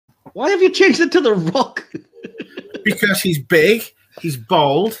Why have you changed it to The Rock? Because he's big, he's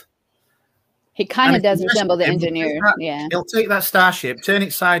bold. He kind of does resemble the engineer. Yeah. He'll take that starship, turn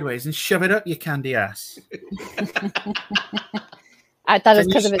it sideways, and shove it up your candy ass. I thought it was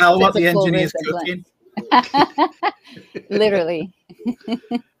because of his what the engineer's cooking. Literally.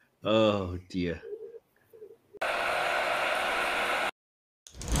 Oh, dear.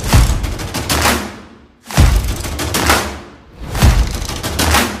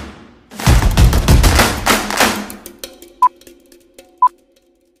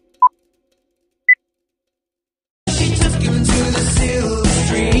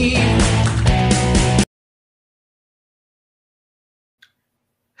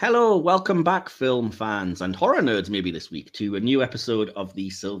 Hello, welcome back, film fans and horror nerds maybe this week to a new episode of the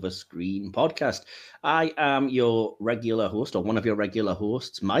Silver Screen podcast. I am your regular host, or one of your regular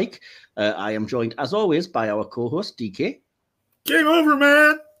hosts, Mike. I am joined, as always, by our co-host, DK. Game over,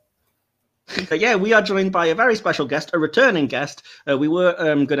 man! Yeah, we are joined by a very special guest, a returning guest. We were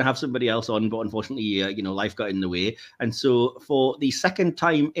going to have somebody else on, but unfortunately, life got in the way. And so for the second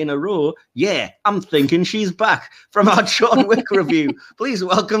time in a row, yeah, I'm thinking she's back from our John Wick review. Please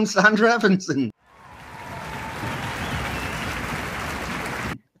welcome Sandra Eavenson.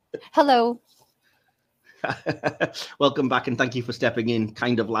 Hello. Welcome back, and thank you for stepping in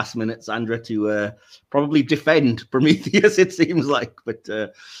kind of last minute, Sandra, to probably defend Prometheus, it seems like. But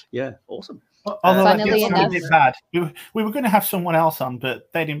yeah, awesome. Although I did sound a bit bad. We were going to have someone else on,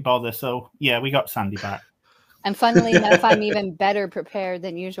 but they didn't bother. So yeah, we got Sandy back. And funnily enough, I'm even better prepared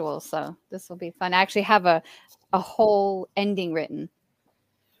than usual. So this will be fun. I actually have a whole ending written.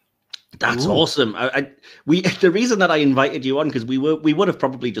 That's awesome. The reason that I invited you on, because we would have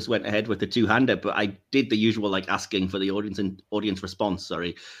probably just went ahead with the two-hander, but I did the usual asking for the audience response.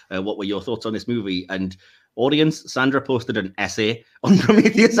 Sorry, what were your thoughts on this movie? And audience, Sandra posted an essay on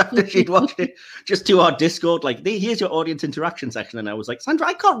Prometheus after she'd watched it, just to our Discord. Here's your audience interaction section, and I was like, Sandra,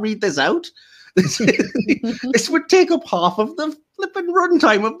 I can't read this out. This would take up half of the flipping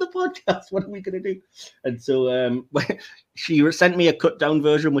runtime of the podcast. What are we going to do? And so she sent me a cut down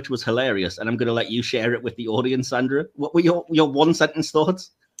version, which was hilarious. And I'm going to let you share it with the audience, Sandra. What were your one sentence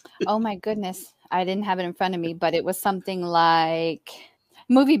thoughts? Oh, my goodness. I didn't have it in front of me, but it was something like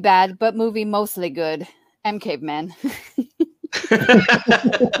movie bad, but movie mostly good. Caveman.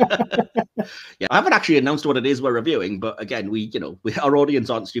 Yeah, I haven't actually announced what it is we're reviewing, but again, our audience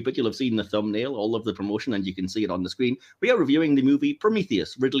aren't stupid. You'll have seen the thumbnail, all of the promotion, and you can see it on the screen. We are reviewing the movie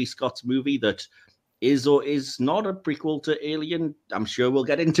Prometheus, Ridley Scott's movie that is or is not a prequel to Alien. I'm sure we'll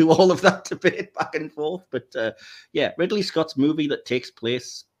get into all of that debate back and forth, but yeah, Ridley Scott's movie that takes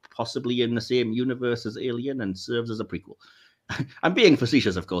place possibly in the same universe as Alien and serves as a prequel. I'm being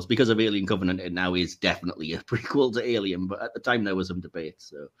facetious, of course, because of Alien Covenant. It now is definitely a prequel to Alien, but at the time there was some debate.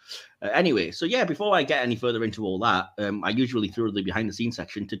 So anyway, so yeah, before I get any further into all that, I usually throw the behind-the-scenes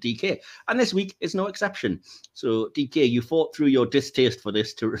section to DK, and this week is no exception. So DK, you fought through your distaste for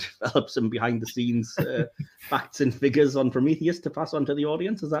this to develop some behind-the-scenes facts and figures on Prometheus to pass on to the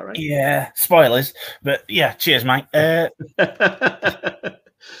audience. Is that right? Yeah, spoilers, but yeah, cheers, Mike.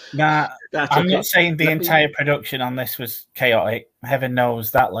 Nah, I'm not saying the entire production on this was chaotic. Heaven knows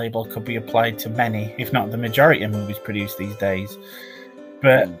that label could be applied to many, if not the majority of movies produced these days.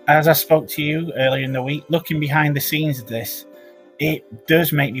 But as I spoke to you earlier in the week, looking behind the scenes of this, it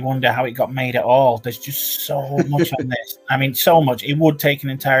does make me wonder how it got made at all. There's just so much on this. I mean, so much. It would take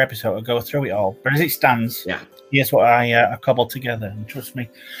an entire episode to go through it all. But as it stands, here's what I cobbled together. And trust me,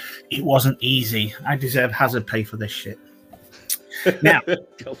 it wasn't easy. I deserve hazard pay for this shit. Now,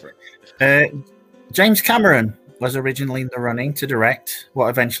 go for it. James Cameron was originally in the running to direct what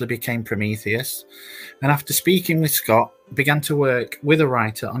eventually became Prometheus, and after speaking with Scott, began to work with a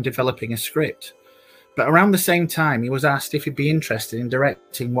writer on developing a script. But around the same time, he was asked if he'd be interested in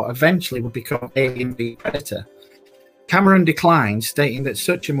directing what eventually would become Alien v Predator. Cameron declined, stating that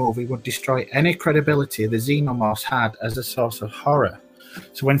such a movie would destroy any credibility the xenomorphs had as a source of horror.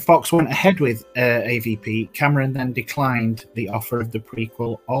 So when Fox went ahead with AVP, Cameron then declined the offer of the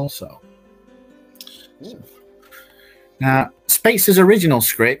prequel also. Now, Space's original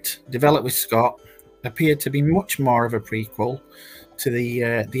script, developed with Scott, appeared to be much more of a prequel to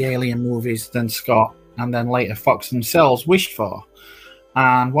the Alien movies than Scott and then later Fox themselves wished for.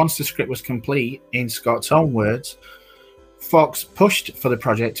 And once the script was complete, in Scott's own words, Fox pushed for the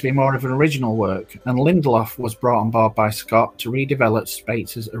project to be more of an original work, and Lindelof was brought on board by Scott to redevelop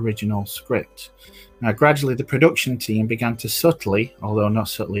Space's original script. Now, gradually, the production team began to subtly, although not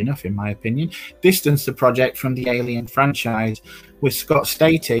subtly enough in my opinion, distance the project from the Alien franchise, with Scott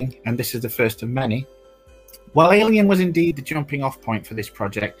stating, and this is the first of many, While Alien was indeed the jumping-off point for this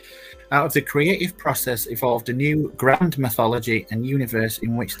project, out of the creative process evolved a new grand mythology and universe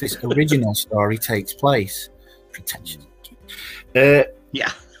in which this original story takes place. Pretentious.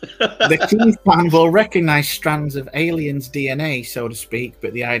 Yeah. The key fan will recognise strands of aliens' DNA, so to speak,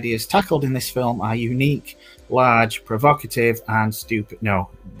 but the ideas tackled in this film are unique, large, provocative, and stupid. No,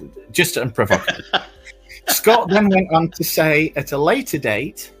 just unprovocative. Scott then went on to say at a later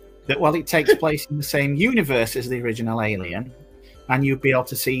date that while it takes place in the same universe as the original Alien, and you'd be able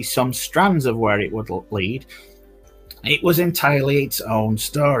to see some strands of where it would lead, it was entirely its own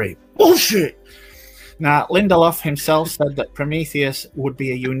story. Bullshit! Now, Lindelof himself said that Prometheus would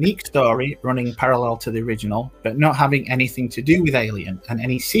be a unique story running parallel to the original, but not having anything to do with Alien, and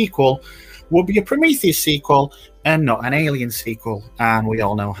any sequel would be a Prometheus sequel and not an Alien sequel, and we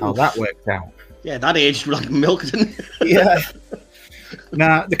all know how that worked out. Yeah, that aged like milk, didn't it? Yeah.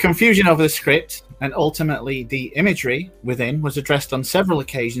 Now, the confusion over the script and ultimately the imagery within was addressed on several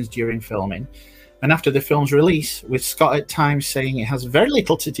occasions during filming, and after the film's release, with Scott at times saying it has very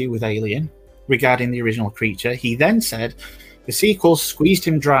little to do with Alien regarding the original creature, he then said the sequel squeezed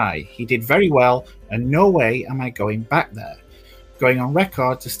him dry. He did very well, and no way am I going back there. Going on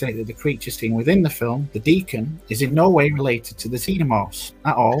record to state that the creature seen within the film, the Deacon, is in no way related to the Xenomorphs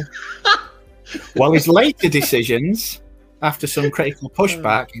at all. While his later decisions, after some critical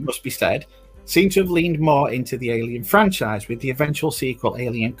pushback, it must be said, seem to have leaned more into the Alien franchise with the eventual sequel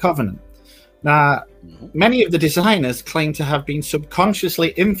Alien Covenant. Now, many of the designers claim to have been subconsciously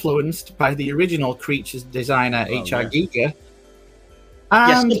influenced by the original creature's designer, H.R. Giger.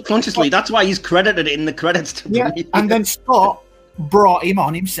 Yes, subconsciously. That's why he's credited in the credits to me. And then Scott brought him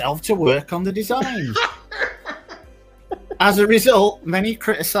on himself to work on the design. As a result, many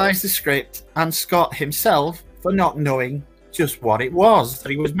criticised the script and Scott himself for not knowing just what it was that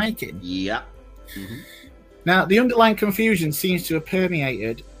he was making. Yeah. Now, the underlying confusion seems to have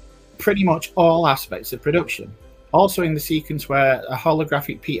permeated pretty much all aspects of production. Also in the sequence where a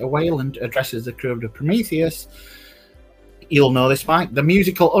holographic Peter Weyland addresses the crew of the Prometheus, you'll know this, Mike, the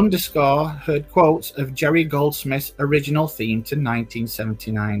musical underscore heard quotes of Jerry Goldsmith's original theme to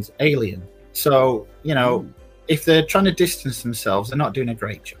 1979's Alien. So, you know, if they're trying to distance themselves, they're not doing a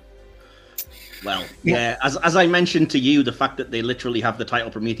great job. Well, yeah, as I mentioned to you, the fact that they literally have the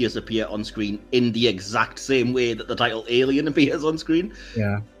title Prometheus appear on screen in the exact same way that the title Alien appears on screen,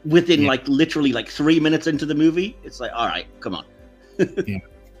 within like literally like 3 minutes into the movie, it's like, all right, come on. Yeah.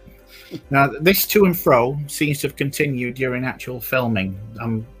 Now, this to and fro seems to have continued during actual filming.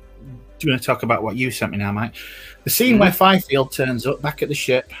 I'm going to talk about what you sent me now, Mike. The scene where Fifield turns up back at the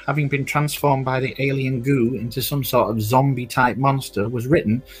ship, having been transformed by the alien goo into some sort of zombie-type monster, was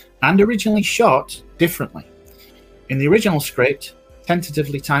written and originally shot differently. In the original script,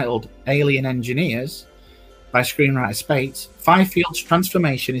 tentatively titled Alien Engineers by screenwriter Spates, Fifield's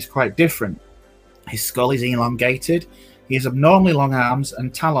transformation is quite different. His skull is elongated, he has abnormally long arms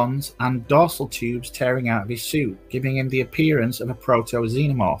and talons and dorsal tubes tearing out of his suit, giving him the appearance of a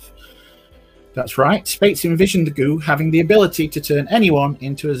proto-xenomorph. That's right, Spates envisioned the goo having the ability to turn anyone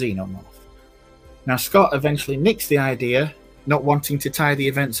into a xenomorph. Now, Scott eventually nixed the idea, not wanting to tie the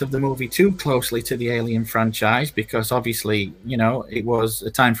events of the movie too closely to the Alien franchise, because obviously, you know, it was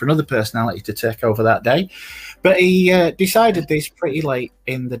a time for another personality to take over that day. But he decided this pretty late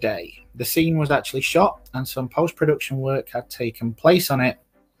in the day. The scene was actually shot and some post-production work had taken place on it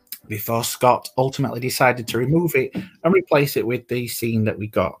before Scott ultimately decided to remove it and replace it with the scene that we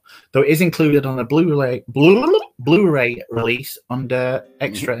got. Though it is included on a Blu-ray release under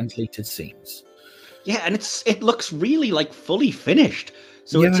extra and deleted scenes. Yeah, and it looks really like fully finished.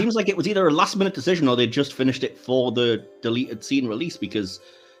 So it seems like it was either a last-minute decision or they just finished it for the deleted scene release, because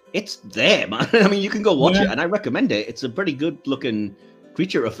it's there, man. I mean, you can go watch it, and I recommend it. It's a pretty good-looking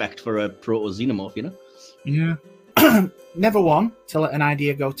creature effect for a proto-xenomorph, you know? Yeah. Never one to let an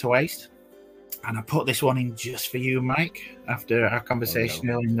idea go to waste. And I put this one in just for you, Mike, after our conversation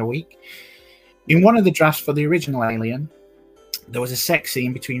earlier in the week. In one of the drafts for the original Alien, there was a sex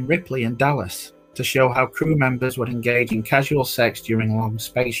scene between Ripley and Dallas to show how crew members would engage in casual sex during long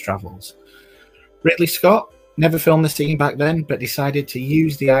space travels. Ridley Scott never filmed the scene back then, but decided to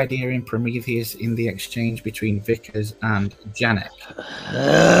use the idea in Prometheus in the exchange between Vickers and Janek.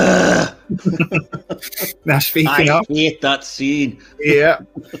 Now, speaking of... I hate that scene. Yeah.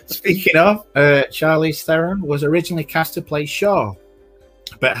 Speaking of, Charlize Theron was originally cast to play Shaw,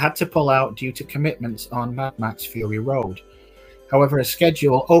 but had to pull out due to commitments on Mad Max Fury Road. However, a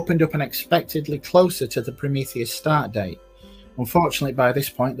schedule opened up unexpectedly closer to the Prometheus start date. Unfortunately, by this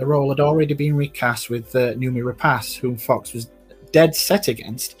point, the role had already been recast with Noomi Rapace, whom Fox was dead set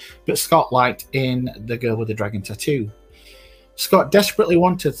against, but Scott liked in The Girl with the Dragon Tattoo. Scott desperately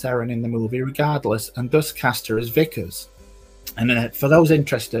wanted Theron in the movie regardless, and thus cast her as Vickers. And for those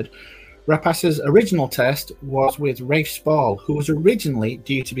interested, Rapaz's original test was with Rafe Spall, who was originally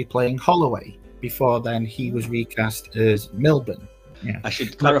due to be playing Holloway. Before then, he was recast as Milburn. Yeah. I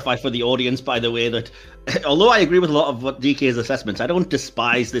should clarify for the audience, by the way, that although I agree with a lot of what DK's assessments, I don't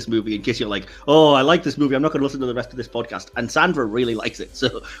despise this movie. In case you're like, oh, I like this movie, I'm not going to listen to the rest of this podcast. And Sandra really likes it,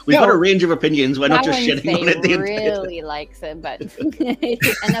 so we've got a range of opinions. We're not just shitting on it. Really likes it, but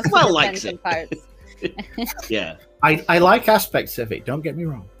enough well likes it. Parts. Yeah, I like aspects of it. Don't get me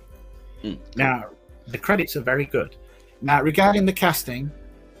wrong. Now, the credits are very good. Now, regarding the casting,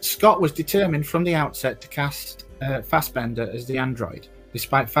 Scott was determined from the outset to cast Fassbender as the android,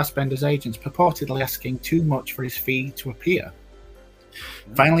 despite Fassbender's agents purportedly asking too much for his fee to appear,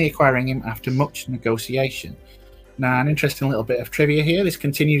 finally acquiring him after much negotiation. Now, an interesting little bit of trivia here. This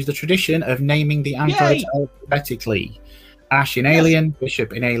continues the tradition of naming the androids alphabetically. Ash in Alien,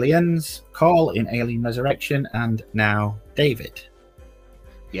 Bishop in Aliens, Call in Alien Resurrection, and now David.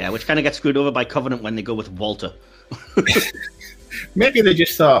 Yeah, which kind of gets screwed over by Covenant when they go with Walter. Maybe they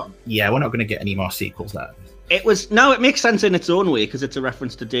just thought, yeah, we're not going to get any more sequels out of this. It makes sense in its own way, because it's a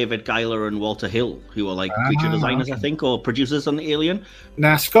reference to David Giler and Walter Hill, who are like creature designers, I think, or producers on Alien.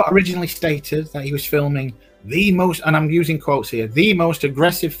 Now, Scott originally stated that he was filming the most, and I'm using quotes here, the most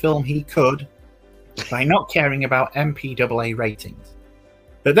aggressive film he could by not caring about MPAA ratings.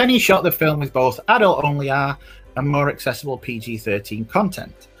 But then he shot the film with both adult-only R and more accessible PG-13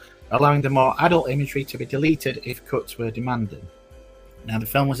 content, allowing the more adult imagery to be deleted if cuts were demanded. Now, the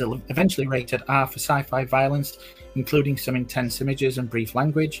film was eventually rated R for sci-fi violence, including some intense images and brief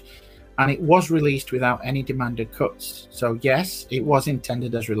language, and it was released without any demanded cuts. So yes, it was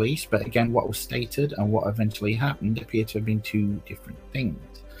intended as release, but again, what was stated and what eventually happened appear to have been two different things.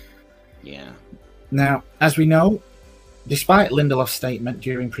 Yeah. Now, as we know, despite Lindelof's statement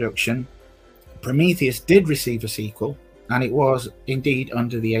during production, Prometheus did receive a sequel, and it was indeed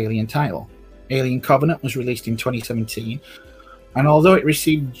under the Alien title. Alien Covenant was released in 2017, and although it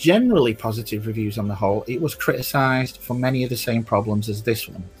received generally positive reviews on the whole, it was criticised for many of the same problems as this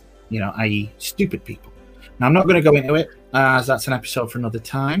one, i.e. stupid people. Now, I'm not going to go into it, as that's an episode for another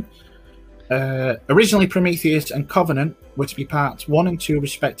time. Originally, Prometheus and Covenant were to be parts 1 and 2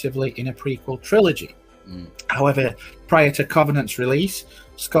 respectively in a prequel trilogy. However, prior to Covenant's release,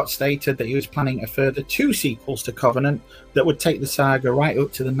 Scott stated that he was planning a further 2 sequels to Covenant that would take the saga right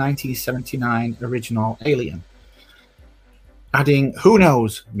up to the 1979 original Alien. Adding, who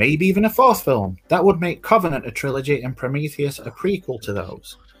knows, maybe even a 4th film. That would make Covenant a trilogy and Prometheus a prequel to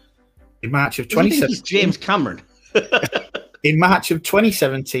those. In March of 2017, James Cameron. In March of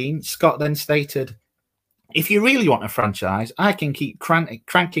 2017, Scott then stated, if you really want a franchise, I can keep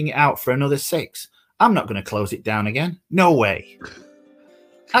cranking it out for another 6. I'm not going to close it down again. No way.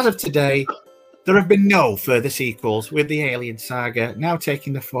 As of today, there have been no further sequels, with the Alien saga now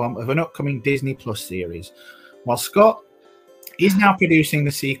taking the form of an upcoming Disney Plus series, while Scott is now producing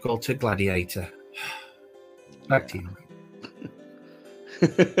the sequel to Gladiator. Back to you.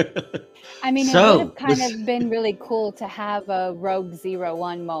 I mean, it would have kind of been really cool to have a Rogue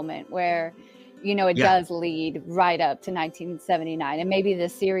 01 moment where, it does lead right up to 1979. And maybe the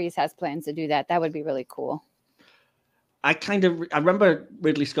series has plans to do that. That would be really cool. I remember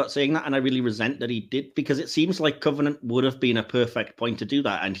Ridley Scott saying that, and I really resent that he did, because it seems like Covenant would have been a perfect point to do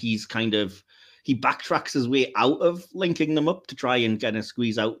that. And he backtracks his way out of linking them up to try and kind of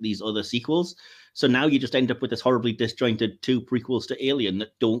squeeze out these other sequels. So now you just end up with this horribly disjointed 2 prequels to Alien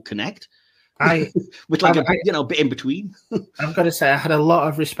that don't connect. With a bit in between. I've got to say, I had a lot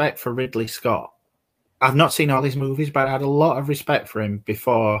of respect for Ridley Scott. I've not seen all his movies, but I had a lot of respect for him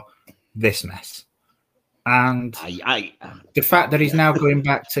before this mess. And the fact that he's now going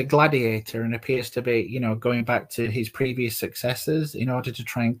back to Gladiator and appears to be, going back to his previous successors in order to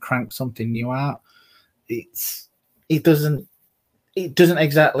try and crank something new out, it doesn't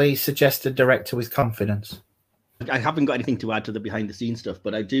exactly suggest a director with confidence. I haven't got anything to add to the behind the scenes stuff,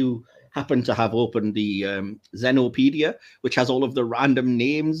 but I do happen to have opened the Xenopedia, which has all of the random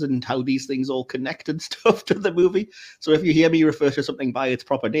names and how these things all connect and stuff to the movie. So if you hear me refer to something by its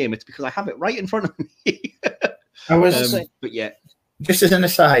proper name, it's because I have it right in front of me. But yeah. Just as an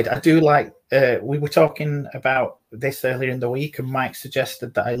aside, I do like, we were talking about this earlier in the week, and Mike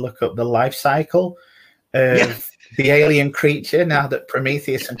suggested that I look up the life cycle of the alien creature now that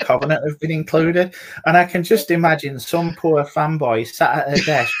Prometheus and Covenant have been included. And I can just imagine some poor fanboy sat at her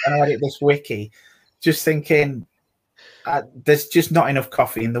desk and edit this wiki, just thinking, there's just not enough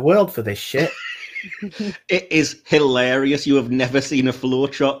coffee in the world for this shit. It is hilarious. You have never seen a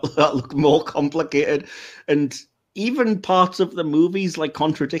flowchart that look more complicated, and even parts of the movies like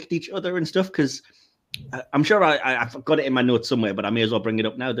contradict each other and stuff. Because I'm sure I've got it in my notes somewhere, but I may as well bring it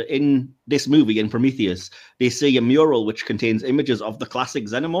up now. That in this movie, in Prometheus, they see a mural which contains images of the classic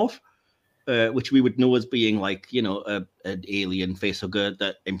xenomorph, which we would know as being like, you know, an alien facehugger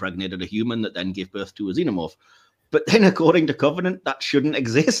that impregnated a human that then gave birth to a xenomorph. But then, according to Covenant, that shouldn't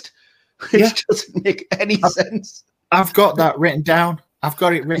exist. Which doesn't make any sense. I've got that written down. I've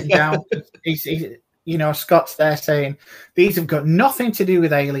got it written down. He's, you know, Scott's there saying these have got nothing to do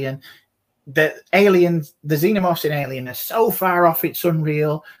with Alien. The aliens, the xenomorphs in Alien are so far off, it's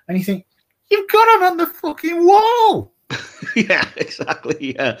unreal. And you think, you've got them on the fucking wall. Yeah,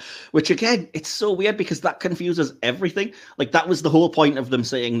 exactly. Yeah. Which again, it's so weird because that confuses everything. Like that was the whole point of them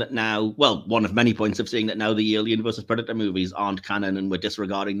saying that now, well, one of many points of saying that now the Alien versus Predator movies aren't canon and we're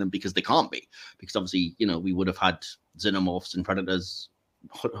disregarding them because they can't be. Because obviously, you know, we would have had xenomorphs and predators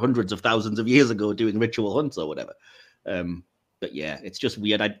hundreds of thousands of years ago doing ritual hunts or whatever. But yeah, it's just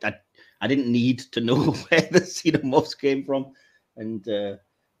weird. I didn't need to know where the xenomorphs came from. And the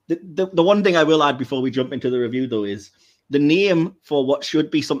one thing I will add before we jump into the review, though, is the name for what should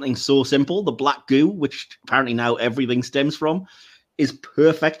be something so simple, the black goo, which apparently now everything stems from, is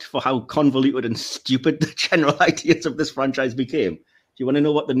perfect for how convoluted and stupid the general ideas of this franchise became. Do you want to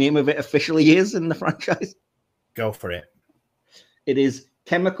know what the name of it officially is in the franchise? Go for it. It is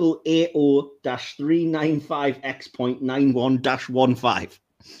Chemical AO-395X.91-15.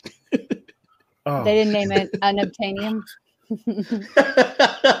 They didn't name it unobtainium.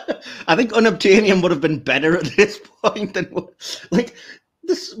 I think unobtainium would have been better at this point than like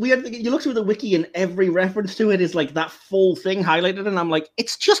this. You look through the wiki and every reference to it is like that full thing highlighted, and I'm like,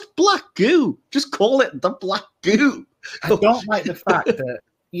 it's just black goo. Just call it the black goo. I don't like the fact that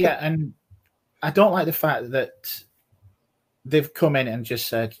and I don't like the fact that they've come in and just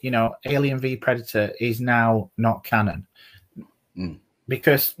said, you know, Alien v Predator is now not canon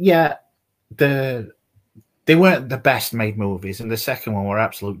because they weren't the best made movies, and the second one were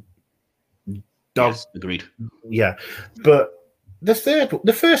absolute dog. Yes, agreed. Yeah, but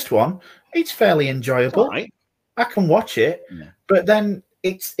the first one, it's fairly enjoyable. Right. I can watch it, but then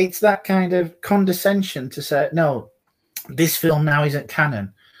it's that kind of condescension to say, no, this film now isn't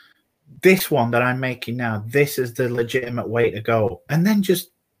canon. This one that I'm making now, this is the legitimate way to go, and then just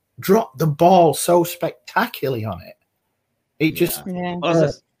drop the ball so spectacularly on it. It just. Yeah.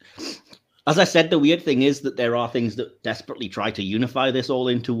 As I said, the weird thing is that there are things that desperately try to unify this all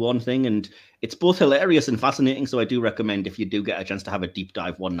into one thing, and it's both hilarious and fascinating. So I do recommend, if you do get a chance to have a deep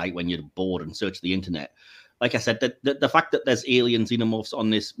dive one night when you're bored and search the internet. Like I said, the fact that there's alien xenomorphs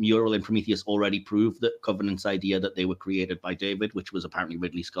on this mural in Prometheus already proved that Covenant's idea that they were created by David, which was apparently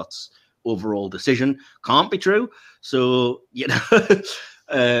Ridley Scott's overall decision, can't be true. So, you know,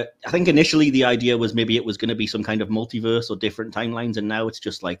 I think initially the idea was maybe it was going to be some kind of multiverse or different timelines, and now it's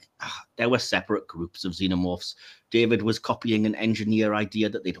just like there were separate groups of xenomorphs. David was copying an engineer idea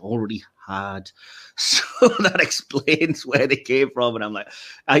that they'd already had, so that explains where they came from. And I'm like,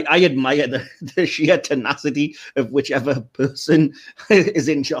 I admire the sheer tenacity of whichever person is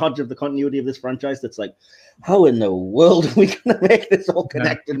in charge of the continuity of this franchise. That's like, how in the world are we going to make this all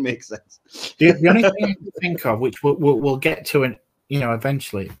connect and make sense? The only thing I can think of, which we'll get to in, you know,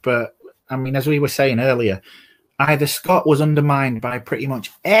 eventually. But I mean, as we were saying earlier, either Scott was undermined by pretty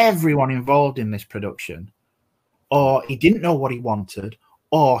much everyone involved in this production, or he didn't know what he wanted,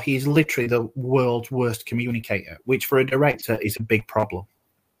 or he's literally the world's worst communicator, which for a director is a big problem.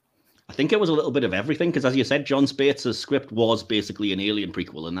 I think it was a little bit of everything, because as you said, John Spates' script was basically an Alien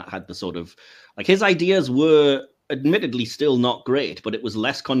prequel, and that had the sort of, like, his ideas were admittedly still not great, but it was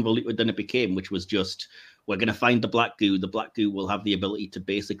less convoluted than it became, which was just, we're going to find the black goo. The black goo will have the ability to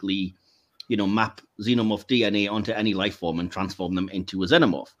basically, you know, map xenomorph DNA onto any life form and transform them into a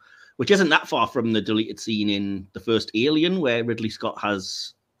xenomorph, which isn't that far from the deleted scene in the first Alien, where Ridley Scott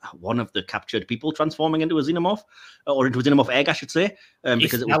has one of the captured people transforming into a xenomorph, or into a xenomorph egg, I should say,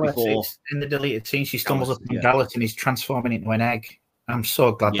 because it was before. In the deleted scene, she stumbles upon Dallas and he's transforming into an egg. I'm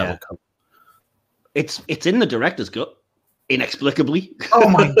so glad that will come. It's in the director's cut, inexplicably. Oh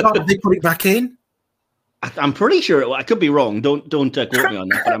my God, they put it back in? I'm pretty sure. I could be wrong. Don't quote me on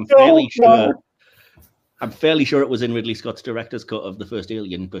that. But I'm fairly sure. I'm fairly sure it was in Ridley Scott's director's cut of the first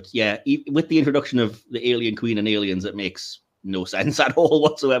Alien. But yeah, with the introduction of the Alien Queen and aliens, it makes no sense at all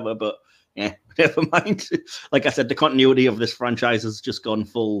whatsoever. But yeah, never mind. Like I said, the continuity of this franchise has just gone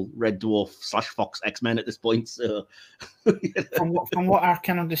full Red Dwarf / Fox X-Men at this point. So, from what I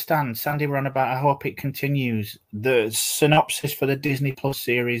can understand, Sandy were on about, I hope it continues. The synopsis for the Disney Plus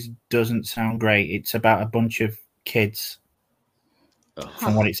series doesn't sound great. It's about a bunch of kids,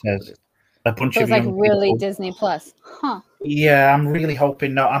 from what it says. A bunch of like young really people. Disney Plus, huh? Yeah, I'm really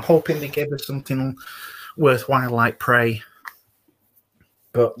hoping not. I'm hoping they give us something worthwhile like Prey.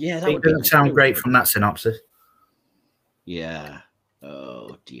 But yeah, that it doesn't sound great from that synopsis. Yeah.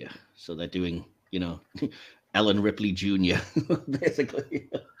 Oh dear. So they're doing, Ellen Ripley Jr. basically.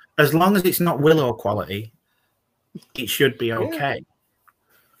 As long as it's not Willow quality, it should be okay. Yeah.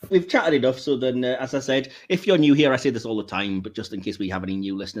 We've chatted enough, so then, as I said, if you're new here, I say this all the time, but just in case we have any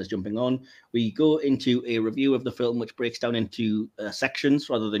new listeners jumping on, we go into a review of the film, which breaks down into sections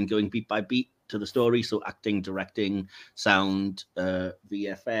rather than going beat by beat to the story. So acting, directing, sound,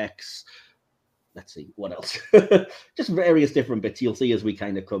 VFX. Let's see, what else? Just various different bits you'll see as we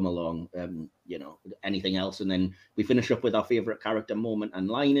kind of come along, anything else. And then we finish up with our favorite character moment and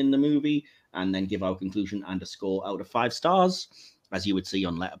line in the movie, and then give our conclusion and a score out of 5 stars, as you would see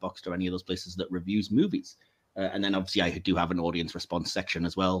on Letterboxd or any of those places that reviews movies. And then obviously I do have an audience response section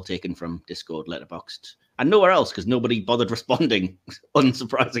as well, taken from Discord, Letterboxd, and nowhere else, because nobody bothered responding,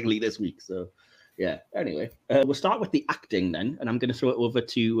 unsurprisingly, this week. So yeah, anyway, we'll start with the acting then, and I'm going to throw it over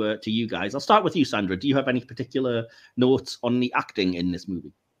to you guys. I'll start with you, Sandra. Do you have any particular notes on the acting in this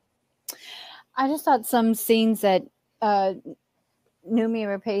movie? I just thought some scenes that Noomi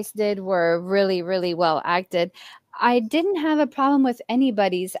Rapace did were really, really well acted. I didn't have a problem with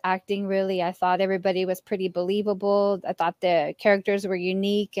anybody's acting, really. I thought everybody was pretty believable. I thought the characters were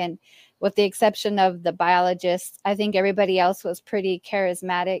unique, and with the exception of the biologist, I think everybody else was pretty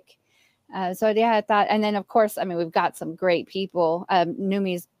charismatic. So yeah, I thought, and then of course, I mean, we've got some great people.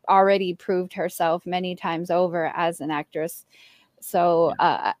 Noomi's already proved herself many times over as an actress. So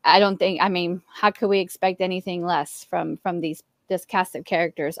I don't think, I mean, how could we expect anything less from this cast of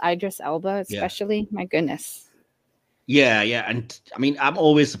characters? Idris Elba, especially, my goodness. Yeah, and I mean, I'm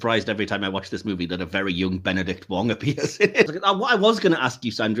always surprised every time I watch this movie that a very young Benedict Wong appears in it. What I was going to ask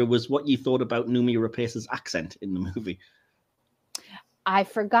you, Sandra, was what you thought about Noomi Rapace's accent in the movie. I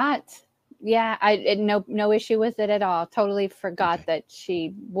forgot. Yeah, no issue with it at all. Totally forgot that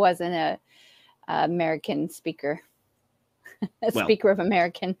she wasn't a American speaker. Speaker of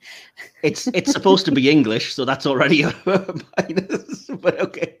American. It's supposed to be English, so that's already a minus. But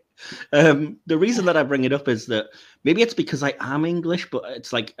okay. The reason that I bring it up is that maybe it's because I am English, but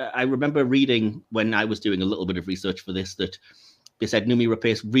it's like I remember reading when I was doing a little bit of research for this that they said Noomi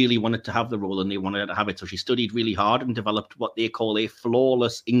Rapace really wanted to have the role and they wanted her to have it, so she studied really hard and developed what they call a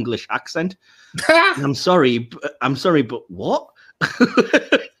flawless English accent. I'm sorry, but what?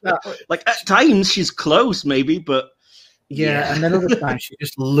 Like at times she's close, maybe, but yeah, and then other times she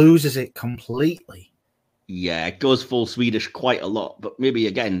just loses it completely. Yeah, it goes full Swedish quite a lot, but maybe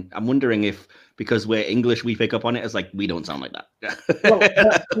again, I'm wondering if because we're English, we pick up on it as like we don't sound like that.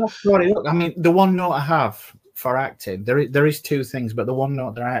 Look, I mean, the one note I have for acting, there is 2 things, but the one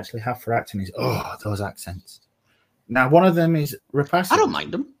note that I actually have for acting is those accents. Now, one of them is Rapace. I don't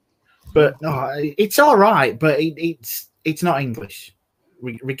mind them, but no, it's all right, but it's not English,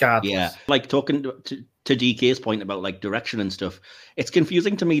 regardless. Yeah, like talking to DK's point about like direction and stuff, it's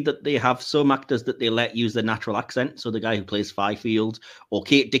confusing to me that they have some actors that they let use their natural accent. So the guy who plays Fifield, or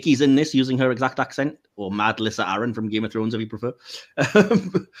Kate Dickey's in this using her exact accent, or Mad Lissa Aaron from Game of Thrones, if you prefer.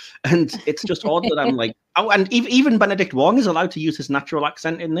 And it's just odd that I'm like, and even Benedict Wong is allowed to use his natural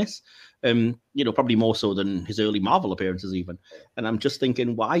accent in this. Probably more so than his early Marvel appearances even. And I'm just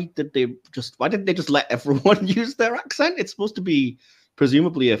thinking, why didn't they just let everyone use their accent? It's supposed to be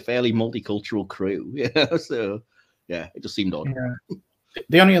presumably a fairly multicultural crew. So yeah, it just seemed odd. Yeah.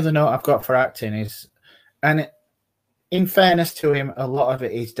 The only other note I've got for acting is, and in fairness to him, a lot of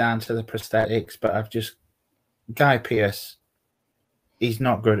it is down to the prosthetics, but Guy Pearce, he's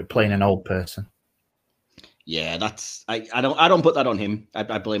not good at playing an old person. Yeah, that's I don't put that on him.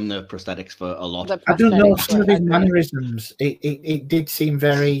 I blame the prosthetics for a lot. I don't know, some of his mannerisms, it did seem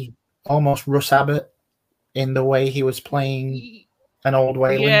very almost Russ Abbott in the way he was playing an old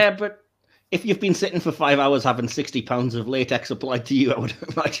Wayland. Yeah, but if you've been sitting for 5 hours having 60 pounds of latex applied to you, I would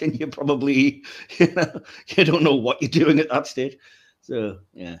imagine you probably you don't know what you're doing at that stage. So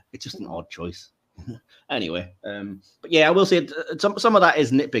yeah, it's just an odd choice. Anyway, but yeah, I will say some of that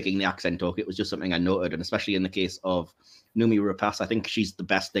is nitpicking, the accent talk. It was just something I noted, and especially in the case of Noomi Rapace, I think she's the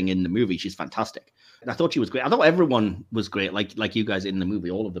best thing in the movie. She's fantastic. And I thought she was great. I thought everyone was great, like you guys in the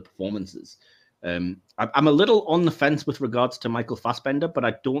movie, all of the performances. I'm a little on the fence with regards to Michael Fassbender, but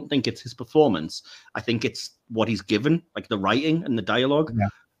I don't think it's his performance. I think it's what he's given, like the writing and the dialogue,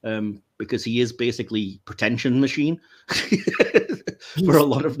 because he is basically pretension machine for a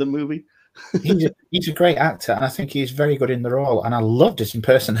lot of the movie. he's a great actor, and I think he's very good in the role. And I loved his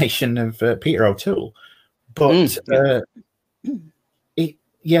impersonation of Peter O'Toole. But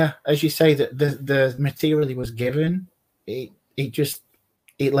as you say, that the material he was given, it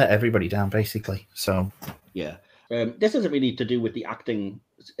let everybody down basically. So this isn't really to do with the acting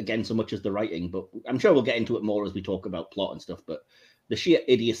again so much as the writing, but I'm sure we'll get into it more as we talk about plot and stuff. But the sheer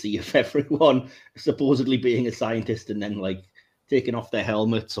idiocy of everyone supposedly being a scientist and then like taking off their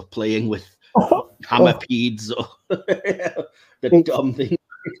helmets or playing with hammerpedes or the dumb thing.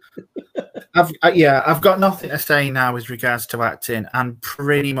 I've got nothing to say now with regards to acting, and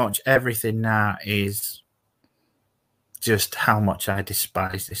pretty much everything now is just how much I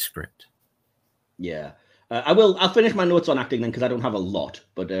despise this script. Yeah. I'll finish my notes on acting then, because I don't have a lot,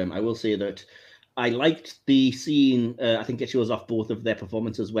 but I will say that I liked the scene. I think it shows off both of their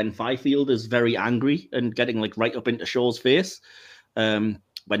performances when Fifield is very angry and getting like right up into Shaw's face.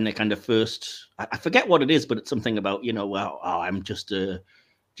 When they kind of first, I forget what it is, but it's something about, I'm just a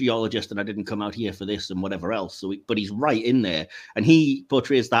geologist and I didn't come out here for this and whatever else. So, but he's right in there, and he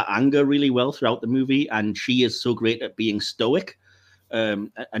portrays that anger really well throughout the movie. And she is so great at being stoic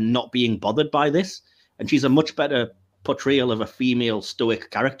and not being bothered by this. And she's a much better portrayal of a female stoic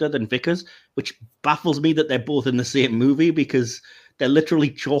character than Vickers, which baffles me that they're both in the same movie, because they're literally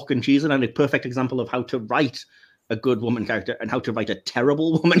chalk and cheese, and a perfect example of how to write a good woman character and how to write a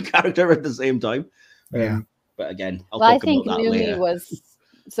terrible woman character at the same time. But again, I think Numi was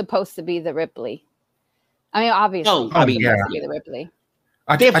supposed to be the Ripley. I mean, obviously, to be the Ripley.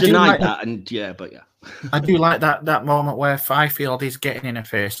 They've denied that, and I do like that moment where Fifield is getting in her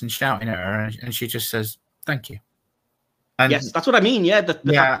face and shouting at her, and she just says, "Thank you." And yes, that's what I mean. Yeah, the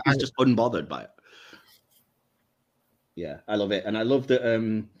fact he's just unbothered by it. Yeah, I love it, and I love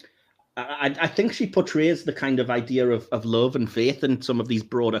that. I think she portrays the kind of idea of love and faith and some of these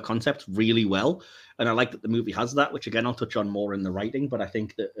broader concepts really well. And I like that the movie has that, which again, I'll touch on more in the writing. But I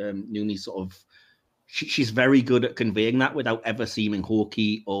think that Nooney sort of, she's very good at conveying that without ever seeming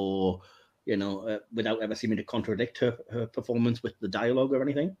hokey or, without ever seeming to contradict her performance with the dialogue or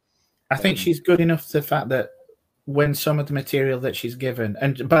anything. I think she's good enough to the fact that when some of the material that she's given,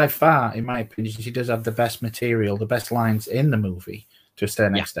 and by far, in my opinion, she does have the best material, the best lines in the movie to a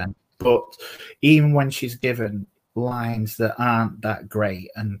certain extent. But even when she's given lines that aren't that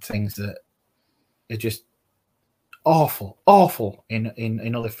great and things that are just awful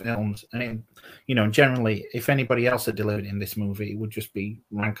in other films, and generally, if anybody else had delivered in this movie, it would just be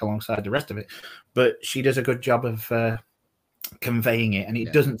rank alongside the rest of it. But she does a good job of conveying it, and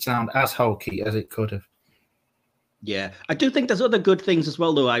it doesn't sound as hokey as it could have. Yeah, I do think there's other good things as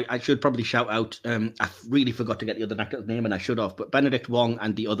well, though. I should probably shout out, I really forgot to get the other actor's name, and I should have, but Benedict Wong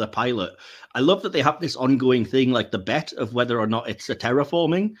and the other pilot. I love that they have this ongoing thing, like the bet of whether or not it's a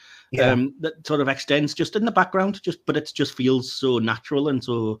terraforming, that sort of extends just in the background, but it just feels so natural, and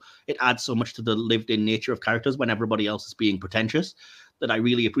so it adds so much to the lived-in nature of characters when everybody else is being pretentious, that I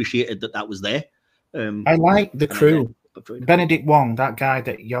really appreciated that was there. I like the crew. Benedict Wong, that guy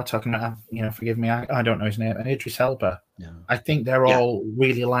that you're talking about, forgive me, I don't know his name, and Idris Elba. No. I think they're all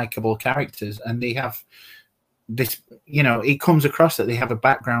really likable characters, and they have this, it comes across that they have a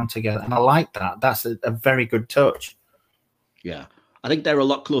background together, and I like that. That's a very good touch. Yeah, I think they're a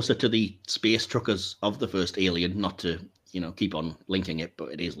lot closer to the space truckers of the first Alien, not to, keep on linking it,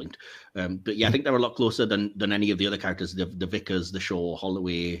 but it is linked. But yeah, I think they're a lot closer than any of the other characters, the Vickers, the Shaw,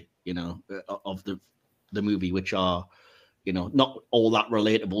 Holloway, of the movie, which are, not all that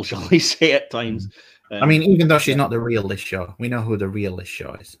relatable, shall we say, at times. I mean, even though she's not the real Liz Shaw, we know who the real Liz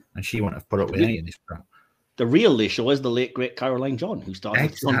Shaw is, and she wouldn't have put up with any of this crap. The real Liz Shaw is the late, great Caroline John, who starred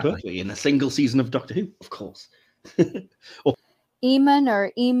with Son Pertwee in a single season of Doctor Who, of course.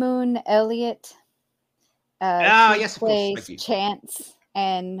 Eamon Elliott. Yes, of plays Chance,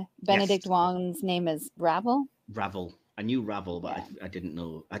 and Benedict Wong's name is Ravel. Ravel. I knew Ravel, but I didn't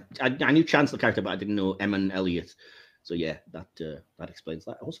know. I knew Chance the character, but I didn't know Eamon Elliott. So yeah, that explains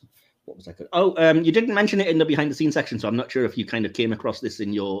that. Awesome. What was I good? Oh, you didn't mention it in the behind the scenes section, so I'm not sure if you kind of came across this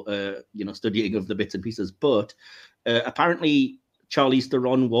in your studying of the bits and pieces. But apparently, Charlize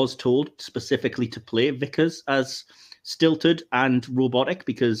Theron was told specifically to play Vickers as stilted and robotic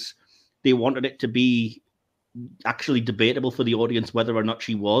because they wanted it to be actually debatable for the audience whether or not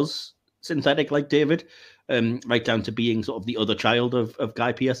she was synthetic like David, right down to being sort of the other child of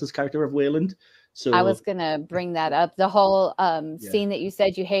Guy Pearce's character of Wayland. So I was gonna bring that up. The whole scene that you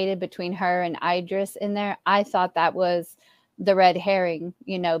said you hated between her and Idris in there, I thought that was the red herring,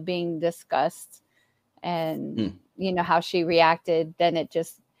 being discussed, and how she reacted. Then it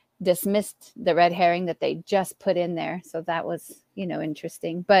just dismissed the red herring that they just put in there. So that was,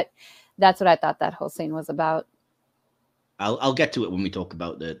 interesting. But that's what I thought that whole scene was about. I'll get to it when we talk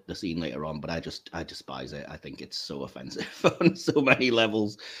about the scene later on, but I despise it. I think it's so offensive on so many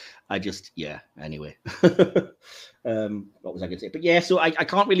levels. Anyway. What was I going to say? But yeah, so I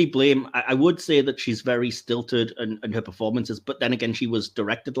can't really blame. I would say that she's very stilted in her performances, but then again, she was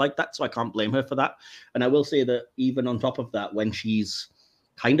directed like that, so I can't blame her for that. And I will say that even on top of that, when she's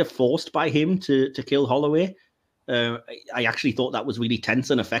kind of forced by him to kill Holloway, I actually thought that was really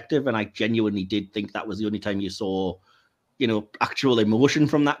tense and effective, and I genuinely did think that was the only time you saw actual emotion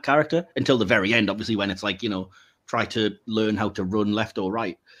from that character until the very end, obviously, when it's like, try to learn how to run left or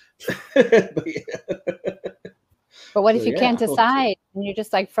right. But what if you can't decide and you're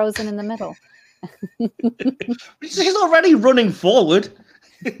just like frozen in the middle? She's already running forward.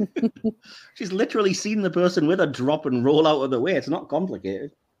 She's literally seen the person with a drop and roll out of the way. It's not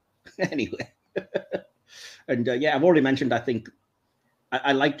complicated. Anyway. And I've already mentioned, I think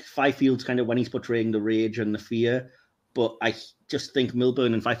I liked Fifield kind of when he's portraying the rage and the fear. But I just think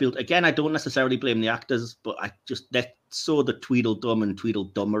Milburn and Fifield, again, I don't necessarily blame the actors, but they're so the Tweedledum and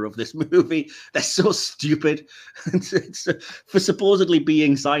Tweedledummer of this movie. They're so stupid. It's for supposedly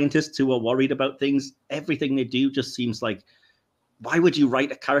being scientists who are worried about things, everything they do just seems like, why would you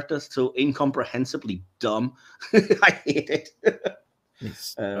write a character so incomprehensibly dumb? I hate it.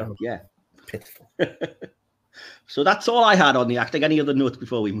 It's pitiful. So that's all I had on the acting. Any other notes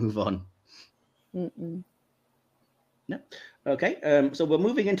before we move on? Mm-mm. No. Okay. So we're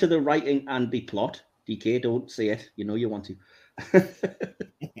moving into the writing and the plot. DK, don't say it. You want to.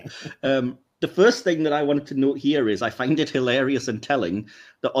 The first thing that I wanted to note here is I find it hilarious and telling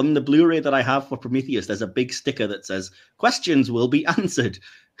that on the Blu-ray that I have for Prometheus, there's a big sticker that says, "Questions will be answered,"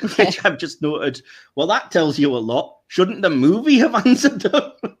 which I've just noted. Well, that tells you a lot. Shouldn't the movie have answered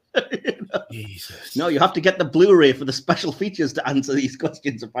them? Jesus. No, you have to get the Blu-ray for the special features to answer these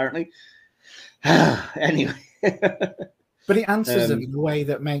questions, apparently. Anyway. But it answers them in a way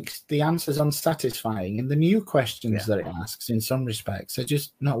that makes the answers unsatisfying, and the new questions that it asks, in some respects, are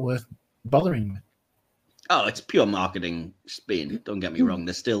just not worth bothering with. Oh, it's pure marketing spin. Don't get me wrong.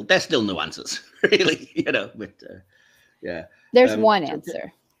 There's still no answers, really. But there's one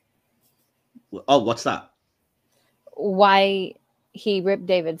answer. Oh, what's that? Why he ripped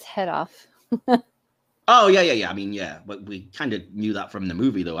David's head off. Oh, yeah. I mean, but we kind of knew that from the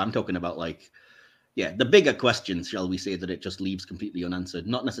movie, though. I'm talking about the bigger questions, shall we say, that it just leaves completely unanswered.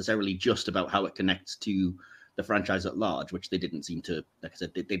 Not necessarily just about how it connects to the franchise at large, which they didn't seem to, like I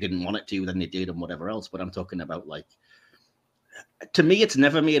said, they didn't want it to, then they did, and whatever else. But I'm talking about, to me, it's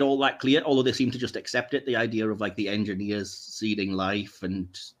never made all that clear, although they seem to just accept it, the idea of, the engineers seeding life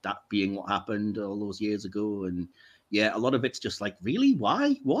and that being what happened all those years ago. And, a lot of it's just really?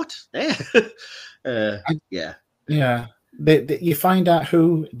 Why? What? There? Yeah. You find out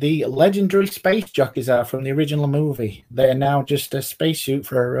who the legendary space jockeys are from the original movie. They're now just a spacesuit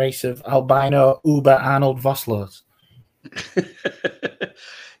for a race of albino Uber Arnold Voslers.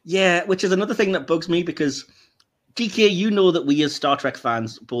 Yeah, which is another thing that bugs me because, DK, that we as Star Trek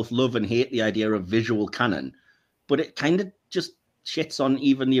fans both love and hate the idea of visual canon, but it kind of just shits on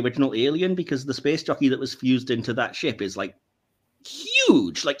even the original Alien because the space jockey that was fused into that ship is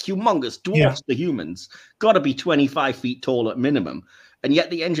huge, humongous, dwarfs the humans, gotta be 25 feet tall at minimum, and yet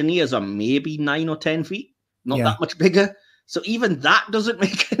the engineers are maybe 9 or 10 feet, not that much bigger, so even that doesn't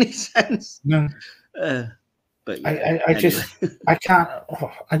make any sense. No. But I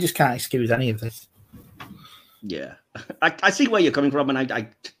just can't excuse any of this. I see where you're coming from, and I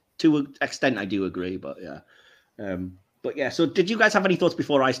to an extent I do agree, but so did you guys have any thoughts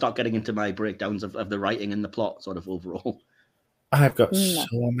before I start getting into my breakdowns of the writing and the plot sort of overall? I've got so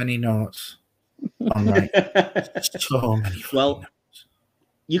many notes on so many. Well,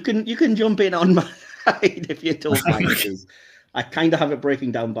 you can jump in on mine if you don't mind, because I kind of have it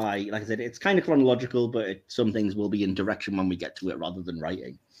breaking down by, like I said, it's kind of chronological, but some things will be in direction when we get to it rather than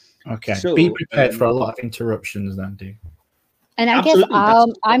writing. Okay, so be prepared for a lot of interruptions then, dude. And I guess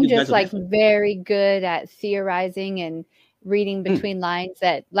I'm just very good at theorizing and reading between lines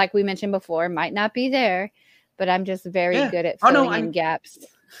that, like we mentioned before, might not be there. But I'm just very good at filling in gaps.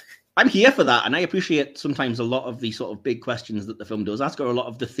 I'm here for that, and I appreciate sometimes a lot of the sort of big questions that the film does ask, or a lot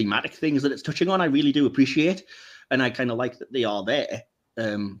of the thematic things that it's touching on. I really do appreciate, and I kind of like that they are there.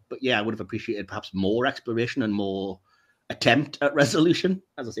 But I would have appreciated perhaps more exploration and more attempt at resolution.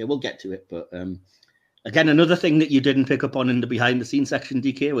 As I say, we'll get to it, but again, another thing that you didn't pick up on in the behind-the-scenes section,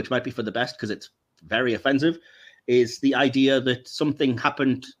 DK, which might be for the best because it's very offensive, is the idea that something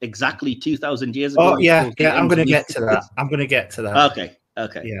happened exactly 2,000 years ago. Oh, yeah, I'm going to get to that. I'm going to get to that. Okay.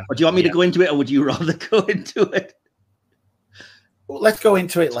 Yeah. Or do you want me to go into it, or would you rather go into it? Well, let's go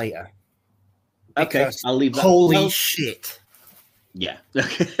into it later. Okay, I'll leave that. Holy shit. Yeah.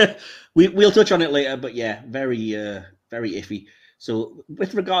 We'll touch on it later, but yeah, very iffy. So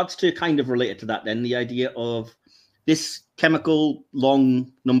with regards to kind of related to that, then the idea of this chemical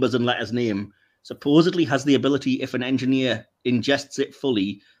long numbers and letters name supposedly has the ability, if an engineer ingests it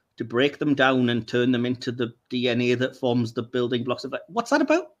fully, to break them down and turn them into the DNA that forms the building blocks of it. What's that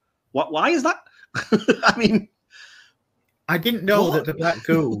about? Why is that? I mean, I didn't know that the black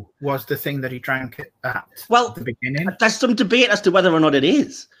goo was the thing that he drank at the beginning. There's some debate as to whether or not it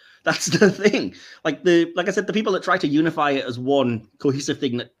is. That's the thing. Like I said, the people that try to unify it as one cohesive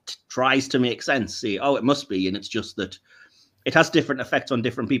thing that tries to make sense say, oh, it must be, and it's just that it has different effects on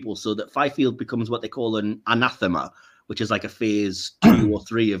different people, so that Fifield becomes what they call an anathema, which is like a phase 2 or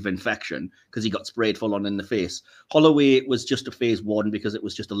 3 of infection because he got sprayed full on in the face. Holloway was just a phase 1 because it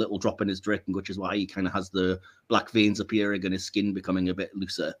was just a little drop in his drink, which is why he kind of has the black veins appearing and his skin becoming a bit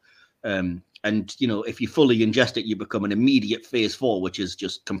looser. And, you know, if you fully ingest it, you become an immediate phase 4, which is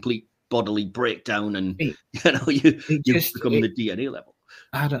just complete bodily breakdown. And, you know, you become the DNA level.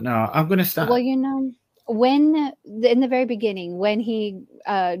 I don't know. I'm going to start. Well, you know, when in the very beginning, when he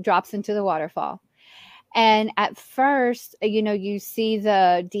drops into the waterfall, and at first, you know, you see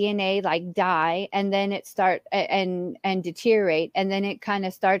the DNA like die, and then it start and deteriorate, and then it kind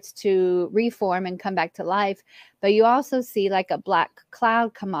of starts to reform and come back to life. But you also see like a black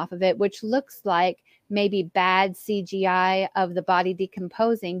cloud come off of it, which looks like maybe bad CGI of the body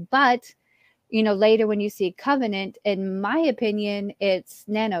decomposing. But, you know, later when you see Covenant, in my opinion, it's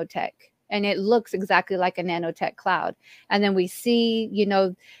nanotech. And it looks exactly like a nanotech cloud. And then we see, you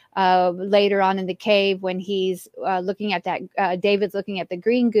know, later on in the cave when he's looking at that, David's looking at the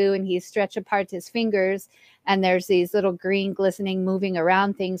green goo and he's stretched apart his fingers. And there's these little green glistening moving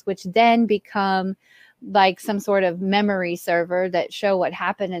around things, which then become like some sort of memory server that show what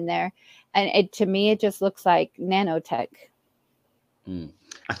happened in there. And to me, it just looks like nanotech.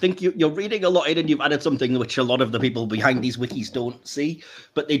 I think you're reading a lot in and you've added something which a lot of the people behind these wikis don't see,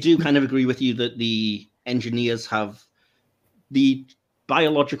 but they do kind of agree with you that the engineers have the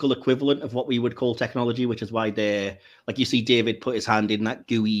biological equivalent of what we would call technology, which is why they're, like you see David put his hand in that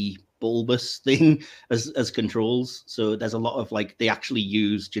gooey bulbous thing as controls. So there's a lot of like, they actually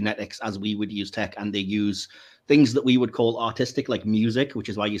use genetics as we would use tech, and they use things that we would call artistic, like music, which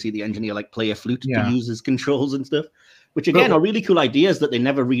is why you see the engineer like play a flute to use his controls and stuff. Which again are really cool ideas that they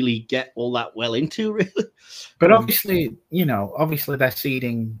never really get all that well into, really. But obviously, you know, they're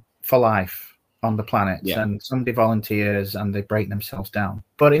seeding for life on the planet, and somebody volunteers and they break themselves down.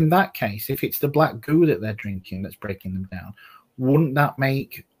 But in that case, if it's the black goo that they're drinking that's breaking them down, wouldn't that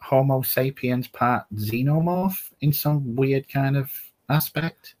make Homo sapiens part xenomorph in some weird kind of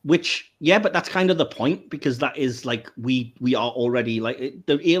aspect? Which, but that's kind of the point, because that is like we are already like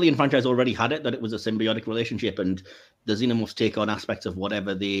the Alien franchise already had it, that it was a symbiotic relationship, and the xenomorphs take on aspects of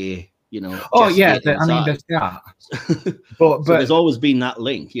whatever they, you know. I mean, there's that. but there's always been that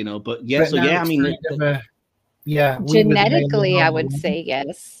link, you know. But I mean, genetically, I would say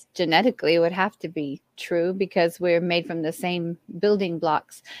yes. Genetically, it would have to be true because we're made from the same building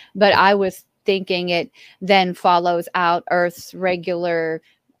blocks. But I was thinking it then follows out Earth's regular,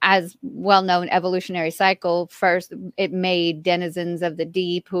 as well-known evolutionary cycle. First, it made denizens of the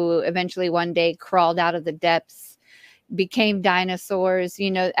deep who eventually one day crawled out of the depths, became dinosaurs.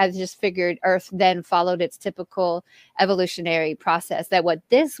 You know, I just figured Earth then followed its typical evolutionary process. That what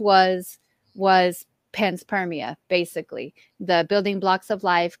this was panspermia, basically. The building blocks of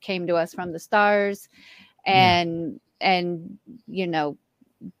life came to us from the stars, and you know,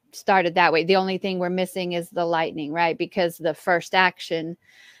 started that way. The only thing we're missing is the lightning, right? Because the first action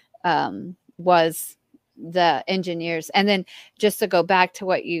was the engineers. And then just to go back to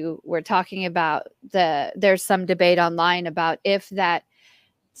what you were talking about, there's some debate online about if that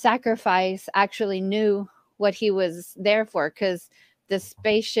sacrifice actually knew what he was there for, because the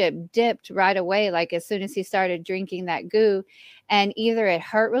spaceship dipped right away, like as soon as he started drinking that goo, and either it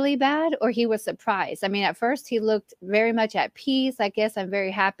hurt really bad or he was surprised. I mean, at first he looked very much at peace. I guess I'm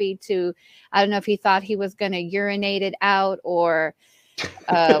very happy to, I don't know if he thought he was going to urinate it out or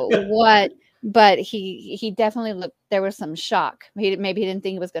what, but he definitely looked, there was some shock. Maybe he didn't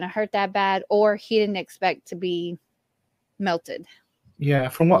think it was going to hurt that bad, or he didn't expect to be melted. Yeah,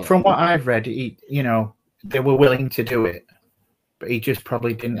 from what I've read, you know, they were willing to do it, but he just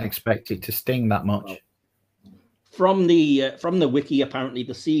probably didn't expect it to sting that much. From the wiki, apparently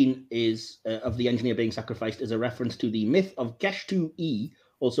the scene is of the engineer being sacrificed is a reference to the myth of Geshtu-E,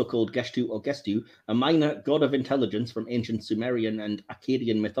 also called Geshtu or Gestu, a minor god of intelligence from ancient Sumerian and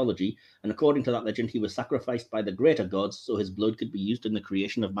Akkadian mythology. And according to that legend, he was sacrificed by the greater gods so his blood could be used in the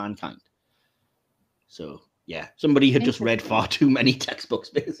creation of mankind. So, yeah, somebody had just read far too many textbooks,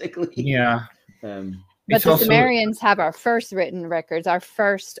 basically. Yeah. But the Sumerians have our first written records, our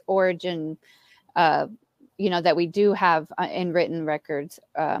first origin, that we do have in written records,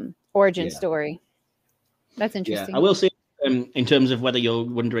 origin story. That's interesting. Yeah, I will say, in terms of whether you're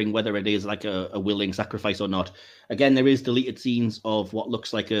wondering whether it is like a willing sacrifice or not, again, there is deleted scenes of what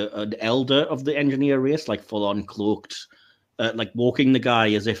looks like an elder of the engineer race, like full-on cloaked, like walking the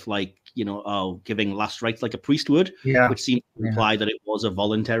guy as if like, giving last rites like a priest would, which seems to imply that it was a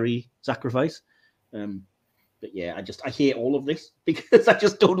voluntary sacrifice. But yeah, I hate all of this because I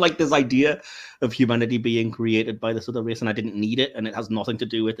just don't like this idea of humanity being created by this other race, and I didn't need it, and it has nothing to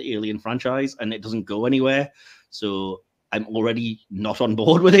do with the Alien franchise, and it doesn't go anywhere. So I'm already not on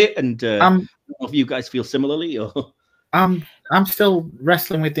board with it, and I don't know if you guys feel similarly. Or I'm still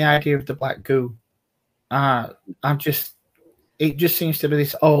wrestling with the idea of the black goo. It just seems to be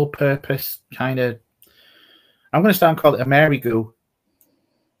this all-purpose kind of. I'm going to start and call it a Mary goo.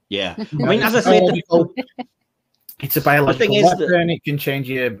 Yeah, I mean, as I said, it's a biological weapon. It can change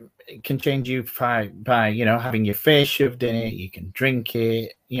you. It can change you by having your face shoved in it. You can drink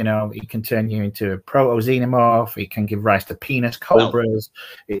it. It can turn you into a proto-xenomorph. It can give rise to penis cobras.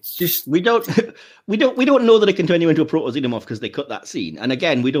 It's just we don't know that it can turn you into a proto-xenomorph because they cut that scene. And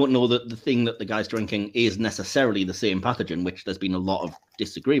again, we don't know that the thing that the guy's drinking is necessarily the same pathogen, which there's been a lot of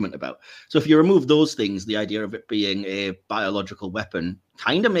disagreement about. So if you remove those things, the idea of it being a biological weapon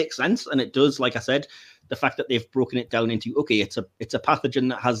kind of makes sense, and it does. Like I said, the fact that they've broken it down into, okay, it's a pathogen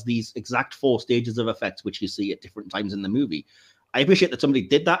that has these exact 4 stages of effects, which you see at different times in the movie. I appreciate that somebody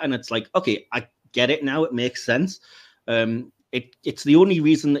did that, and it's like, okay, I get it now. It makes sense. It's the only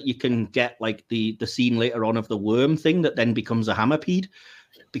reason that you can get like the scene later on of the worm thing that then becomes a hammerpede,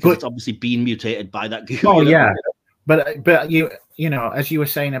 because it's obviously been mutated by that goo. Oh yeah, but you as you were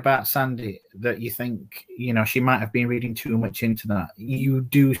saying about Sandy, that you think she might have been reading too much into that. You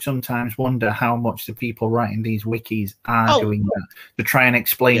do sometimes wonder how much the people writing these wikis are doing that to try and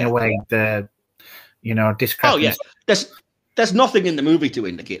explain away the discrepancy. Oh yeah, there's nothing in the movie to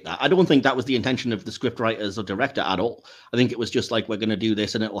indicate that. I don't think that was the intention of the script writers or director at all. I think it was just like, we're going to do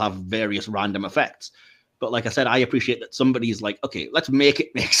this and it'll have various random effects. But like I said, I appreciate that somebody's like, okay, let's make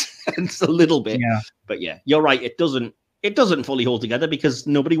it make sense a little bit. Yeah. But yeah, you're right. It doesn't fully hold together because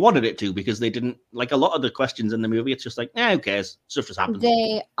nobody wanted it to, because they didn't like a lot of the questions in the movie. It's just like, who cares? Stuff just happens.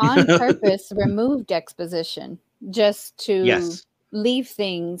 They on purpose removed exposition just to leave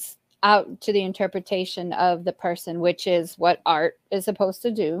things out to the interpretation of the person, which is what art is supposed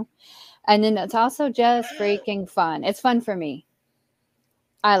to do. And then it's also just freaking fun. It's fun for me.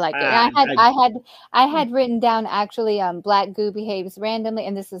 I like it. I had written down actually black goo behaves randomly,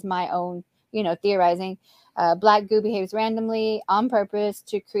 and this is my own, theorizing. Black goo behaves randomly on purpose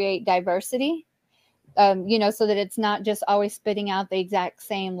to create diversity, so that it's not just always spitting out the exact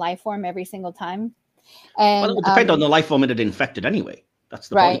same life form every single time. And it would depend on the life form it had infected anyway. That's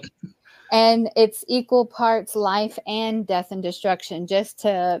the point. And it's equal parts life and death and destruction, just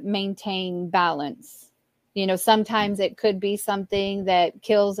to maintain balance. Sometimes it could be something that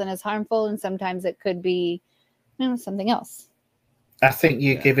kills and is harmful, and sometimes it could be something else. I think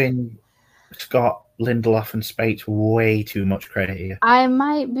you're giving Scott, Lindelof, and Spates way too much credit here. I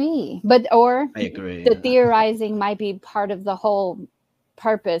might be, I agree. The theorizing might be part of the whole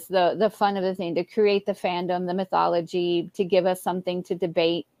purpose, the fun of the thing, to create the fandom, the mythology, to give us something to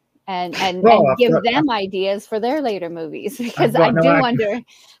debate and give them ideas for their later movies, because I do wonder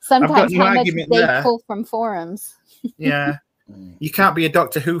sometimes how much they pull from forums. Yeah, you can't be a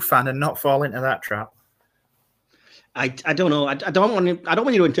Doctor Who fan and not fall into that trap. I don't know. I don't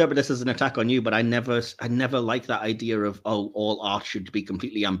want you to interpret this as an attack on you, but I never like that idea of all art should be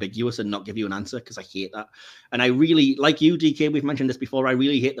completely ambiguous and not give you an answer, because I hate that. And I really, like you, DK, we've mentioned this before, I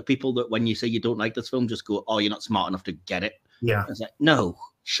really hate the people that when you say you don't like this film, just go, you're not smart enough to get it. Yeah. It's like, no,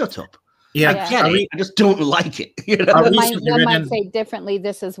 shut up. Yeah, I get it. I just don't like it. I might say differently,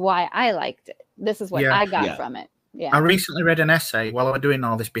 this is why I liked it. This is what I got from it. Yeah. I recently read an essay while I was doing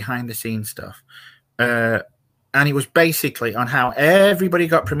all this behind the scenes stuff. And it was basically on how everybody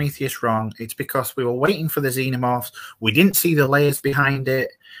got Prometheus wrong. It's because we were waiting for the xenomorphs. We didn't see the layers behind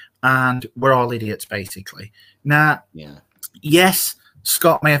it. And we're all idiots, basically. Now, yes,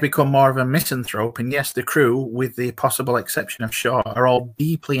 Scott may have become more of a misanthrope, and yes, the crew, with the possible exception of Shaw, are all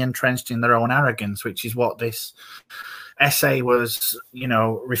deeply entrenched in their own arrogance, which is what this essay was, you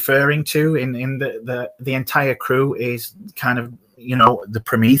know, referring to. In the entire crew is kind of, you know, the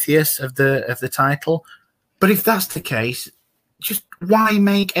Prometheus of the title. But if that's the case, just why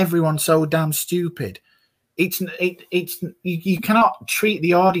make everyone so damn stupid? You cannot treat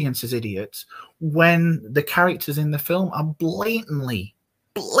the audience as idiots when the characters in the film are blatantly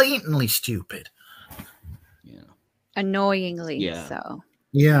stupid. Yeah. Annoyingly yeah. so.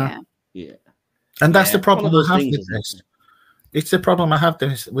 Yeah. Yeah. And that's the problem I have with this. It's the problem I have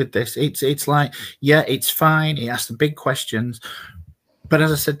with this. It's like, yeah, it's fine. It asks the big questions. But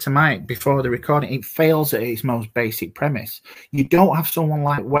as I said to Mike before the recording, it fails at its most basic premise. You don't have someone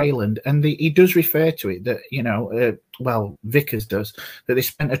like Wayland, and he does refer to it that, you know, well, Vickers does, that they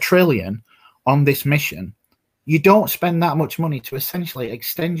spent $1 trillion on this mission. You don't spend that much money to essentially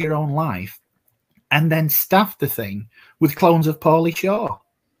extend your own life and then staff the thing with clones of Pauly Shaw.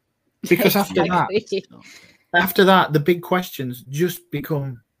 Because after that, the big questions just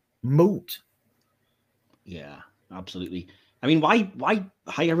become moot. Yeah, absolutely. I mean, why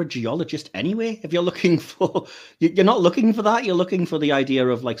hire a geologist anyway? If you're looking for, you're not looking for that. You're looking for the idea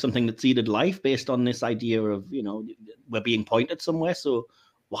of like something that seeded life based on this idea of, you know, we're being pointed somewhere. So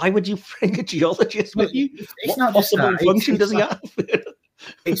why would you bring a geologist with you? It's what not just possible that. function does he have?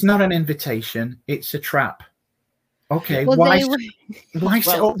 It's not an invitation. It's a trap. Okay, well, why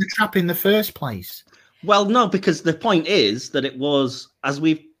set up the trap in the first place? Well, no, because the point is that it was, as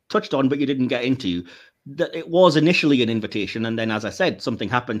we've touched on, but you didn't get into, that it was initially an invitation. And then, as I said, something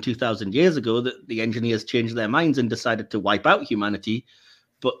happened 2,000 years ago that the engineers changed their minds and decided to wipe out humanity.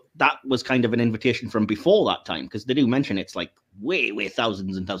 But that was kind of an invitation from before that time, because they do mention it's like way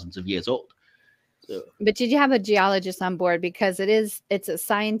thousands and thousands of years old. So. But did you have a geologist on board? Because it's a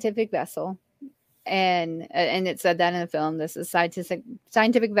scientific vessel. And it said that in the film. This is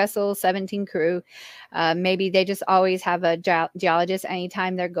scientific vessel, 17 crew. Maybe they just always have a geologist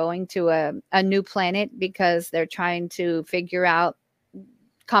anytime they're going to a new planet, because they're trying to figure out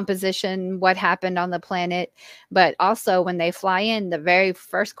composition, what happened on the planet. But also when they fly in, the very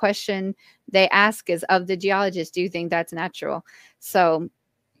first question they ask is of the geologist, do you think that's natural? So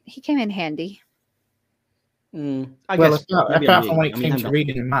he came in handy. Apart from when it came to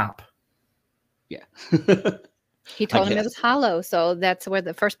reading a map. Yeah. He told him it was hollow, so that's where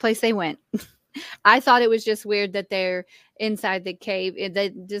the first place they went. I thought it was just weird that they're inside the cave. They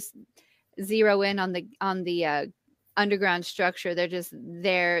just zero in on the underground structure. They're just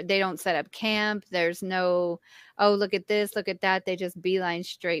there. They don't set up camp. There's no, oh, look at this, look at that. They just beeline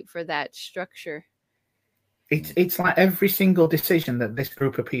straight for that structure. It's like every single decision that this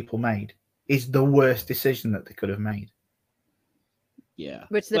group of people made is the worst decision that they could have made. Yeah.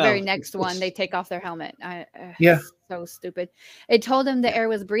 Which the very next one, they take off their helmet. Yeah. So stupid. It told him the air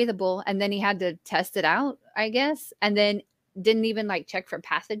was breathable, and then he had to test it out, I guess, and then didn't even like check for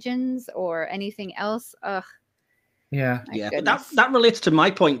pathogens or anything else. Ugh. Yeah. Yeah. But that relates to my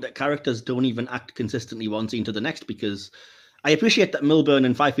point that characters don't even act consistently one scene to the next, because I appreciate that Milburn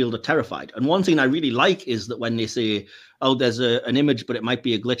and Fifield are terrified. And one scene I really like is that when they say, oh, there's an image, but it might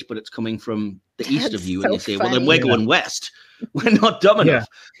be a glitch, but it's coming from the east of you. And they say, well, then we're going west. We're not dumb enough.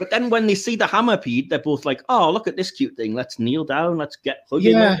 But then when they see the hammerpede, they're both like, oh, look at this cute thing. Let's kneel down. Let's get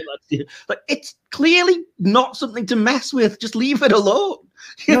hugging. Like, it's clearly not something to mess with. Just leave it alone.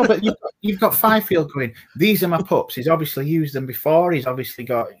 No, but you've got Fifield going, these are my pups. He's obviously used them before. He's obviously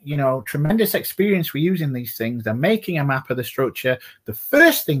got, you know, tremendous experience with using these things. They're making a map of the structure. The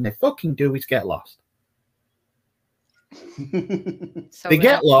first thing they fucking do is get lost. They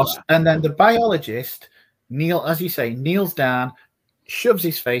get lost, and then the biologist, as you say, kneels down, shoves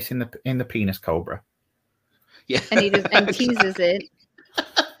his face in the penis cobra. Yeah. And he just teases it.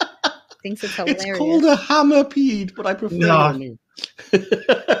 Thinks it's hilarious. It's called a hammerpede, but I prefer it.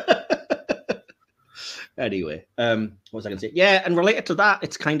 Anyway, what was I going to say? Yeah, and related to that,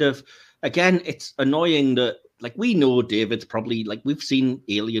 it's kind of, again, it's annoying that, like, we know David's probably, like, we've seen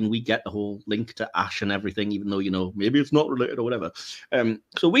Alien, we get the whole link to Ash and everything, even though, you know, maybe it's not related or whatever.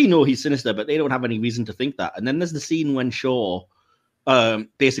 So we know he's sinister, but they don't have any reason to think that. And then there's the scene when Shaw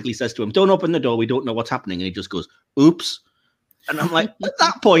basically says to him, don't open the door, we don't know what's happening. And he just goes, oops. And I'm like, at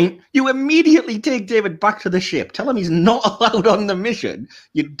that point, you immediately take David back to the ship. Tell him he's not allowed on the mission.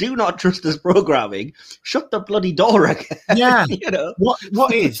 You do not trust his programming. Shut the bloody door again. Yeah. You know?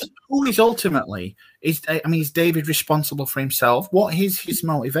 Who is ultimately, is David responsible for himself? What is his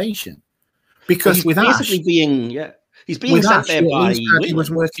motivation? Because with Ash, he's being sent there by he was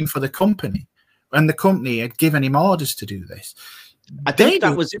working for the company, and the company had given him orders to do this. I think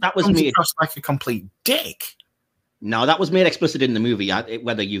that was made across like a complete dick. No, that was made explicit in the movie.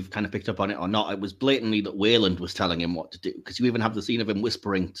 Whether you've kind of picked up on it or not, it was blatantly that Wayland was telling him what to do, because you even have the scene of him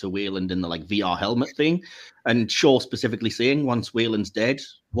whispering to Wayland in the like VR helmet thing, and Shaw specifically saying, "Once Wayland's dead,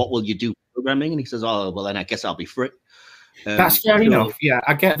 what will you do programming?" And he says, "Oh, well, then I guess I'll be free." That's fair enough. Yeah,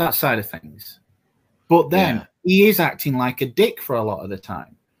 I get that side of things, but then he is acting like a dick for a lot of the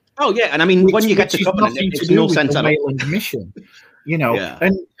time. Oh yeah, and I mean, when you get to Covenant, it makes no sense at all. Wayland mission. You know,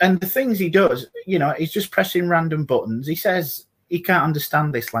 and the things he does, you know, he's just pressing random buttons. He says he can't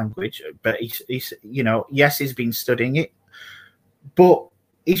understand this language, but he's you know, yes, he's been studying it, but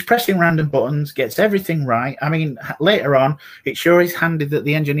he's pressing random buttons, gets everything right. I mean, later on, it sure is handy that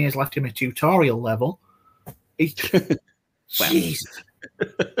the engineers left him a tutorial level. Jeez.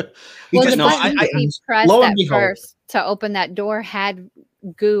 Well, the buttons he pressed at first to open that door had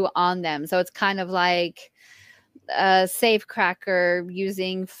goo on them, so it's kind of like a safe cracker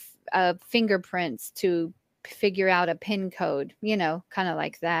using fingerprints to figure out a pin code, you know, kind of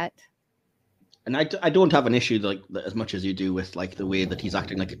like that. And I don't have an issue like as much as you do with like the way that he's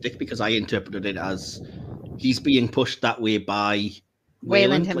acting like a dick, because I interpreted it as he's being pushed that way by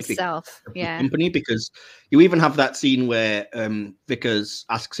Wayland himself, like the company, because you even have that scene where Vickers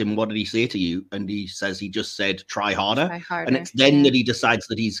asks him, "What did he say to you?" And he says he just said, "Try harder." And it's then that he decides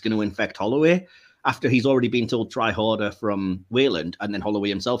that he's going to infect Holloway, after he's already been told try harder from Wayland, and then Holloway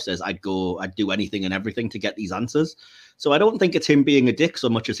himself says, I'd do anything and everything to get these answers. So I don't think it's him being a dick so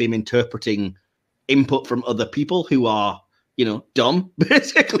much as him interpreting input from other people who are, you know, dumb,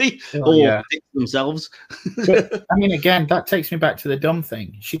 basically, or themselves. But, I mean, again, that takes me back to the dumb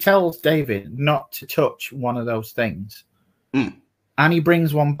thing. She tells David not to touch one of those things, and he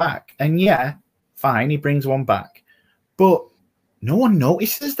brings one back. And yeah, fine, he brings one back. But no one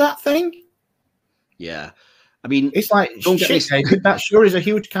notices that thing. Yeah, I mean, it's like, shit, David, that sure is a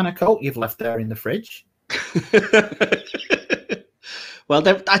huge can of Coke you've left there in the fridge. Well,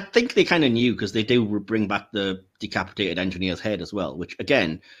 I think they kind of knew, because they do bring back the decapitated engineer's head as well, which,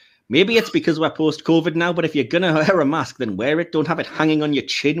 again, maybe it's because we're post-COVID now, but if you're going to wear a mask, then wear it. Don't have it hanging on your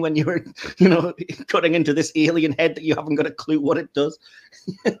chin when you're, you know, cutting into this alien head that you haven't got a clue what it does.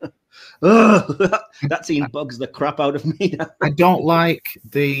 That scene bugs the crap out of me now. I don't like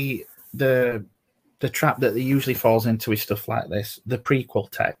the trap that he usually falls into with stuff like this, the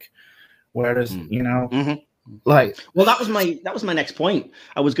prequel tech. Whereas, you know, like, well, that was my next point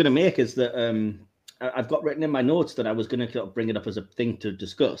I was going to make, is that I've got written in my notes that I was going to bring it up as a thing to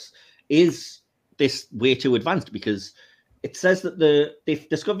discuss. Is this way too advanced? Because it says that they've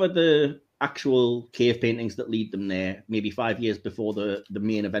discovered the actual cave paintings that lead them there maybe 5 years before the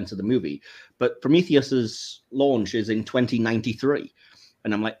main events of the movie, but Prometheus's launch is in 2093.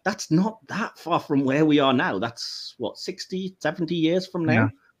 And I'm like, that's not that far from where we are now. That's what, 60, 70 years from now? Yeah.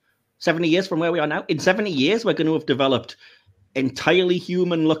 70 years from where we are now? In 70 years, we're going to have developed entirely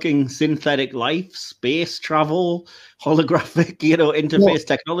human-looking synthetic life, space travel, holographic, you know, interface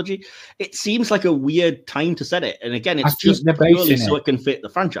technology. It seems like a weird time to set it. And again, it's just purely so it can fit the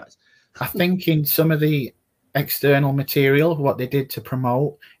franchise. I think in some of the external material, what they did to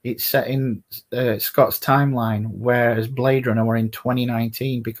promote, it's set in Scott's timeline, whereas Blade Runner were in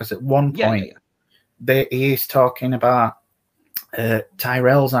 2019, because at one point he is talking about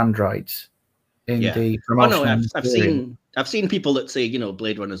Tyrell's androids in the promotion. Oh, no, I've seen people that say, you know,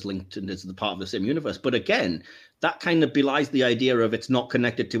 Blade Runner's linked and is the part of the same universe, but again, that kind of belies the idea of it's not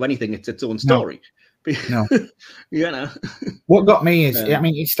connected to anything, it's its own story. No. You know, what got me is, I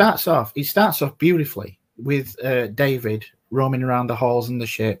mean, it starts off beautifully with David roaming around the halls in the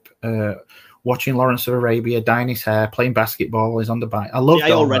ship, watching Lawrence of Arabia, dyeing his hair, playing basketball while he's on the bike. I love that.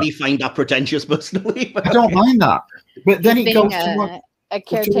 I already find that pretentious personally. I don't mind that. But then it goes to a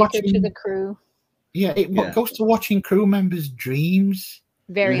caretaker to the crew. Yeah, it goes to watching crew members' dreams.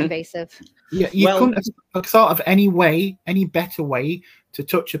 Very invasive. Yeah, you couldn't have thought of any better way to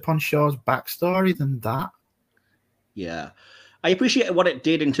touch upon Shaw's backstory than that. Yeah. I appreciate what it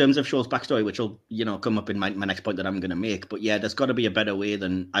did in terms of Shaw's backstory, which will, you know, come up in my next point that I'm going to make. But yeah, there's got to be a better way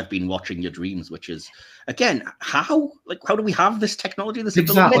than I've been watching your dreams, which is, again, how do we have this technology? This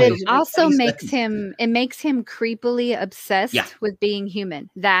exactly. But it also makes him creepily obsessed with being human.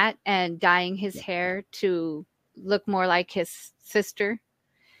 That and dyeing his hair to look more like his sister.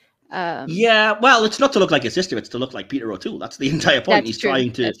 Yeah, well, it's not to look like his sister; it's to look like Peter O'Toole. That's the entire point. He's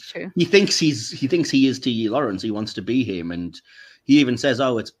trying to. He thinks he is T.E. Lawrence. He wants to be him, and he even says,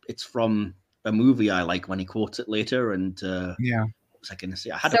 "Oh, it's from a movie I like." When he quotes it later, and what was I going to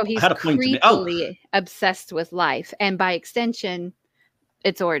say? I had a point to make. Creepily obsessed with life, and by extension,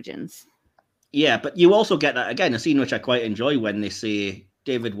 its origins. Yeah, but you also get that, again, a scene which I quite enjoy when they say,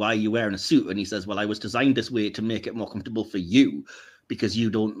 David, why are you wearing a suit? And he says, well, I was designed this way to make it more comfortable for you because you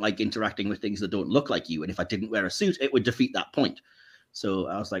don't like interacting with things that don't look like you. And if I didn't wear a suit, it would defeat that point. So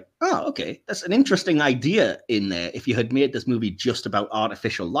I was like, oh, okay, that's an interesting idea in there. If you had made this movie just about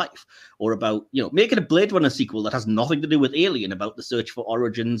artificial life, or about, make it a Blade Runner sequel that has nothing to do with Alien, about the search for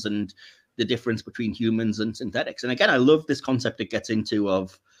origins and the difference between humans and synthetics. And again, I love this concept it gets into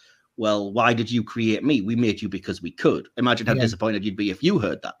of, well, why did you create me? We made you because we could. Imagine how disappointed you'd be if you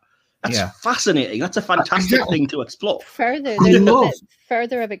heard that. That's fascinating. That's a fantastic thing to explore. Further, there's a bit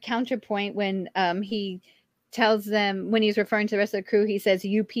further of a counterpoint when he tells them, when he's referring to the rest of the crew, he says,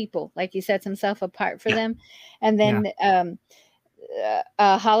 you people, like he sets himself apart for them. And then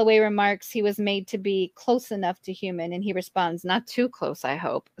Holloway remarks he was made to be close enough to human, and he responds, not too close, I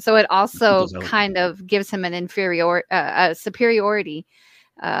hope. So it also kind of gives him an superiority,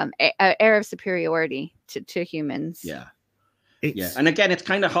 air of superiority to humans. And again, it's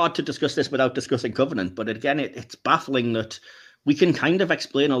kind of hard to discuss this without discussing Covenant, but again, it's baffling that we can kind of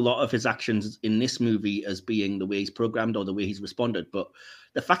explain a lot of his actions in this movie as being the way he's programmed or the way he's responded. But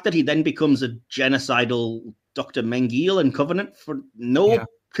the fact that he then becomes a genocidal Dr. Mengele in Covenant for no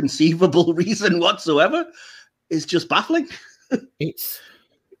conceivable reason whatsoever is just baffling.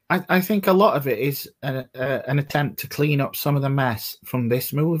 I think a lot of it is an attempt to clean up some of the mess from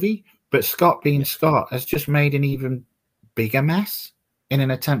this movie. But Scott being Scott has just made an even bigger mess in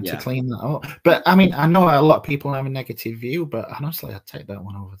an attempt to clean that up. But I mean, I know a lot of people have a negative view, but honestly, I'd take that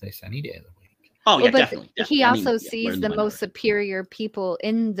one over this any day of the week. Oh, yeah, definitely. He also sees the most superior people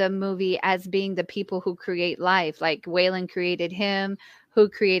in the movie as being the people who create life. Like Wayland created him, who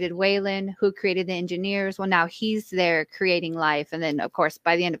created Wayland, who created the engineers. Well, now he's there creating life. And then, of course,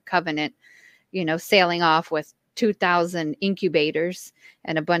 by the end of Covenant, sailing off with 2,000 incubators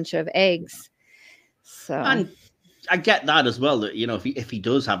and a bunch of eggs. So... And I get that as well, that, if he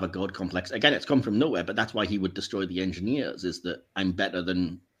does have a god complex, again, it's come from nowhere, but that's why he would destroy the engineers, is that I'm better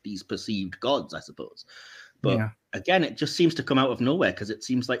than these perceived gods, I suppose. But again, it just seems to come out of nowhere, because it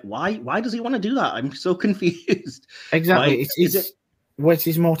seems like, why does he want to do that? I'm so confused. Exactly. Where's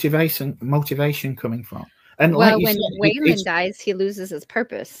his motivation coming from? And well, when Wayland dies, he loses his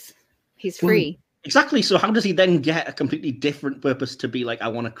purpose. He's free. Exactly. So how does he then get a completely different purpose to be like, I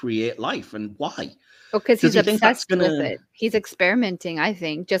want to create life, and why? Because he's obsessed with it. He's experimenting, I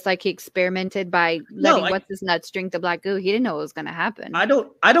think, just like he experimented by letting what's his nuts drink the black goo. He didn't know what was going to happen. I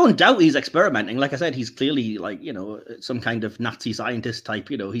don't doubt he's experimenting. Like I said, he's clearly some kind of Nazi scientist type.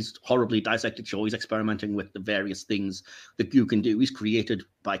 He's horribly dissected show. He's experimenting with the various things the goo can do. He's created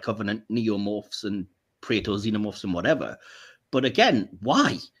by Covenant neomorphs and proto-xenomorphs and whatever. But again,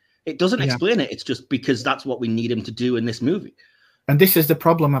 why? It doesn't explain it. It's just because that's what we need him to do in this movie. And this is the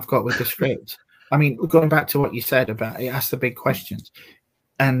problem I've got with the script. I mean, going back to what you said about it asks the big questions.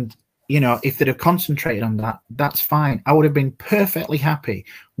 And, if they'd have concentrated on that, that's fine. I would have been perfectly happy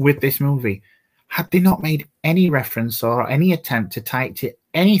with this movie had they not made any reference or any attempt to tie it to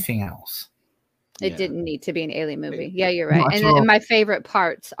anything else. It didn't need to be an alien movie. Yeah, you're right. And my favorite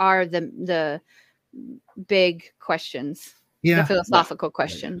parts are the big questions, the philosophical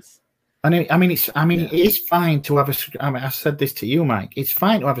questions. And it is fine to have I said this to you, Mike. It's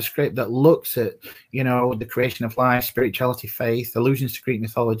fine to have a script that looks at, the creation of life, spirituality, faith, allusions to Greek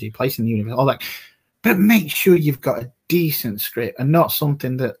mythology, place in the universe, all that. But make sure you've got a decent script and not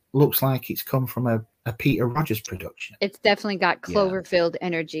something that looks like it's come from a Peter Rogers production. It's definitely got Cloverfield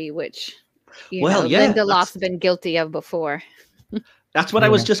energy, which Lindelof's been guilty of before. That's what I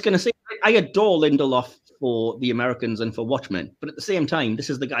was just going to say. I adore Lindelof for The Americans and for Watchmen, but at the same time,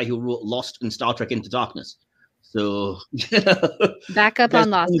 this is the guy who wrote Lost and Star Trek Into Darkness. So back up on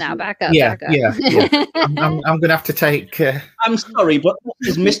Lost now. Back up. Yeah. I'm going to have to take. I'm sorry, but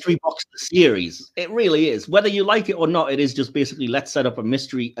this Mystery Box series, it really is. Whether you like it or not, it is just basically let's set up a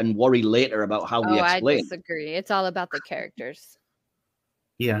mystery and worry later about how we explain. I disagree. It's all about the characters.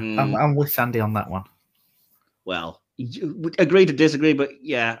 Yeah, I'm with Sandy on that one. Well, you agree to disagree, but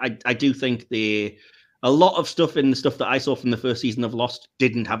yeah, I do think a lot of stuff in the stuff that I saw from the first season of Lost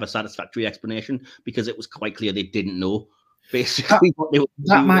didn't have a satisfactory explanation because it was quite clear they didn't know basically what they were doing.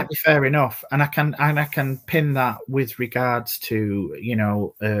 That might be fair enough, and I can pin that with regards to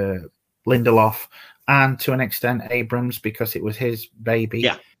Lindelof and to an extent Abrams because it was his baby.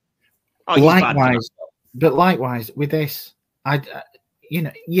 Yeah. Likewise with this,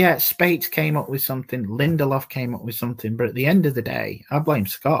 Spates came up with something, Lindelof came up with something, but at the end of the day, I blame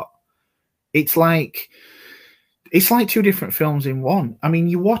Scott. It's like two different films in one. I mean,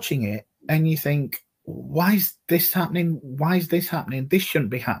 you're watching it and you think, why is this happening? Why is this happening? This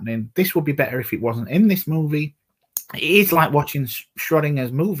shouldn't be happening. This would be better if it wasn't in this movie. It is like watching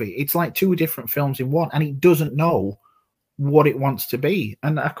Schrodinger's movie. It's like two different films in one, and it doesn't know what it wants to be.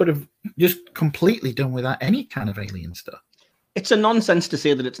 And I could have just completely done without any kind of alien stuff. It's a nonsense to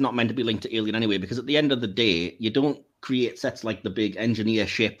say that it's not meant to be linked to Alien anyway, because at the end of the day, you don't create sets like the big engineer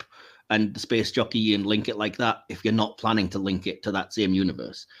ship and the space jockey and link it like that if you're not planning to link it to that same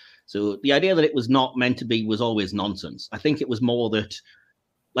universe. So the idea that it was not meant to be was always nonsense. I think it was more that,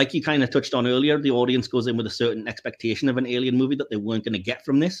 like you kind of touched on earlier, the audience goes in with a certain expectation of an Alien movie that they weren't going to get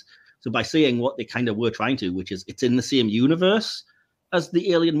from this. So by saying what they kind of were trying to, which is it's in the same universe as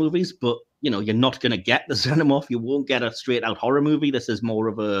the Alien movies, but you're not going to get the xenomorph. You won't get a straight out horror movie. This is more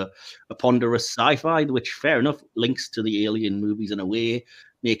of a ponderous sci-fi, which fair enough links to the Alien movies in a way,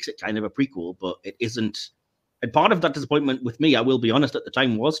 makes it kind of a prequel, but it isn't. And part of that disappointment with me, I will be honest, at the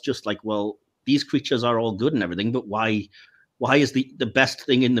time was just like, well, these creatures are all good and everything, but why is the best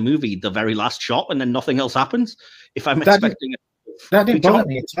thing in the movie the very last shot and then nothing else happens? If I'm expecting it. That didn't bother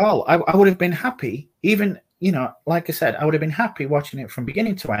me at all. I would have been happy, even, like I said, I would have been happy watching it from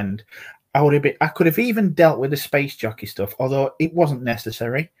beginning to end. I could have even dealt with the space jockey stuff, although it wasn't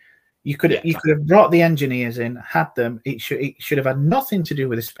necessary. You could have brought the engineers in, had them. It should have had nothing to do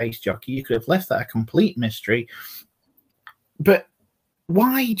with the space jockey. You could have left that a complete mystery. But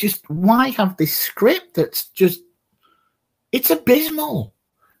why have this script that's just, it's abysmal.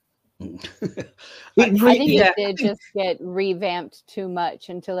 I think it did just get revamped too much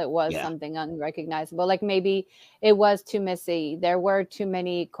until it was something unrecognizable. Like maybe it was too messy. There were too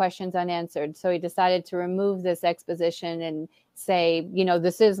many questions unanswered. So he decided to remove this exposition and say,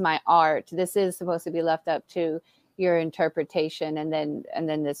 this is my art. This is supposed to be left up to your interpretation. And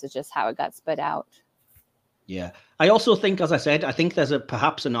then this is just how it got spit out. Yeah. I also think, as I said, I think there's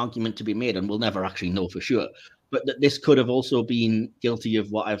perhaps an argument to be made, and we'll never actually know for sure, but that this could have also been guilty of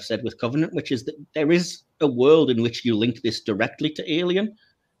what I've said with Covenant, which is that there is a world in which you link this directly to Alien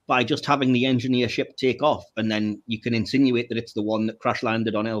by just having the engineer ship take off, and then you can insinuate that it's the one that crash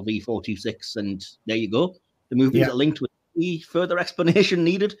landed on LV-426, and there you go. The movies are linked with any further explanation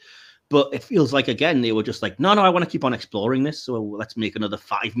needed, but it feels like, again, they were just like, no, I want to keep on exploring this, so let's make another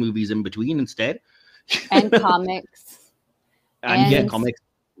 5 movies in between instead. And comics. and comics.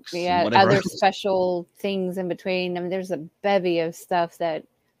 Yeah, other else. Special things in between. I mean, there's a bevy of stuff that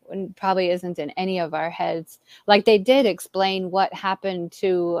probably isn't in any of our heads. Like they did explain what happened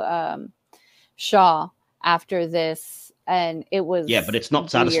to Shaw after this, and it was but it's not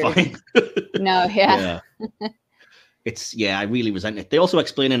satisfying. No, It's I really resent it. They also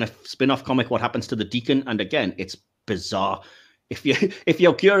explain in a spin-off comic what happens to the Deacon, and again, it's bizarre. If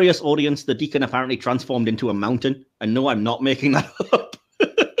you're curious, audience, the Deacon apparently transformed into a mountain, and no, I'm not making that up.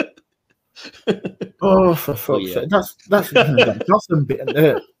 Oh, for fuck's sake! That's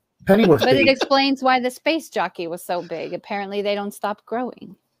Penny was. But it explains why the space jockey was so big. Apparently, they don't stop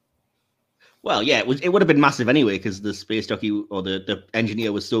growing. Well, it would have been massive anyway, because the space jockey or the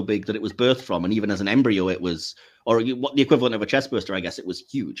engineer was so big that it was birthed from, and even as an embryo, it was, or what the equivalent of a chestburster, I guess, it was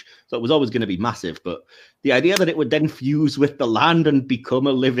huge. So it was always going to be massive. But the idea that it would then fuse with the land and become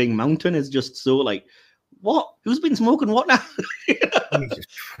a living mountain is just so like, what? Who's been smoking what now?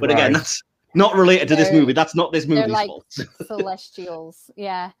 But again, that's not related to this movie. That's not this movie's like fault. Celestials,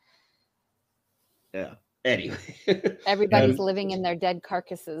 yeah. Anyway, everybody's living in their dead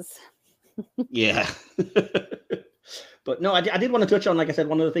carcasses. Yeah. But no, I did want to touch on, like I said,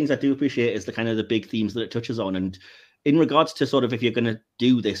 one of the things I do appreciate is the kind of the big themes that it touches on. And in regards to sort of if you're going to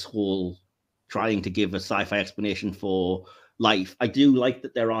do this whole trying to give a sci-fi explanation for life, I do like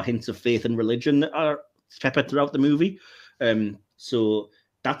that there are hints of faith and religion that are peppered throughout the movie. So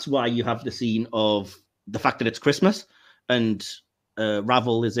that's why you have the scene of the fact that it's Christmas and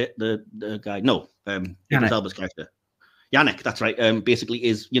Ravel, is it the guy? No, Idris Elba's character. Yannick, that's right. Basically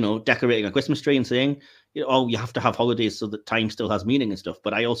is, decorating a Christmas tree and saying, you have to have holidays so that time still has meaning and stuff.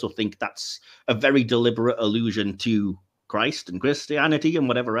 But I also think that's a very deliberate allusion to Christ and Christianity and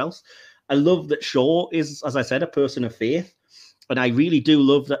whatever else. I love that Shaw is, as I said, a person of faith. And I really do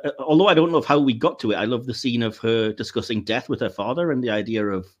love that. Although I don't know how we got to it, I love the scene of her discussing death with her father and the idea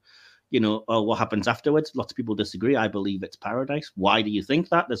of, what happens afterwards. Lots of people disagree. I believe it's paradise. Why do you think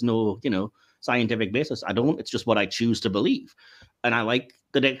that? There's no, scientific basis. I don't. It's just what I choose to believe. And I like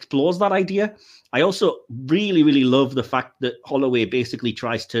that it explores that idea. I also really, really love the fact that Holloway basically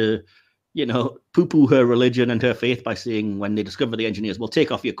tries to, poo-poo her religion and her faith by saying when they discover the engineers, well,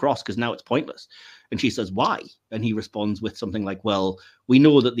 take off your cross because now it's pointless. And she says, why? And he responds with something like, well, we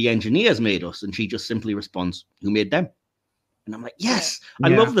know that the engineers made us. And she just simply responds, who made them? And I'm like, yes, I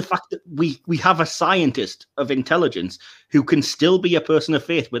love the fact that we have a scientist of intelligence who can still be a person of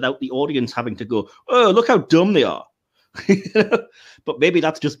faith without the audience having to go, oh, look how dumb they are. But maybe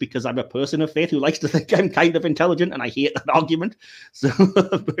that's just because I'm a person of faith who likes to think I'm kind of intelligent, and I hate that argument. So,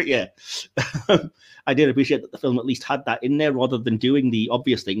 but yeah, I did appreciate that the film at least had that in there rather than doing the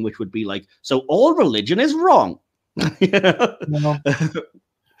obvious thing, which would be like, so all religion is wrong. But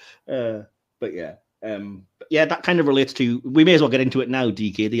yeah, that kind of relates to, we may as well get into it now,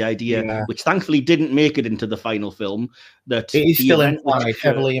 DK, the idea, which thankfully didn't make it into the final film, that it is still implied,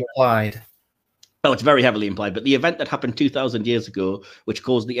 heavily implied. Oh, it's very heavily implied, but the event that happened 2,000 years ago, which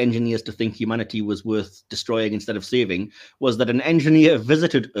caused the engineers to think humanity was worth destroying instead of saving, was that an engineer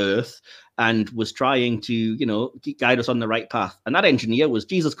visited Earth and was trying to, you know, guide us on the right path. And that engineer was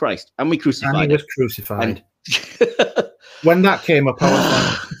Jesus Christ, and we crucified him. And he was crucified. When that came up, I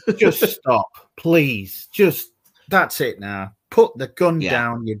was like, just stop, please. Just, that's it now. Put the gun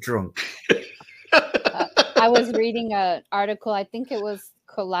down, you're drunk. I was reading an article, I think it was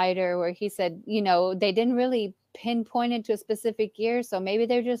Collider, where he said, you know, they didn't really pinpoint it to a specific year, so maybe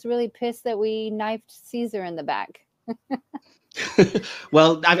they're just really pissed that we knifed Caesar in the back.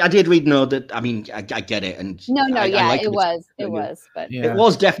 Well, I did read that. I mean, I get it, and it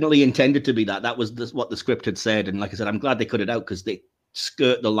was definitely intended to be that. That was what the script had said, and like I said, I'm glad they cut it out because they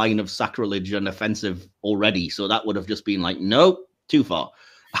skirt the line of sacrilege and offensive already. So that would have just been like, no, too far.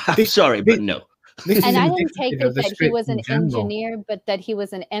 I'm sorry, but no. And I didn't take it that he was an engineer, but that he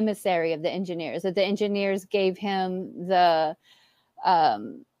was an emissary of the engineers, that the engineers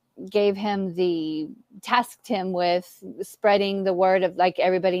tasked him with spreading the word of, like,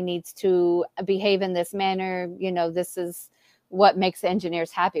 everybody needs to behave in this manner. You know, this is what makes the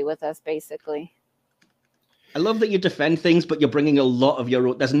engineers happy with us, basically. I love that you defend things, but you're bringing a lot of your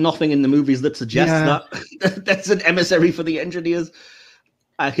own. There's nothing in the movies that suggests that that's an emissary for the engineers.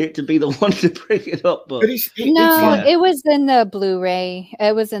 I hate to be the one to bring it up, but it was in the Blu-ray.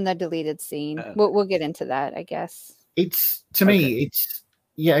 It was in the deleted scene. We'll get into that, I guess. It's, to me, it's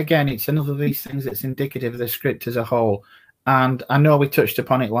again, it's another of these things that's indicative of the script as a whole. And I know we touched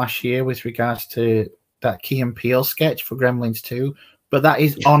upon it last year with regards to that Key and Peele sketch for Gremlins 2, but that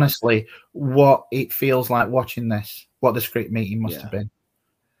is honestly what it feels like watching this, what the script meeting must have been.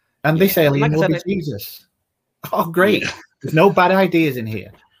 And this alien will be Jesus. Oh, great. There's no bad ideas in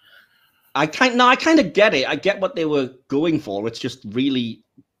here. I kind of get it. I get what they were going for. It's just really,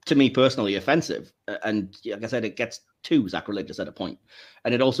 to me personally, offensive. And like I said, it gets too sacrilegious at a point.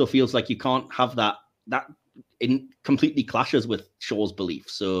 And it also feels like you can't have that completely clashes with Shaw's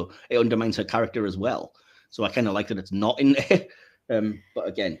beliefs. So it undermines her character as well. So I kind of like that it's not in there. But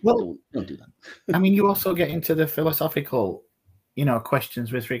again, don't do that. I mean, you also get into the philosophical,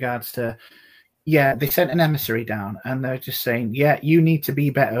 questions with regards to, they sent an emissary down and they're just saying, you need to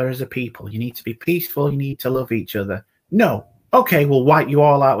be better as a people. You need to be peaceful. You need to love each other. No. Okay, we'll wipe you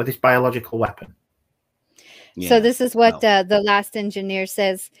all out with this biological weapon. Yeah. So this is what the last engineer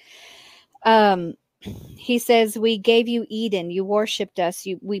says. He says, we gave you Eden. You worshipped us.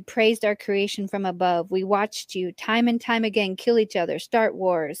 We praised our creation from above. We watched you time and time again kill each other, start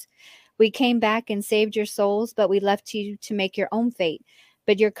wars. We came back and saved your souls, but we left you to make your own fate.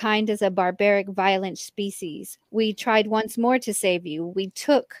 But your kind is a barbaric, violent species. We tried once more to save you. We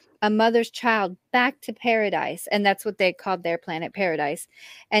took a mother's child back to paradise, and that's what they called their planet, Paradise,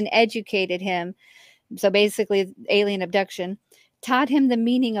 and educated him. So basically, alien abduction. Taught him the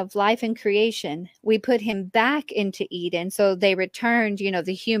meaning of life and creation. We put him back into Eden, so they returned,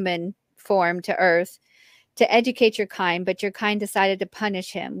 the human form to Earth to educate your kind, but your kind decided to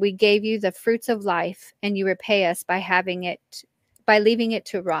punish him. We gave you the fruits of life, and you repay us by leaving it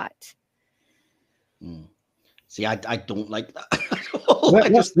to rot. See, I don't like that.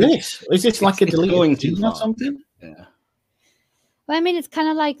 What's this? Is this like a deleted scene or something? Yeah. Well, I mean, it's kind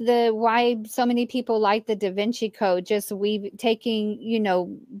of like why so many people like the Da Vinci Code, just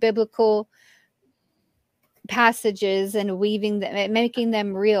taking, biblical passages and weaving them, making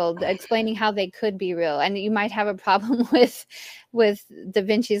them real, explaining how they could be real. And you might have a problem with Da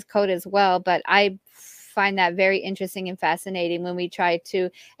Vinci's Code as well, but I find that very interesting and fascinating when we try to,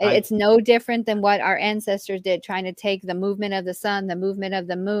 it's no different than what our ancestors did, trying to take the movement of the sun, the movement of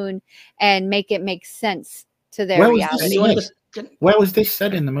the moon, and make it make sense to their reality. Where was this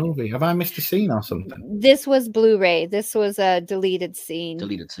said in the movie? Have I missed a scene or something? This was Blu-ray. This was a deleted scene.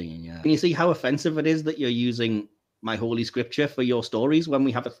 Deleted scene, yeah. Can you see how offensive it is that you're using my holy scripture for your stories when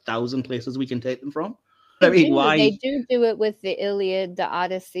we have 1,000 places we can take them from? Why? They do it with the Iliad, the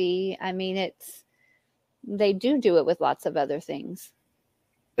Odyssey. I mean, they do it with lots of other things.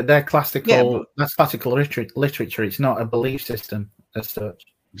 they're classical. That's classical literature. It's not a belief system as such.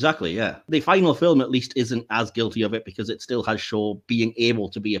 Exactly, yeah. The final film, at least, isn't as guilty of it because it still has Shaw being able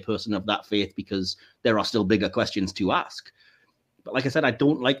to be a person of that faith because there are still bigger questions to ask. But like I said, I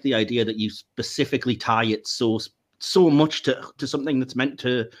don't like the idea that you specifically tie it so much to something that's meant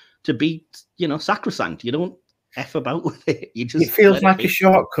to be, sacrosanct. You don't F about with it. You just it feels like a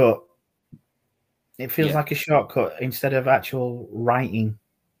shortcut. It feels like a shortcut instead of actual writing.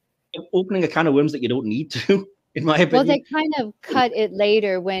 Opening a can of worms that you don't need to. In my opinion. Well, they kind of cut it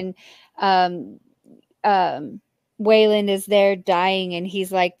later when Wayland is there dying and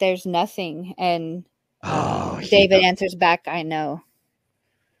he's like, there's nothing. And David answers back, I know.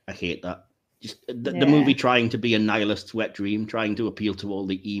 I hate that. Just the movie trying to be a nihilist wet dream, trying to appeal to all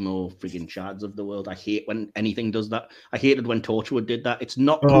the emo friggin' chads of the world. I hate when anything does that. I hated when Torchwood did that. It's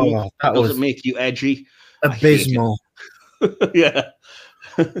not cool. It doesn't make you edgy. Abysmal. Yeah.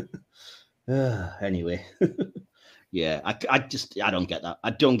 Anyway. Yeah, I don't get that.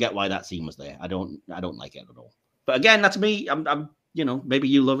 I don't get why that scene was there. I don't like it at all. But again, that's me. I'm maybe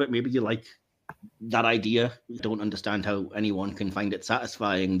you love it, maybe you like that idea. I don't understand how anyone can find it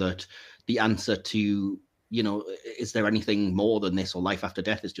satisfying that the answer to, is there anything more than this or life after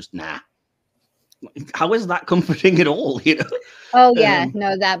death is just nah. How is that comforting at all, Oh yeah,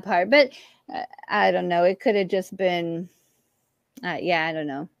 no, that part. But I don't know. It could have just been I don't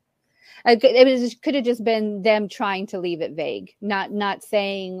know. It could have just been them trying to leave it vague, not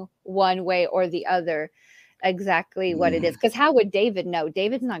saying one way or the other exactly what it is. Because how would David know?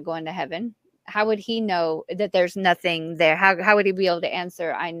 David's not going to heaven. How would he know that there's nothing there? How would he be able to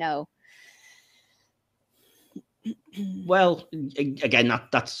answer, I know? Well, again,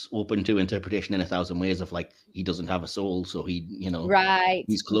 that's open to interpretation in 1,000 ways of like, he doesn't have a soul, so he, right.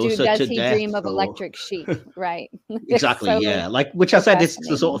 he's closer to death. Does he dream of electric sheep? Right. Exactly, so, like, which I said, it's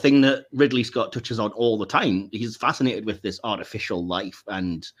the sort of thing that Ridley Scott touches on all the time. He's fascinated with this artificial life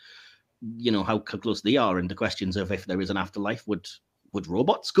and, how close they are, and the questions of if there is an afterlife, would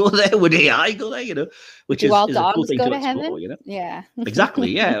robots go there? Would AI go there? Which is a cool thing to explore. Yeah,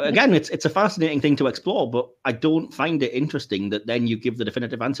 exactly. Yeah. Again, it's a fascinating thing to explore, but I don't find it interesting that then you give the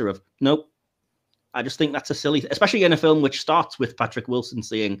definitive answer of nope. I just think that's a silly, especially in a film which starts with Patrick Wilson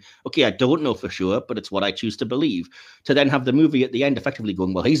saying, "Okay, I don't know for sure, but it's what I choose to believe." To then have the movie at the end effectively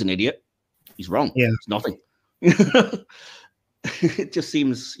going, "Well, he's an idiot. He's wrong. Yeah, it's nothing." It just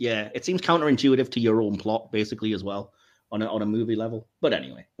seems, it seems counterintuitive to your own plot, basically, as well. On a movie level, but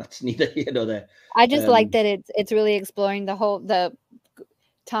anyway, that's neither here nor there. I just like that it's really exploring the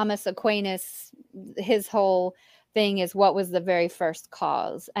Thomas Aquinas. His whole thing is what was the very first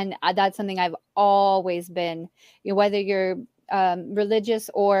cause, and that's something I've always been. Whether you're religious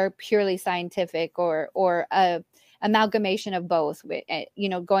or purely scientific, or a amalgamation of both.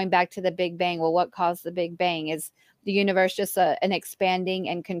 Going back to the Big Bang. Well, what caused the Big Bang? Is the universe just an expanding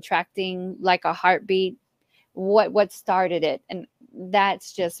and contracting like a heartbeat? What started it? And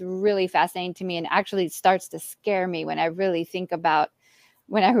that's just really fascinating to me, and actually starts to scare me when I really think about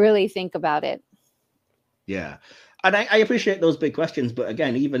it. Yeah, and I appreciate those big questions, but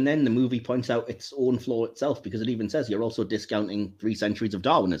again, even then the movie points out its own flaw itself, because it even says you're also discounting 3 centuries of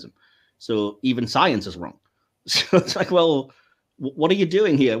Darwinism, so even science is wrong. So it's like, well, what are you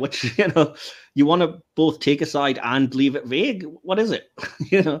doing here? What you want to both take a side and leave it vague? What is it?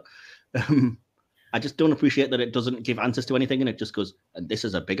 I just don't appreciate that it doesn't give answers to anything, and it just goes, and this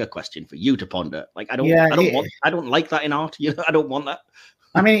is a bigger question for you to ponder. Like, I don't like that in art. I don't want that.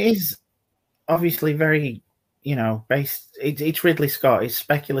 I mean, it is obviously very, based. It's Ridley Scott. It's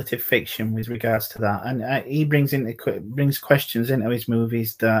speculative fiction with regards to that, and he brings questions into his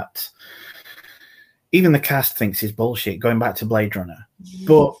movies that even the cast thinks is bullshit. Going back to Blade Runner,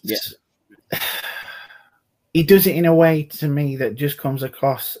 but he does it in a way to me that just comes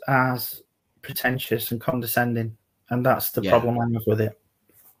across as pretentious and condescending, and that's the problem I have with it.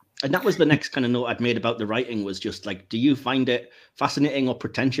 And that was the next kind of note I'd made about the writing, was just like, do you find it fascinating or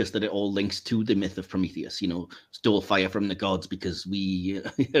pretentious that it all links to the myth of Prometheus, stole fire from the gods because we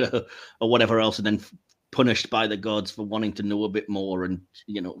or whatever else, and then punished by the gods for wanting to know a bit more, and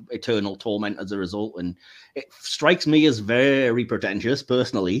eternal torment as a result. And it strikes me as very pretentious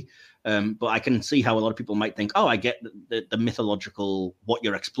personally, but I can see how a lot of people might think, oh, I get the mythological what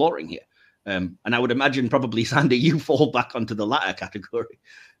you're exploring here. And I would imagine probably, Sandy, you fall back onto the latter category.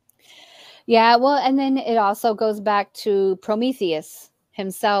 Yeah, well, and then it also goes back to Prometheus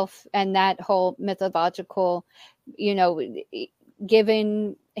himself and that whole mythological,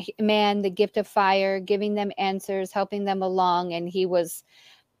 giving man the gift of fire, giving them answers, helping them along, and he was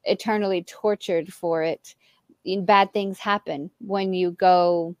eternally tortured for it. bad things happen when you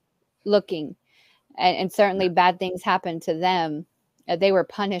go looking, and certainly bad things happened to them. They were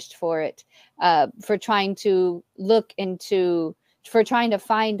punished for it, for trying to for trying to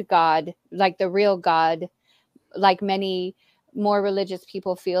find God, like the real God, like many more religious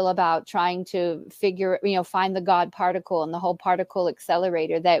people feel about trying to find the God particle and the whole particle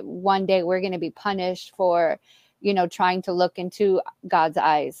accelerator, that one day we're going to be punished for, trying to look into God's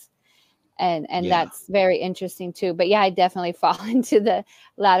eyes. And that's very interesting too. But yeah, I definitely fall into the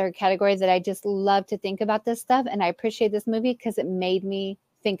latter category, that I just love to think about this stuff. And I appreciate this movie because it made me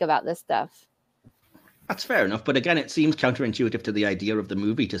think about this stuff. That's fair enough. But again, it seems counterintuitive to the idea of the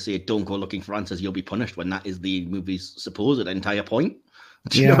movie to say, don't go looking for answers, you'll be punished, when that is the movie's supposed entire point.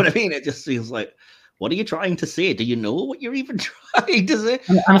 Do you know what I mean? It just seems like, what are you trying to say? Do you know what you're even trying to say?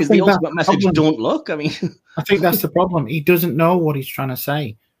 Is the ultimate message, don't look? I mean, I think that's the problem. He doesn't know what he's trying to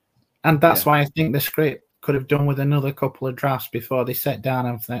say. And that's why I think the script could have done with another couple of drafts before they sat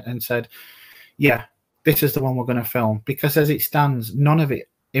down and said, yeah, this is the one we're going to film. Because as it stands, none of it,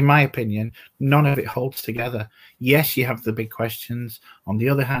 in my opinion, none of it holds together. Yes, you have the big questions. On the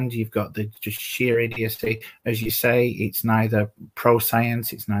other hand, you've got the just sheer idiocy. As you say, it's neither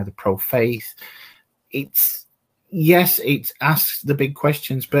pro-science, it's neither pro-faith. It asks the big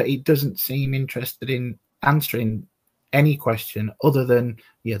questions, but it doesn't seem interested in answering any question other than,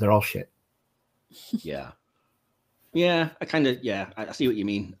 they're all shit. I see what you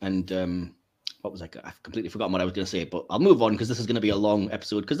mean. And what was I've completely forgotten what I was going to say, but I'll move on because this is going to be a long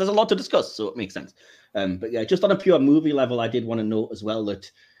episode because there's a lot to discuss, so it makes sense. But yeah, just on a pure movie level, I did want to note as well that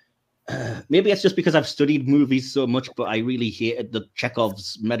maybe it's just because I've studied movies so much, but I really hated the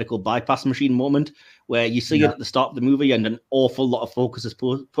Chekhov's medical bypass machine moment where you see it at the start of the movie and an awful lot of focus is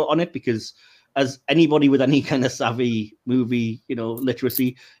put on it, because as anybody with any kind of savvy movie,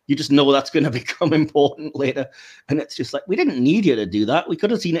 literacy, you just know that's going to become important later. And it's just like, we didn't need you to do that. We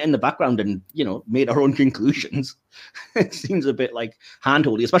could have seen it in the background and, made our own conclusions. It seems a bit like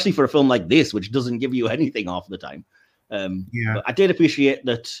handholdy, especially for a film like this, which doesn't give you anything half the time. But I did appreciate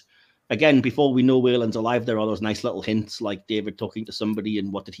that, again, before we know Wayland's alive, there are those nice little hints, like David talking to somebody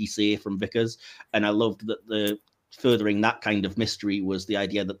and what did he say from Vickers. And I loved that furthering that kind of mystery was the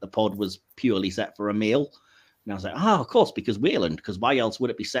idea that the pod was purely set for a male. And I was like, of course, because Wayland, because why else would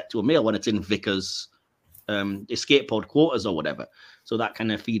it be set to a male when it's in Vickers' escape pod quarters or whatever? So that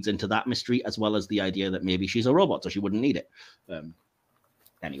kind of feeds into that mystery, as well as the idea that maybe she's a robot, so she wouldn't need it.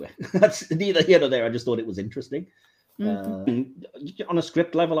 Anyway, that's neither here nor there. I just thought it was interesting. On a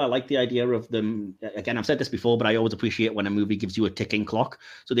script level, I like the idea of them. Again, I've said this before, but I always appreciate when a movie gives you a ticking clock.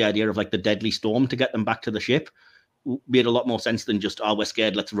 So the idea of like the deadly storm to get them back to the ship made a lot more sense than just, we're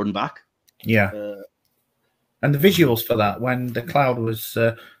scared, let's run back. And the visuals for that, when the cloud was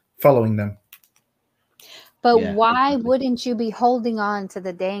following them. But why wouldn't you be holding on to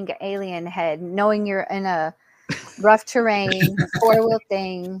the dang alien head, knowing you're in a rough terrain, four-wheel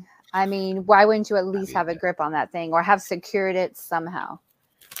thing? I mean, why wouldn't you at least have a grip on that thing or have secured it somehow?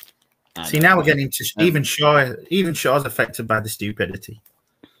 See, now we're getting to even Shaw's affected by the stupidity.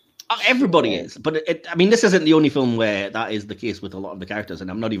 Everybody is, but this isn't the only film where that is the case with a lot of the characters,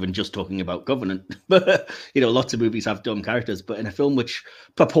 and I'm not even just talking about Covenant, but lots of movies have dumb characters, but in a film which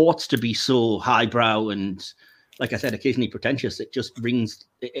purports to be so highbrow and, like I said, occasionally pretentious, it just brings,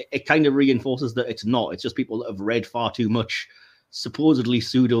 it kind of reinforces that it's not. It's just people that have read far too much supposedly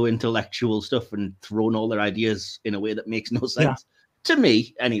pseudo-intellectual stuff and thrown all their ideas in a way that makes no sense to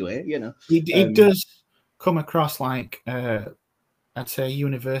me, anyway. It does come across like I'd say a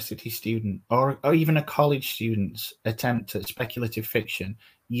university student or even a college student's attempt at speculative fiction.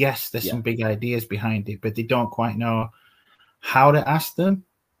 Yes, there's some big ideas behind it, but they don't quite know how to ask them.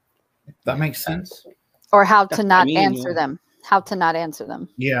 If that makes sense. Or how to not answer them. How to not answer them.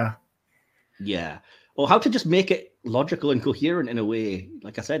 Yeah. Or how to just make it logical and coherent in a way.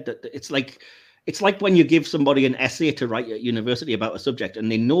 Like I said, that it's like when you give somebody an essay to write at university about a subject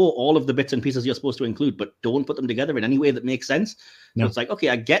and they know all of the bits and pieces you're supposed to include, but don't put them together in any way that makes sense. No. So it's like, okay,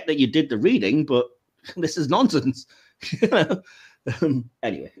 I get that you did the reading, but this is nonsense.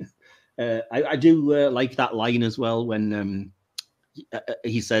 Anyway, I do like that line as well when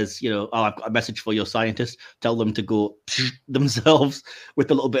he says, I've got a message for your scientists. Tell them to go themselves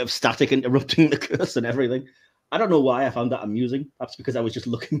with a little bit of static interrupting the curse and everything. I don't know why I found that amusing. Perhaps because I was just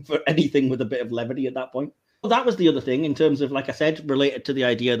looking for anything with a bit of levity at that point. Well, that was the other thing in terms of, like I said, related to the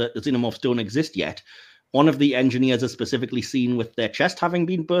idea that the xenomorphs don't exist yet. One of the engineers is specifically seen with their chest having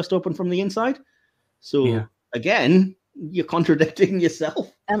been burst open from the inside. So again, you're contradicting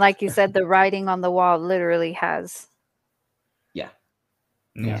yourself. And like you said, the writing on the wall literally has. Yeah.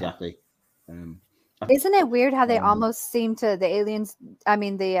 Exactly. Isn't it weird how they almost seem to, the aliens, I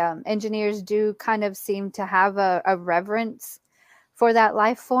mean, the engineers do kind of seem to have a reverence for that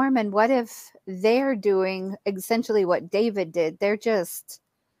life form? And what if they're doing essentially what David did? They're just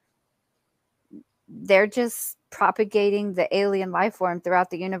propagating the alien life form throughout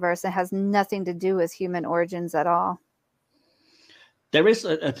the universe. It has nothing to do with human origins at all. There is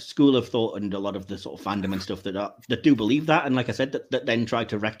a school of thought and a lot of the sort of fandom and stuff that do believe that. And like I said, that then try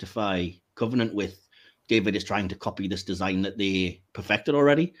to rectify Covenant with David is trying to copy this design that they perfected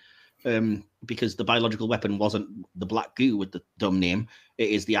already. Because the biological weapon wasn't the black goo with the dumb name. It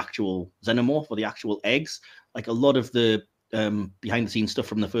is the actual xenomorph or the actual eggs. Like a lot of the behind the scenes stuff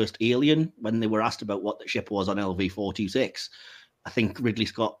from the first Alien, when they were asked about what the ship was on LV-426, I think Ridley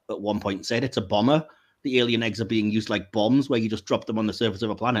Scott at one point said it's a bomber. The alien eggs are being used like bombs where you just drop them on the surface of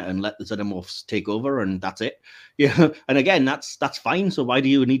a planet and let the xenomorphs take over, and that's it. Yeah. And again, that's fine. So why do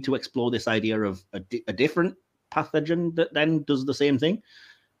you need to explore this idea of a different pathogen that then does the same thing?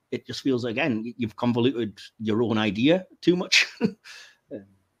 It just feels, again, you've convoluted your own idea too much.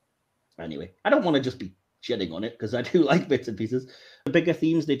 Anyway, I don't want to just be shedding on it because I do like bits and pieces. The bigger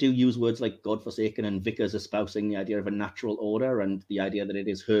themes, they do use words like godforsaken, and Vickers espousing the idea of a natural order and the idea that it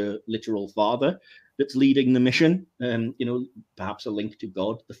is her literal father that's leading the mission. Perhaps a link to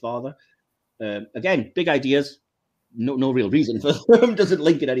God, the father. Again, big ideas. No real reason for them. Doesn't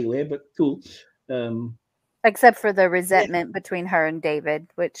link it anyway, but cool. Except for the resentment between her and David,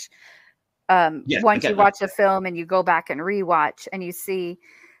 which once you watch the film and you go back and rewatch and you see,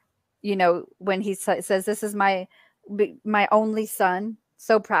 when he says, "This is my only son,"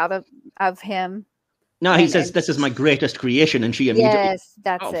 so proud of him. No, he says, "This is my greatest creation," and she immediately, yes,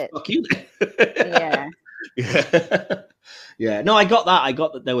 that's it. Fuck you. Yeah. Yeah. No, I got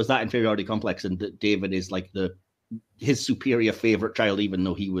that there was that inferiority complex, and that David is like his superior favorite child, even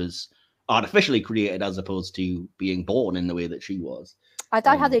though he was artificially created as opposed to being born in the way that she was. I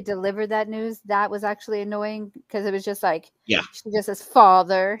thought how they delivered that news, that was actually annoying, because it was just like, she just says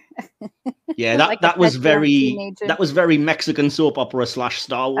father. Yeah, that, like that was very Mexican soap opera /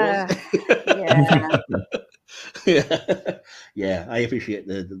 Star Wars. Yeah, I appreciate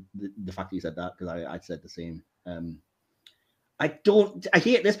the fact you said that, because I said the same. I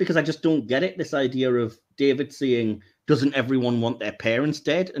hate this because I just don't get it. This idea of David saying, "Doesn't everyone want their parents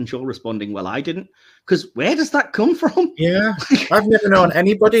dead?" and Joel responding, "Well, I didn't." Because where does that come from? Yeah, I've never known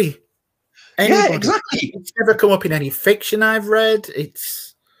anybody. Yeah, exactly. It's never come up in any fiction I've read.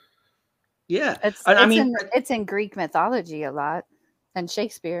 It's in Greek mythology a lot, and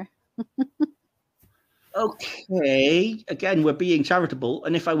Shakespeare. Okay, again, we're being charitable,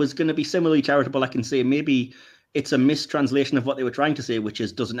 and if I was going to be similarly charitable, I can say maybe it's a mistranslation of what they were trying to say, which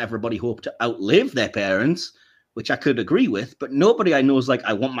is, doesn't everybody hope to outlive their parents? Which I could agree with, but nobody I know is like,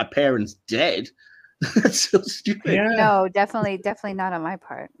 I want my parents dead. That's so stupid. Yeah. No, definitely not on my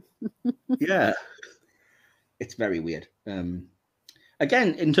part. Yeah. It's very weird.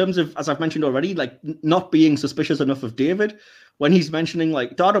 Again, in terms of, as I've mentioned already, like not being suspicious enough of David, when he's mentioning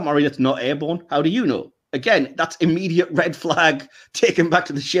like, don't worry, it's not airborne. How do you know? Again, that's immediate red flag, take him back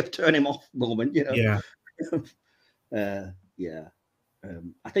to the ship, turn him off moment, Yeah. Yeah.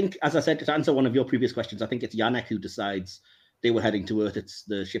 I think, as I said, to answer one of your previous questions, I think it's Yannick who decides they were heading to Earth. It's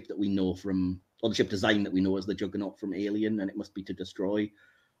the ship that we know or the ship design that we know as the Juggernaut from Alien, and it must be to destroy.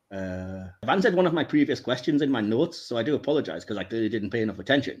 I've answered one of my previous questions in my notes, so I do apologize because I clearly didn't pay enough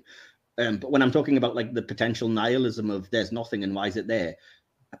attention. But when I'm talking about like the potential nihilism of there's nothing and why is it there?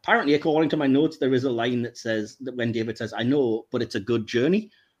 Apparently, according to my notes, there is a line that says that when David says, "I know, but it's a good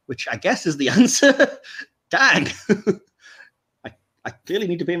journey," which I guess is the answer. Dang. I clearly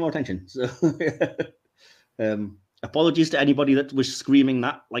need to pay more attention. So apologies to anybody that was screaming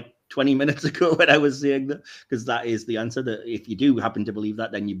that like 20 minutes ago when I was saying that, because that is the answer. That if you do happen to believe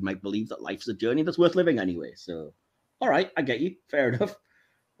that, then you might believe that life's a journey that's worth living anyway. So, all right, I get you. Fair enough.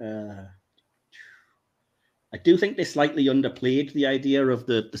 I do think they slightly underplayed the idea of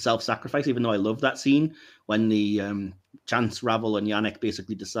the self-sacrifice, even though I love that scene when the Chance, Ravel, and Yannick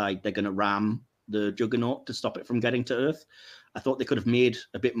basically decide they're going to ram the Juggernaut to stop it from getting to Earth. I thought they could have made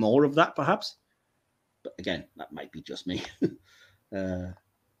a bit more of that, perhaps. But again, that might be just me. And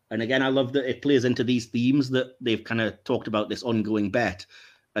again, I love that it plays into these themes that they've kind of talked about, this ongoing bet.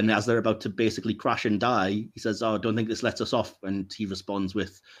 And as they're about to basically crash and die, he says, "Oh, I don't think this lets us off." And he responds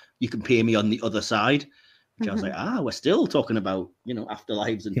with, "You can pay me on the other side." Which I was like, we're still talking about,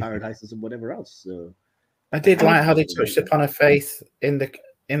 afterlives and paradises and whatever else. So I did like how they touched upon her faith in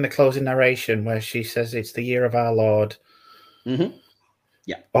the closing narration where she says it's the year of our Lord. Mm-hmm.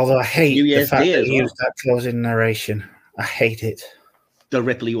 Yeah. Although I hate the fact that he used that closing narration. I hate it. The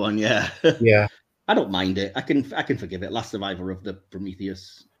Ripley one, yeah. Yeah. I don't mind it. I can forgive it. Last survivor of the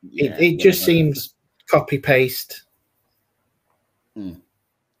Prometheus. Yeah, it just seems copy paste.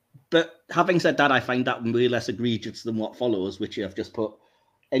 But having said that, I find that way less egregious than what follows, which you have just put.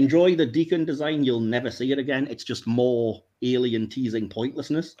 Enjoy the Deacon design. You'll never see it again. It's just more alien teasing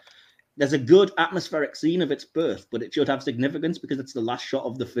pointlessness. There's a good atmospheric scene of its birth, but it should have significance because it's the last shot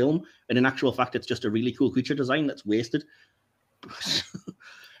of the film. And in actual fact, it's just a really cool creature design that's wasted.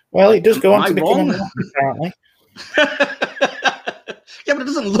 Well, it does go on to become a mountain, apparently. Yeah, but it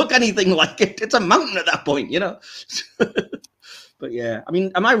doesn't look anything like it. It's a mountain at that point, you know? But yeah, I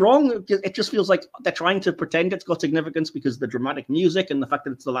mean, am I wrong? It just feels like they're trying to pretend it's got significance because the dramatic music and the fact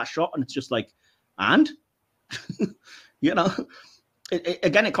that it's the last shot, and it's just like, and? You know?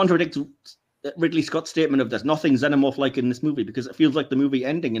 Again, it contradicts Ridley Scott's statement of there's nothing xenomorph-like in this movie, because it feels like the movie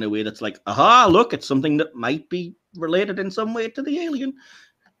ending in a way that's like, aha, look, it's something that might be related in some way to the alien.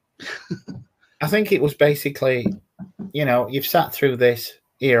 I think it was basically, you know, you've sat through this,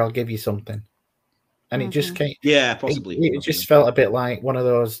 here, I'll give you something. And it just came. Yeah, possibly. It just felt a bit like one of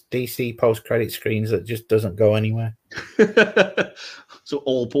those DC post-credit screens that just doesn't go anywhere. So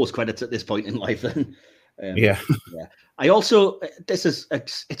all post-credits at this point in life, then. Yeah. I also,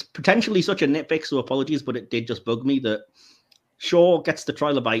 it's potentially such a nitpick, so apologies, but it did just bug me that Shaw gets the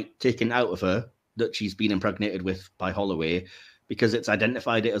trilobite taken out of her that she's been impregnated with by Holloway because it's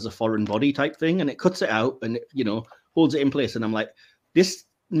identified it as a foreign body type thing, and it cuts it out and it, you know, holds it in place. And I'm like, this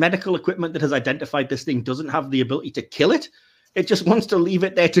medical equipment that has identified this thing doesn't have the ability to kill it. It just wants to leave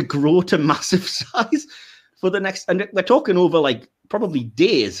it there to grow to massive size for the next, and we're talking over like probably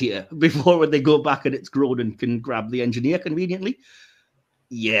days here before when they go back and it's grown and can grab the engineer conveniently.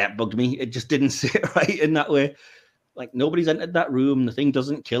 Yeah, it bugged me. It just didn't sit right in that way. Like, nobody's entered that room. The thing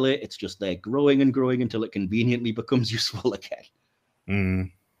doesn't kill it. It's just there growing and growing until it conveniently becomes useful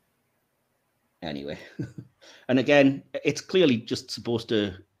again. Anyway. And again, it's clearly just supposed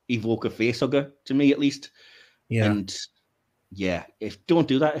to evoke a facehugger, to me at least. Yeah. And yeah, don't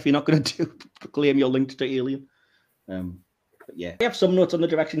do that if you're not going to claim you're linked to Alien. But yeah, I have some notes on the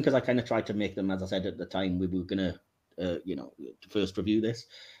direction because I kind of tried to make them, as I said at the time we were going to, first review this.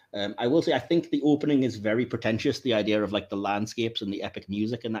 I will say I think the opening is very pretentious. The idea of like the landscapes and the epic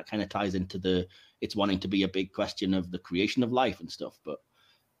music, and that kind of ties into it's wanting to be a big question of the creation of life and stuff. But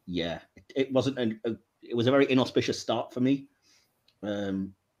yeah, it wasn't it was a very inauspicious start for me.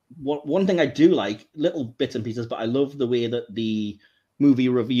 One thing I do like, little bits and pieces, but I love the way that the movie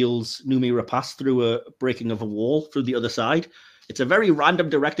reveals Noomi Rapace through a breaking of a wall through the other side. It's a very random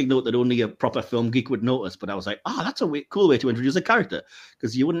directing note that only a proper film geek would notice, but I was like, that's a cool way to introduce a character,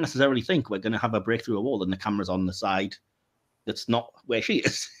 because you wouldn't necessarily think we're going to have a break through a wall and the camera's on the side that's not where she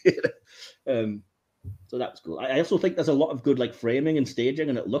is. So that was cool. I also think there's a lot of good like framing and staging,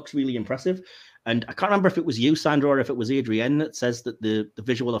 and it looks really impressive. And I can't remember if it was you, Sandra, or if it was Adrienne that says that the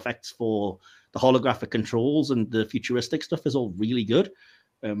visual effects for the holographic controls and the futuristic stuff is all really good.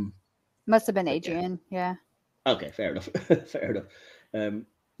 Must have been Adrienne, yeah. Okay, fair enough. Fair enough.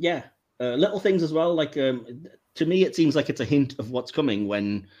 Little things as well. Like to me, it seems like it's a hint of what's coming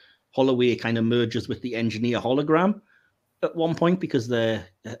when Holloway kind of merges with the engineer hologram at one point, because I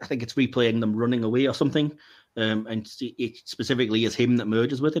think it's replaying them running away or something. And it specifically is him that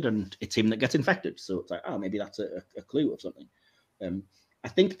merges with it, and it's him that gets infected. So it's like, maybe that's a clue of something. I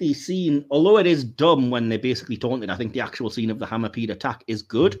think the scene, although it is dumb when they basically taunt it, I think the actual scene of the Hammerpede attack is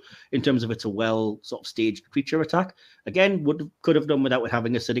good in terms of it's a well sort of staged creature attack. Again, could have done without it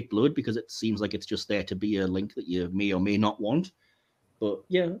having acidic blood, because it seems like it's just there to be a link that you may or may not want. But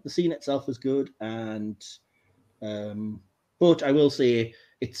yeah, the scene itself is good, and but I will say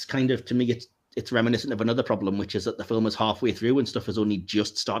it's kind of, to me, it's reminiscent of another problem, which is that the film is halfway through and stuff has only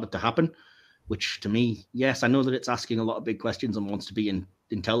just started to happen, which to me, yes, I know that it's asking a lot of big questions and wants to be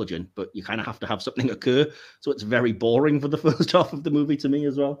intelligent, but you kind of have to have something occur. So it's very boring for the first half of the movie to me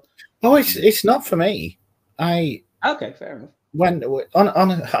as well. Oh, it's not for me. Okay, fair enough.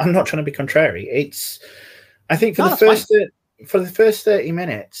 I'm not trying to be contrary. I think for the first 30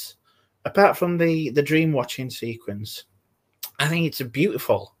 minutes, apart from the dream watching sequence, I think it's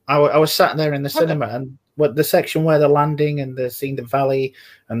beautiful. I was sat there in the cinema, and the section where they're landing and they're seeing the valley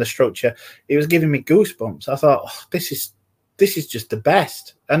and the structure, it was giving me goosebumps. I thought, this is just the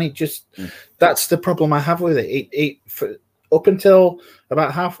best, and it just that's the problem I have with it. Up until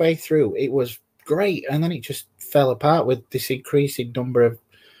about halfway through, it was great, and then it just fell apart with this increasing number of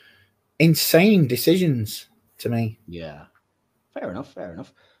insane decisions to me. Yeah, fair enough.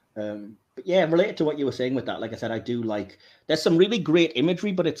 But yeah, related to what you were saying with that, like I said, I do like, there's some really great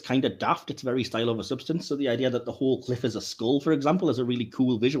imagery, but it's kind of daft. It's very style over substance. So the idea that the whole cliff is a skull, for example, is a really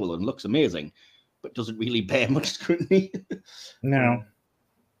cool visual and looks amazing. but doesn't really bear much scrutiny. No.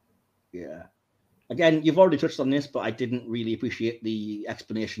 Yeah. Again, you've already touched on this, but I didn't really appreciate the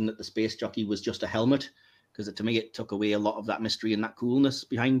explanation that the space jockey was just a helmet, because to me it took away a lot of that mystery and that coolness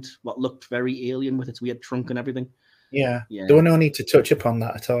behind what looked very alien with its weird trunk and everything. Yeah. There was no need to touch upon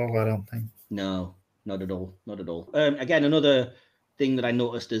that at all, I don't think. No, not at all. Not at all. Again, another thing that I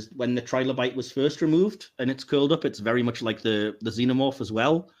noticed is when the trilobite was first removed and it's curled up, it's very much like the xenomorph as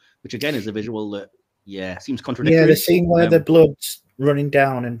well, which again is a visual that, seems contradictory. Yeah, the scene where the blood's running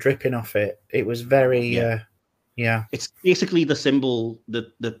down and dripping off it, it was very, It's basically the symbol,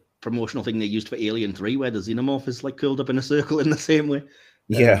 the promotional thing they used for Alien 3, where the xenomorph is like curled up in a circle in the same way.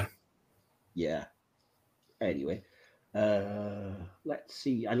 Yeah. Anyway. Let's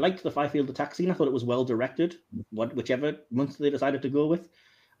see. I liked the five-field attack scene. I thought it was well directed, whichever month they decided to go with.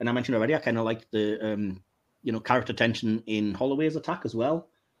 And I mentioned already, I kind of liked the character tension in Holloway's attack as well.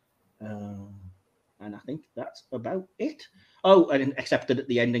 And I think that's about it. Oh, and except that at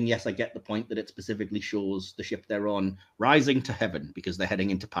the ending, yes, I get the point that it specifically shows the ship they're on rising to heaven because they're heading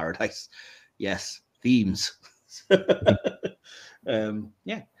into paradise. Yes, themes.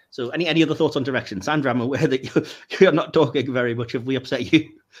 Yeah. So any other thoughts on direction? Sandra, I'm aware that you're not talking very much. Have we upset you?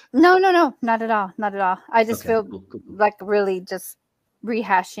 No, not at all. Not at all. I just feel cool. Like really just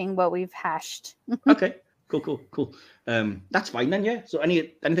rehashing what we've hashed. Okay, cool. That's fine then, yeah. So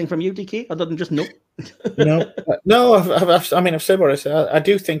anything from you, DK, other than just no? No. I've said what I said. I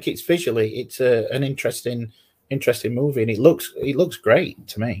do think it's visually, it's an interesting movie, and it looks great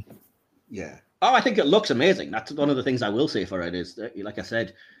to me. Yeah. Oh, I think it looks amazing. That's one of the things I will say for it is that, like I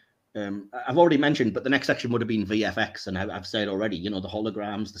said, I've already mentioned, but the next section would have been VFX, and I've said already, the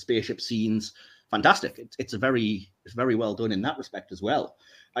holograms, the spaceship scenes, fantastic. It's very well done in that respect as well.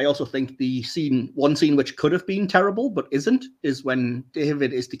 I also think one scene which could have been terrible but isn't, is when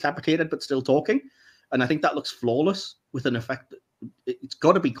David is decapitated but still talking, and I think that looks flawless with an effect that it's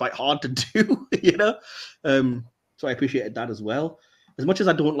got to be quite hard to do, So I appreciated that as well. As much as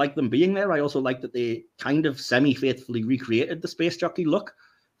I don't like them being there, I also like that they kind of semi-faithfully recreated the space jockey look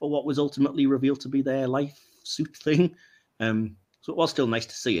for what was ultimately revealed to be their life suit thing. So it was still nice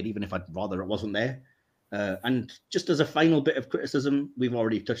to see it, even if I'd rather it wasn't there. And just as a final bit of criticism, we've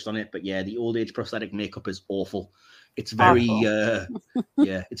already touched on it, but yeah, the old age prosthetic makeup is awful. It's very,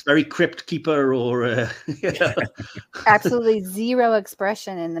 it's very Crypt Keeper or... Absolutely zero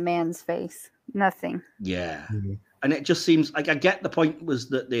expression in the man's face. Nothing. Yeah. Mm-hmm. And it just seems like I get the point was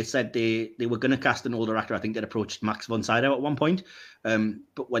that they said they were going to cast an older actor. I think they'd approached Max von Sydow at one point.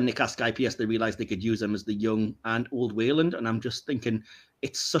 But when they cast Guy Pearce, they realized they could use him as the young and old Wayland. And I'm just thinking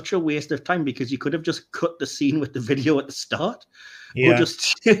it's such a waste of time because you could have just cut the scene with the video at the start. Or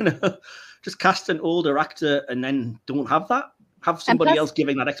just, just cast an older actor and then don't have that. Have somebody else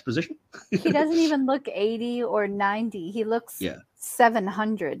giving that exposition. He doesn't even look 80 or 90. He looks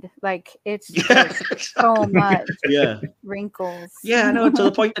 700. Like it's so much wrinkles. Yeah, I know, to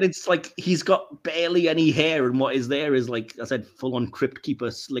the point that it's like he's got barely any hair, and what is there is, like I said, full on Crypt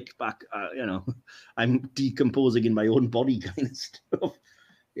Keeper, slicked back. I'm decomposing in my own body kind of stuff.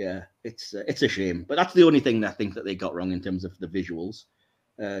 Yeah, it's a shame, but that's the only thing I think that they got wrong in terms of the visuals.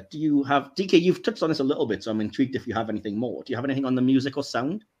 Do you have, DK, you've touched on this a little bit, so I'm intrigued if you have anything more. Do you have anything on the music or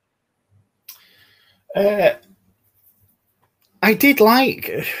sound? I did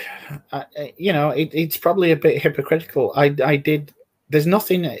like, it's probably a bit hypocritical. I did, there's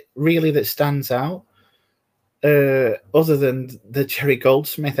nothing really that stands out other than the Jerry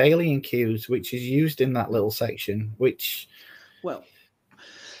Goldsmith alien cues, which is used in that little section, which... Well,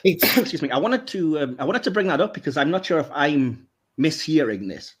 excuse me, I wanted to bring that up because I'm not sure if I'm mishearing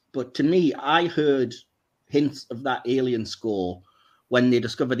this, but to me, I heard hints of that alien score when they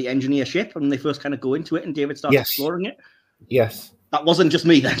discover the engineer ship and they first kind of go into it and David starts exploring it. Yes. That wasn't just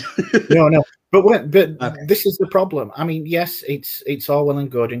me then. No. But okay. This is the problem. I mean, yes, it's all well and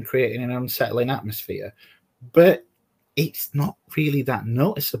good in creating an unsettling atmosphere, but it's not really that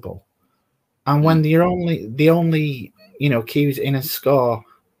noticeable. And when the only cues in a score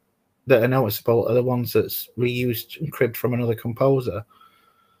that are noticeable are the ones that's reused and cribbed from another composer.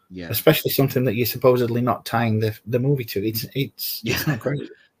 Yeah. Especially something that you're supposedly not tying the movie to. It's not great.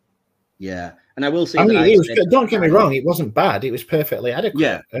 Yeah. And I will say don't get me wrong, it wasn't bad. It was perfectly adequate.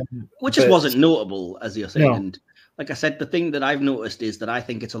 Yeah. Which just wasn't notable, as you're saying. No. And like I said, the thing that I've noticed is that I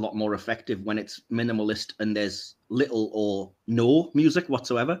think it's a lot more effective when it's minimalist and there's little or no music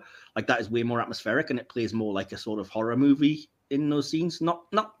whatsoever. Like that is way more atmospheric and it plays more like a sort of horror movie in those scenes, not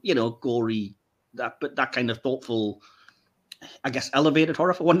gory, but that kind of thoughtful I guess, elevated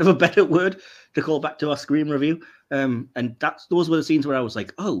horror, for want of a better word, to call back to our Scream review. And those were the scenes where I was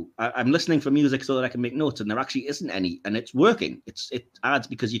like, oh, I'm listening for music so that I can make notes, and there actually isn't any, and it's working. It adds,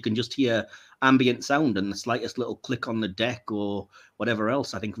 because you can just hear ambient sound, and the slightest little click on the deck or whatever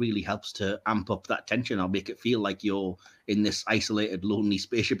else, I think, really helps to amp up that tension or make it feel like you're in this isolated, lonely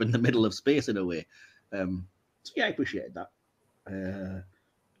spaceship in the middle of space in a way. So yeah, I appreciated that.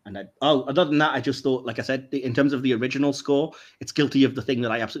 Other than that, I just thought, like I said, in terms of the original score, it's guilty of the thing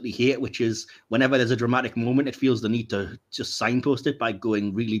that I absolutely hate, which is whenever there's a dramatic moment, it feels the need to just signpost it by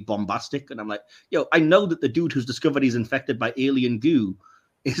going really bombastic. And I'm like, yo, I know that the dude who's discovered he's infected by alien goo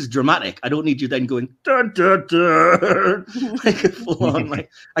is dramatic. I don't need you then going, dun, dun, dun, like a full on, like,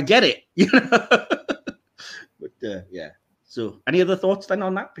 I get it, you know? But yeah. So any other thoughts then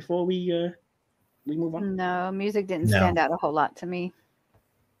on that before we move on? No, music didn't stand out a whole lot to me.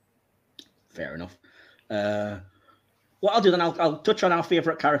 Fair enough. What I'll do then, I'll touch on our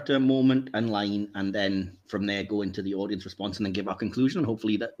favorite character, moment, and line, and then from there go into the audience response and then give our conclusion. And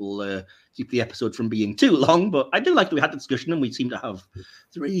hopefully that will keep the episode from being too long. But I do like that we had the discussion and we seem to have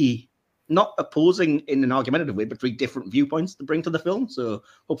three, not opposing in an argumentative way, but three different viewpoints to bring to the film. So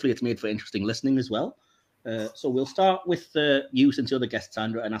hopefully it's made for interesting listening as well. So we'll start with you, since you're the guest,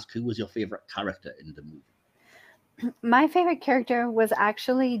 Sandra, and ask who was your favorite character in the movie. My favorite character was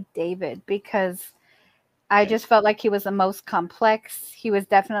actually David, because I just felt like he was the most complex. He was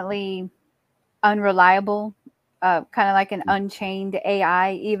definitely unreliable, kind of like an unchained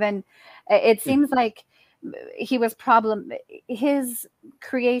AI. Even it seems like he was his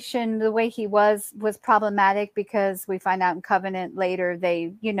creation, the way he was problematic, because we find out in Covenant later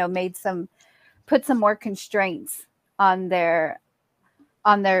they, put some more constraints on their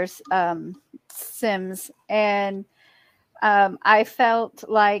Sims, and I felt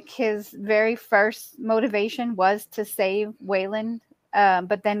like his very first motivation was to save Wayland,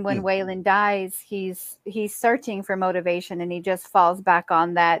 but then when Wayland dies, he's searching for motivation, and he just falls back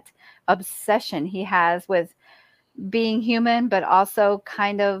on that obsession he has with being human, but also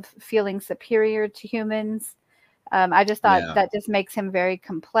kind of feeling superior to humans. I just thought that just makes him very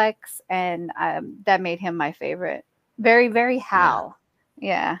complex, and that made him my favorite. Very, very Hal.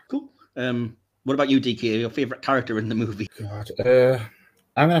 Yeah. Cool. What about you, DK? Your favorite character in the movie? God,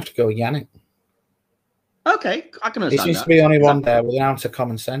 I'm gonna have to go Yannick. Okay, I can understand. He seems to be the only one there with an ounce of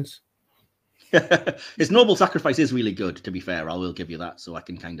common sense. His noble sacrifice is really good, to be fair. I will give you that, so I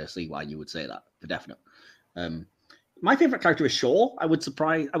can kind of see why you would say that, for definite. My favorite character is Shaw. I was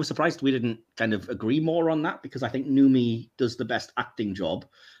surprised we didn't kind of agree more on that, because I think Numi does the best acting job.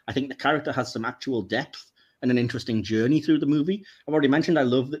 I think the character has some actual depth and an interesting journey through the movie. I've already mentioned I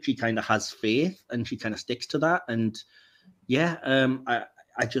love that she kind of has faith and she kind of sticks to that. And yeah,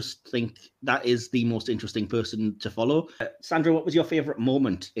 I just think that is the most interesting person to follow. Sandra, what was your favorite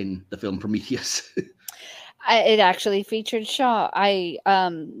moment in the film Prometheus? It actually featured Shaw. I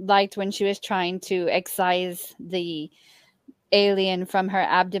liked when she was trying to excise the alien from her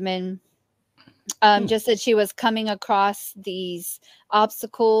abdomen. Just that she was coming across these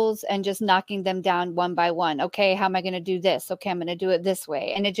obstacles and just knocking them down one by one. Okay, how am I going to do this? Okay, I'm going to do it this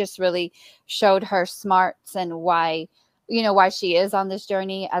way. And it just really showed her smarts and why she is on this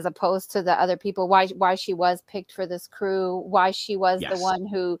journey, as opposed to the other people, why she was picked for this crew, why she was the one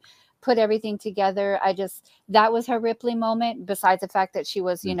who put everything together. That was her Ripley moment, besides the fact that she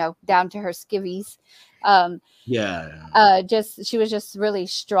was, down to her skivvies. She was just really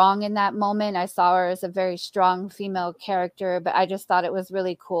strong in that moment. I saw her as a very strong female character, but I just thought it was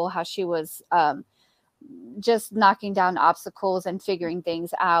really cool how she was just knocking down obstacles and figuring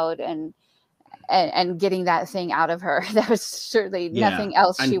things out and getting that thing out of her. That was certainly nothing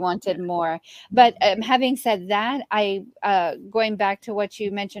else she wanted more. But having said that, I going back to what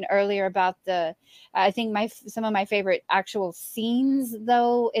you mentioned earlier about I think some of my favorite actual scenes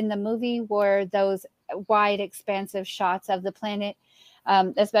though in the movie were those wide expansive shots of the planet,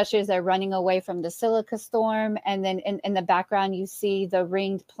 especially as they're running away from the silica storm, and then in the background you see the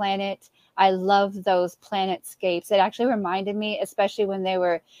ringed planet. I love those planetscapes. It actually reminded me, especially when they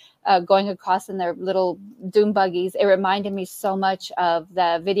were going across in their little doom buggies, it reminded me so much of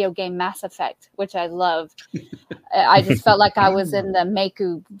the video game Mass Effect, which I loved. I just felt like I was in the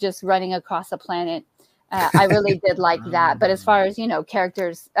Maku just running across a planet. I really did like that. But as far as,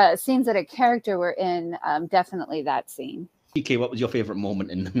 characters, scenes that a character were in, definitely that scene. DK, what was your favorite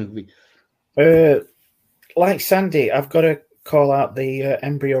moment in the movie? Like Sandy, I've got to call out the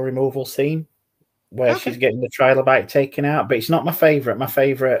embryo removal scene where she's getting the trilobite taken out, but it's not my favorite. My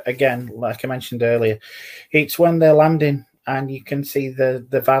favorite, again, like I mentioned earlier, it's when they're landing and you can see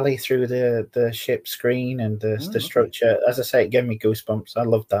the valley through the ship screen and the structure. As I say, it gave me goosebumps. I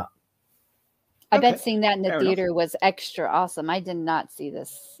loved that. I bet seeing that in the theater was extra awesome. I did not see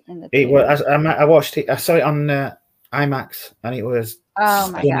this in the theater. It was. I watched it. I saw it on IMAX, and it was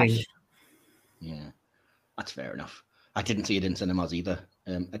my gosh. Yeah, that's fair enough. I didn't see it in cinemas either.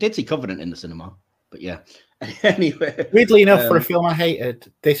 I did see Covenant in the cinema, but yeah. Anyway, weirdly enough, for a film I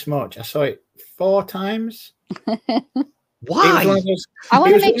hated this much, I saw it 4 times. Why? I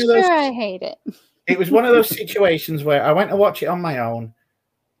want to make sure I hate it. It was one of those situations where I went to watch it on my own,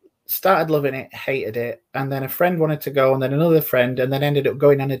 started loving it, hated it, and then a friend wanted to go, and then another friend, and then ended up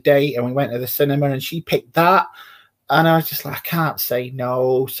going on a date, and we went to the cinema, and she picked that, and I was just like, I can't say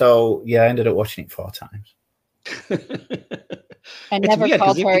no. So yeah, I ended up watching it 4 times. And never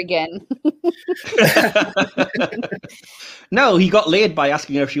called her again. No, he got laid by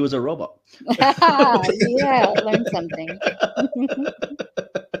asking her if she was a robot. Yeah, learned something.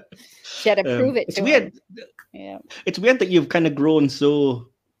 She had to prove it to weird. him. Yeah. It's weird that you've kind of grown so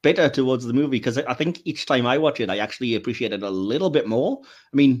bitter towards the movie, because I think each time I watch it, I actually appreciate it a little bit more.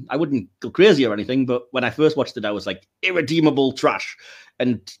 I mean, I wouldn't go crazy or anything, but when I first watched it, I was like, irredeemable trash.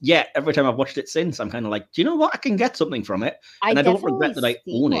 And yeah, every time I've watched it since, I'm kind of like, do you know what? I can get something from it. And I don't regret that I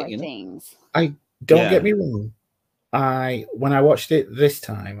own it. You know? I don't get me wrong. When I watched it this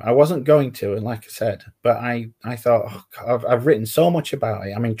time, I wasn't going to, and like I said, but I thought, oh, God, I've written so much about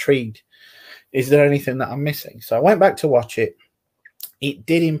it. I'm intrigued. Is there anything that I'm missing? So I went back to watch it. It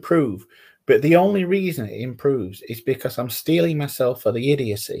did improve, but the only reason it improves is because I'm steeling myself for the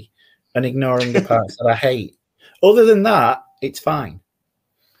idiocy and ignoring the parts that I hate. Other than that, it's fine.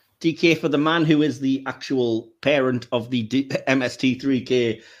 DK, for the man who is the actual parent of the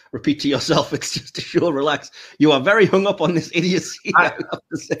MST3K, repeat to yourself, it's just a show, relax. You are very hung up on this idiocy, I have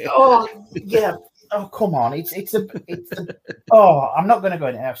to say. Oh, yeah. Oh, come on. I'm not going to go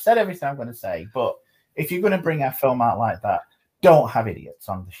in there. I've said everything I'm going to say, but if you're going to bring a film out like that, don't have idiots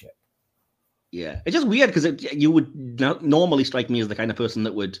on the ship. Yeah. It's just weird because you would normally strike me as the kind of person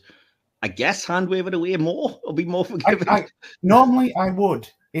that would, I guess, hand wave it away more or be more forgiving. Normally I would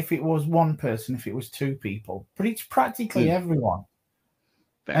if it was one person, if it was 2 people, but it's practically everyone.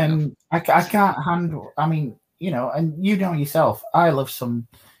 Fair and enough. I can't handle, I mean, you know, and you know yourself, I love some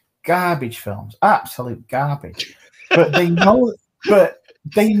garbage films, absolute garbage, but they know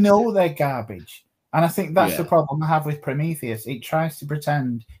they're garbage. And I think that's the problem I have with Prometheus. It tries to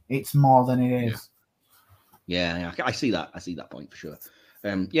pretend it's more than it is. Yeah, I see that. I see that point for sure.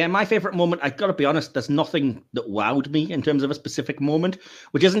 My favorite moment, I've got to be honest, there's nothing that wowed me in terms of a specific moment,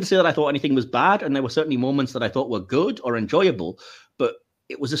 which isn't to say that I thought anything was bad. And there were certainly moments that I thought were good or enjoyable, but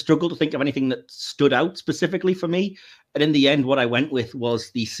it was a struggle to think of anything that stood out specifically for me. And in the end, what I went with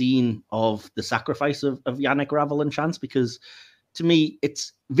was the scene of the sacrifice of Yannick, Ravel, and Chance, because to me,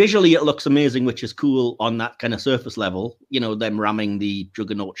 it's visually, it looks amazing, which is cool on that kind of surface level, you know, them ramming the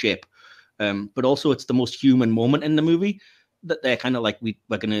Juggernaut ship. But also it's the most human moment in the movie, that they're kind of like, we're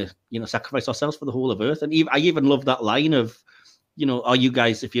going to, you know, sacrifice ourselves for the whole of Earth. And I even love that line of, you know, are you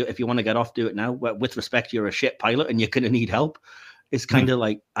guys, if you want to get off, do it now. With respect, you're a ship pilot and you're going to need help. It's kind of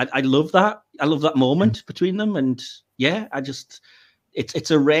like, I love that. I love that moment between them. And yeah,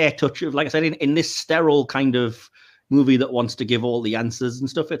 it's a rare touch of, like I said, in this sterile kind of movie that wants to give all the answers and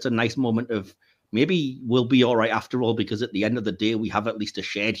stuff, it's a nice moment of maybe we'll be all right after all, because at the end of the day, we have at least a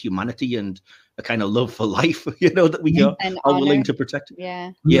shared humanity and a kind of love for life, you know, that we are willing to protect.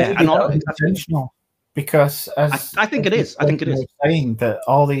 Yeah. Yeah. And honor. Intentional, because as I think it is. I think it is. Saying that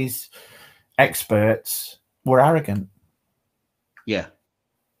all these experts were arrogant. Yeah.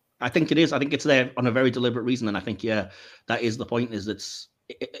 I think it is. I think it's there on a very deliberate reason. And I think, that is the point, is it's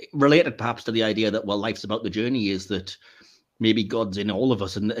related perhaps to the idea that, well, life's about the journey, is that maybe God's in all of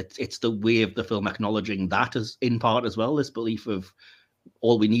us. And it's the way of the film acknowledging that as in part as well, this belief of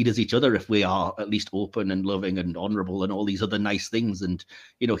all we need is each other if we are at least open and loving and honorable and all these other nice things. And,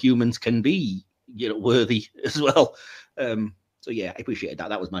 you know, humans can be, you know, worthy as well. So yeah, I appreciated that.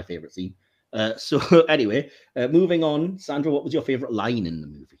 That was my favorite scene. So anyway, moving on, Sandra, what was your favorite line in the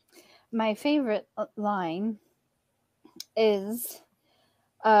movie? My favorite line is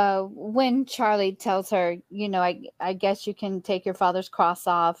when Charlie tells her, you know, I guess you can take your father's cross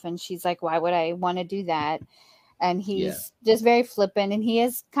off. And she's like, why would I want to do that? And he's just very flippant, and he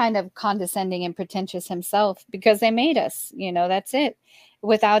is kind of condescending and pretentious himself, because they made us, you know, that's it,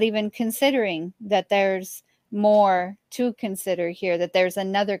 without even considering that there's more to consider here, that there's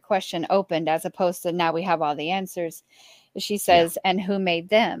another question opened, as opposed to now we have all the answers. She says, and who made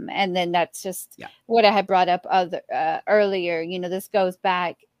them? And then that's just what I had brought up earlier. You know, this goes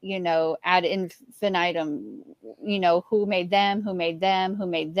back, you know, ad infinitum, you know, who made them, who made them, who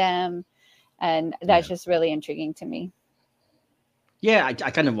made them. And that's just really intriguing to me. Yeah, I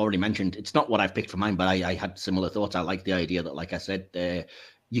kind of already mentioned, it's not what I've picked for mine, but I had similar thoughts. I like the idea that, like I said,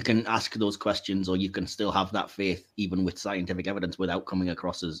 you can ask those questions, or you can still have that faith, even with scientific evidence, without coming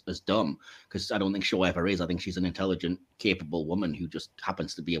across as dumb. Because I don't think Shaw ever is. I think she's an intelligent, capable woman who just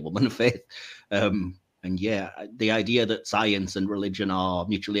happens to be a woman of faith. And yeah, the idea that science and religion are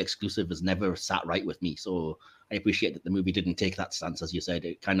mutually exclusive has never sat right with me. So I appreciate that the movie didn't take that stance, as you said.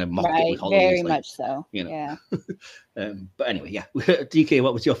 It kind of mocked it with Holly. Very much so. You know. Yeah. But anyway, yeah. DK,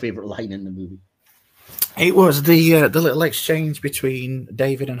 what was your favorite line in the movie? It was the little exchange between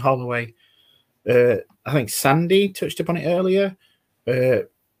David and Holloway. I think Sandy touched upon it earlier, where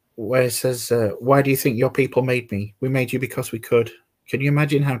it says, "Why do you think your people made me? We made you because we could. Can you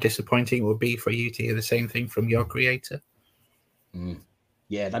imagine how disappointing it would be for you to hear the same thing from your creator?"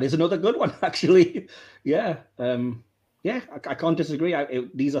 Yeah, that is another good one, actually. Yeah. I can't disagree.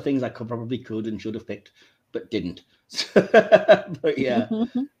 These are things I probably could and should have picked, but didn't. But yeah.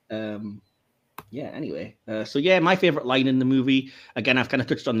 Anyway. So yeah, my favorite line in the movie, again, I've kind of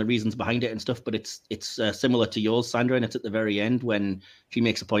touched on the reasons behind it and stuff, but it's similar to yours, Sandra, and it's at the very end when she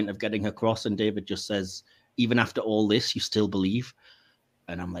makes a point of getting her cross and David just says, "Even after all this, you still believe."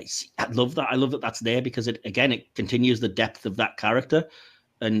 And I'm like, see, I love that. I love that that's there, because it continues the depth of that character.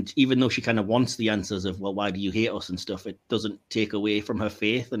 And even though she kind of wants the answers of, well, why do you hate us and stuff, it doesn't take away from her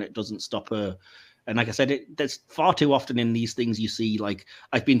faith, and it doesn't stop her. And like I said, there's far too often in these things you see, like,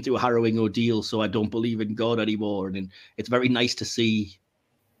 I've been through a harrowing ordeal, so I don't believe in God anymore. And it's very nice to see,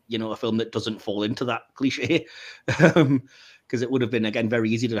 you know, a film that doesn't fall into that cliche. Because it would have been, again, very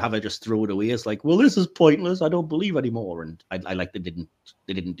easy to have her just throw it away as like, well, this is pointless, I don't believe anymore. And I like they didn't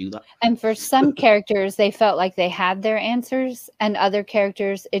do that. And for some characters, they felt like they had their answers, and other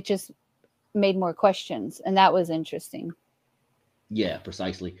characters, it just made more questions. And that was interesting. Yeah,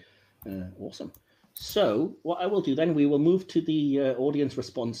 precisely. Awesome. So what I will do then, we will move to the audience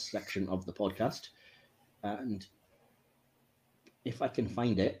response section of the podcast. And if I can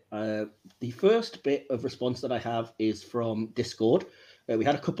find it, the first bit of response that I have is from Discord. We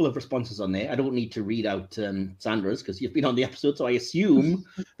had a couple of responses on there. I don't need to read out Sandra's because you've been on the episode, so I assume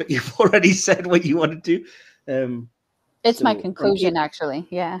that you've already said what you wanted to. It's my conclusion, actually.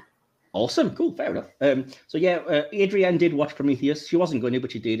 Yeah. Awesome. Cool. Fair enough. So yeah, Adrienne did watch Prometheus. She wasn't going to,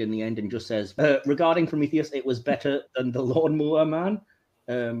 but she did in the end, and just says, regarding Prometheus, it was better than The Lawnmower Man.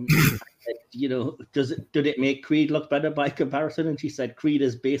 You know, did it make Creed look better by comparison? And she said, Creed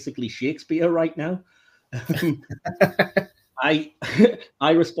is basically Shakespeare right now. I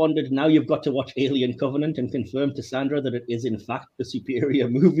responded, now you've got to watch Alien Covenant and confirm to Sandra that it is in fact the superior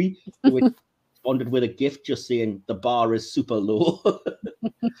movie, which responded with a gift just saying the bar is super low.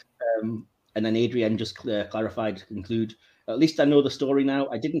 And then Adrienne just clarified to conclude, at least I know the story now.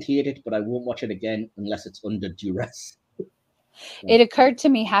 I didn't hate it, but I won't watch it again unless it's under duress. It occurred to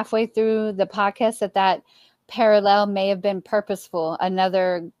me halfway through the podcast that parallel may have been purposeful.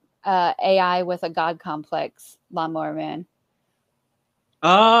 Another AI with a God complex, Lawnmower Man.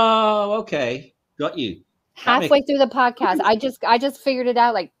 Oh, okay. Got you. Halfway through the podcast. I just figured it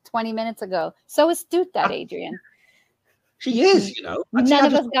out like 20 minutes ago. So astute that, Adrienne. She is, you know. None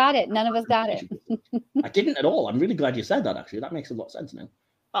of us got it. I didn't at all. I'm really glad you said that, actually. That makes a lot of sense now.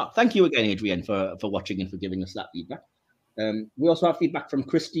 Oh, thank you again, Adrienne, for watching and for giving us that feedback. We also have feedback from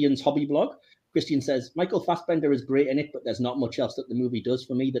Christian's hobby blog. Christian says, Michael Fassbender is great in it, but there's not much else that the movie does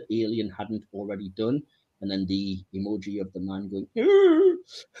for me that Alien hadn't already done. And then the emoji of the man going,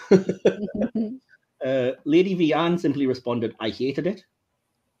 Lady Vianne simply responded, I hated it.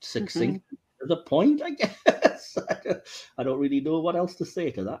 Succinct to the point, I guess. I don't really know what else to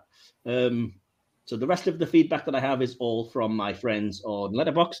say to that. So the rest of the feedback that I have is all from my friends on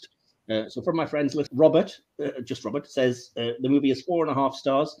Letterboxd. So from my friends list, Robert says, the movie is 4.5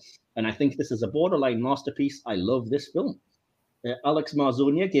 stars, and I think this is a borderline masterpiece. I love this film. Alex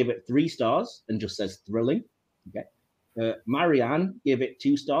Marzonia gave it 3 stars and just says thrilling. Okay. Marianne gave it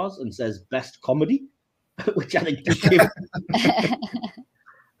 2 stars and says best comedy, which I think just gave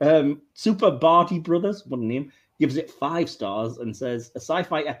Super Barty Brothers, what a name, gives it 5 stars and says a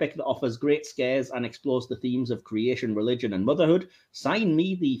sci-fi epic that offers great scares and explores the themes of creation, religion, and motherhood. Sign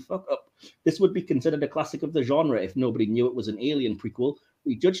me the fuck up. This would be considered a classic of the genre if nobody knew it was an Alien prequel.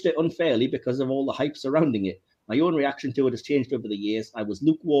 We judged it unfairly because of all the hype surrounding it. My own reaction to it has changed over the years. I was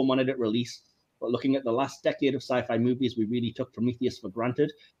lukewarm on it at release, but looking at the last decade of sci-fi movies, we really took Prometheus for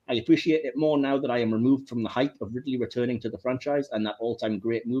granted. I appreciate it more now that I am removed from the hype of Ridley returning to the franchise and that all-time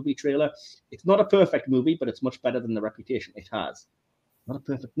great movie trailer. It's not a perfect movie, but it's much better than the reputation it has. Not a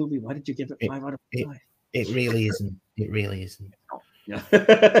perfect movie. Why did you give it 5 out of 5? It really isn't. It really isn't. Yeah.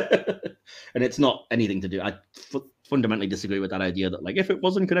 And it's not anything to do. I fundamentally disagree with that idea that, like, if it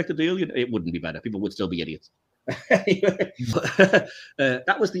wasn't connected to Alien, it wouldn't be better. People would still be idiots. Anyway,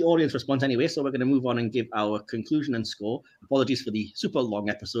 that was the audience response anyway, so we're going to move on and give our conclusion and score. Apologies for the super long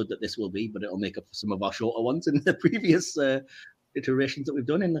episode that this will be, but it'll make up for some of our shorter ones in the previous iterations that we've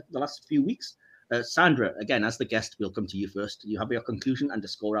done in the last few weeks. Sandra, again, as the guest, we'll come to you first. You have your conclusion and a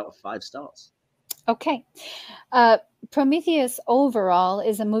score out of 5 stars. Okay. Prometheus overall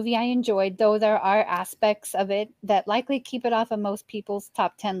is a movie I enjoyed, though there are aspects of it that likely keep it off of most people's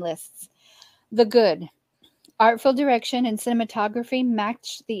top 10 lists. The good. Artful direction and cinematography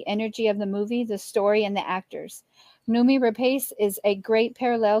match the energy of the movie, the story, and the actors. Noomi Rapace is a great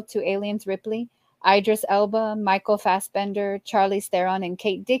parallel to Alien's Ripley. Idris Elba, Michael Fassbender, Charlize Theron, and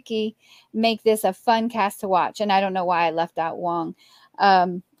Kate Dickie make this a fun cast to watch. And I don't know why I left out Wong.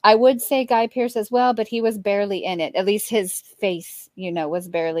 I would say Guy Pearce as well, but he was barely in it. At least his face, was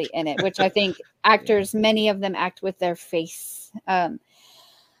barely in it, which I think actors, many of them act with their face.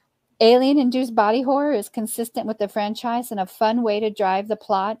 Alien-induced body horror is consistent with the franchise and a fun way to drive the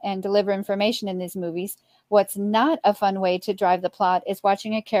plot and deliver information in these movies. What's not a fun way to drive the plot is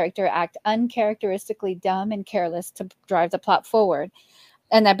watching a character act uncharacteristically dumb and careless to drive the plot forward.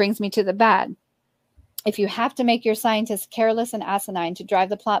 And that brings me to the bad. If you have to make your scientists careless and asinine to drive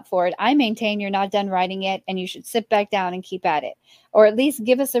the plot forward, I maintain you're not done writing it and you should sit back down and keep at it. Or at least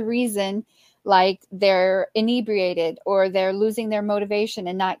give us a reason, like they're inebriated or they're losing their motivation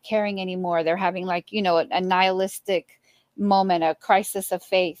and not caring anymore. They're having a nihilistic moment, a crisis of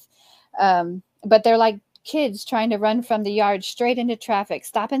faith. But they're like kids trying to run from the yard straight into traffic.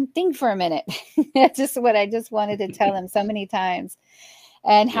 Stop and think for a minute. That's just what I just wanted to tell them so many times.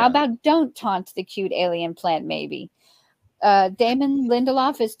 And how about don't taunt the cute alien plant, maybe? Damon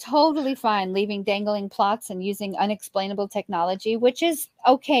Lindelof is totally fine leaving dangling plots and using unexplainable technology, which is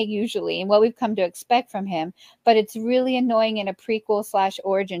okay usually and what we've come to expect from him. But it's really annoying in a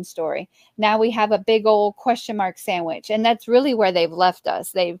prequel/origin story. Now we have a big old question mark sandwich. And that's really where they've left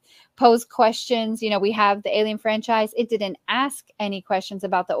us. They've posed questions. We have the Alien franchise. It didn't ask any questions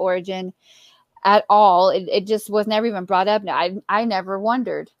about the origin at all. It just was never even brought up. I never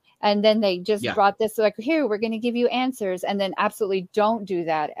wondered. And then they just brought this like, here, we're going to give you answers. And then absolutely don't do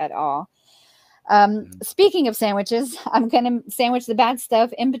that at all. Speaking of sandwiches, I'm going to sandwich the bad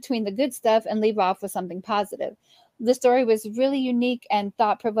stuff in between the good stuff and leave off with something positive. The story was really unique and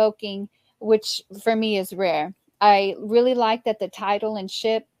thought-provoking, which for me is rare. I really like that the title and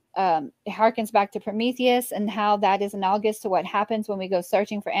ship harkens back to Prometheus and how that is analogous to what happens when we go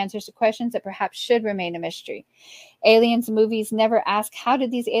searching for answers to questions that perhaps should remain a mystery. Aliens movies never ask, how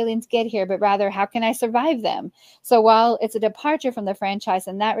did these aliens get here, but rather, how can I survive them? So while it's a departure from the franchise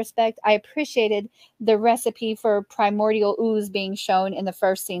in that respect, I appreciated the recipe for primordial ooze being shown in the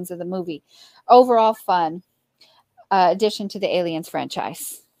first scenes of the movie. Overall fun addition to the Aliens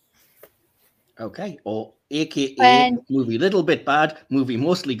franchise. Okay, or AKA movie little bit bad, movie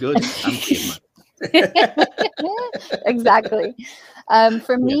mostly good. Exactly.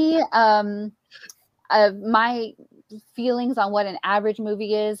 For me, my feelings on what an average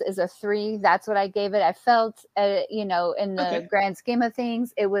movie is a 3. That's what I gave it. I felt, in the grand scheme of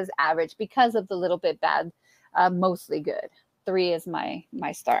things, it was average because of the little bit bad, mostly good. 3 is my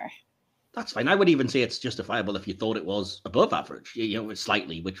star. That's fine. I would even say it's justifiable if you thought it was above average,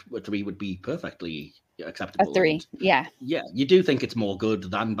 slightly, which 3 would be perfectly acceptable. A 3, yeah. Yeah, you do think it's more good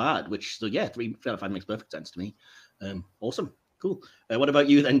than bad, 3 out of 5 makes perfect sense to me. Awesome. Cool. What about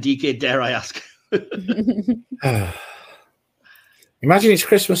you then, DK, dare I ask? Imagine it's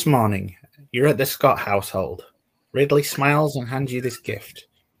Christmas morning. You're at the Scott household. Ridley smiles and hands you this gift.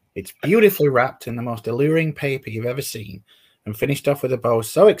 It's beautifully wrapped in the most alluring paper you've ever seen, and finished off with a bow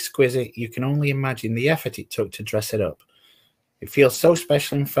so exquisite you can only imagine the effort it took to dress it up. It feels so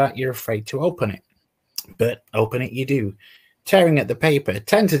special, in fact, you're afraid to open it. But open it you do, tearing at the paper,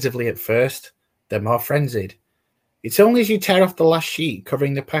 tentatively at first, then more frenzied. It's only as you tear off the last sheet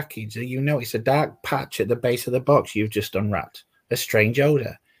covering the package that you notice a dark patch at the base of the box you've just unwrapped, a strange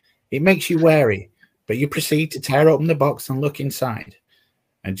odor. It makes you wary, but you proceed to tear open the box and look inside.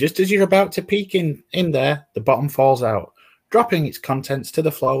 And just as you're about to peek in there, the bottom falls out, dropping its contents to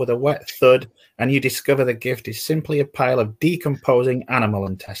the floor with a wet thud, and you discover the gift is simply a pile of decomposing animal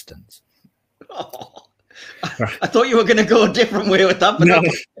intestines. Oh, I thought you were going to go a different way with that. But no.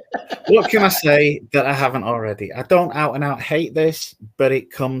 What can I say that I haven't already? I don't out and out hate this, but it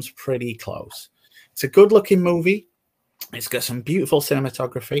comes pretty close. It's a good-looking movie. It's got some beautiful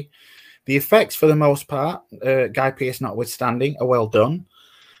cinematography. The effects, for the most part, Guy Pearce notwithstanding, are well done.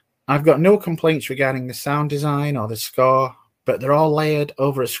 I've got no complaints regarding the sound design or the score, but they're all layered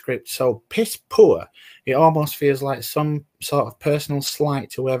over a script so piss poor, it almost feels like some sort of personal slight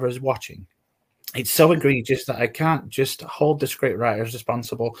to whoever is watching. It's so egregious that I can't just hold the scriptwriters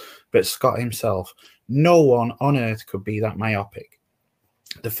responsible, but Scott himself. No one on earth could be that myopic.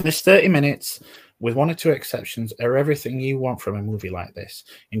 The first 30 minutes, with one or two exceptions, are everything you want from a movie like this.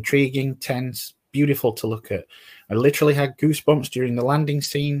 Intriguing, tense, beautiful to look at. I literally had goosebumps during the landing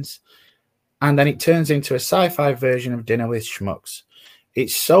scenes, and then it turns into a sci-fi version of Dinner with Schmucks.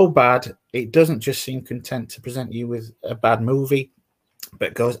 It's so bad, it doesn't just seem content to present you with a bad movie,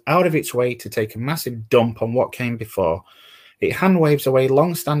 but goes out of its way to take a massive dump on what came before. It hand-waves away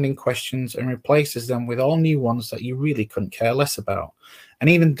long-standing questions and replaces them with all new ones that you really couldn't care less about. And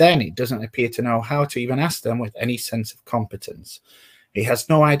even then, it doesn't appear to know how to even ask them with any sense of competence. It has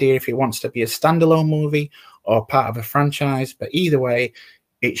no idea if it wants to be a standalone movie or part of a franchise, but either way,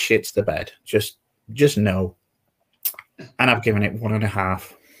 it shits the bed. Just no. And I've given it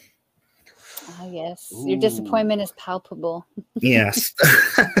 1.5. Oh, yes. Ooh. Your disappointment is palpable. Yes.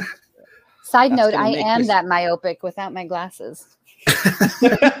 Side note, I am that myopic without my glasses.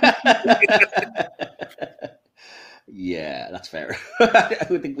 Yeah, that's fair. I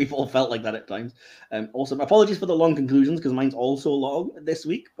think we've all felt like that at times. Awesome. Apologies for the long conclusions, because mine's also long this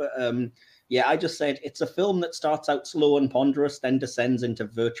week. But yeah, I just said it's a film that starts out slow and ponderous, then descends into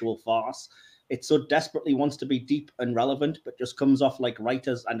virtual farce. It so desperately wants to be deep and relevant, but just comes off like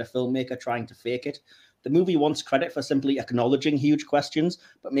writers and a filmmaker trying to fake it. The movie wants credit for simply acknowledging huge questions,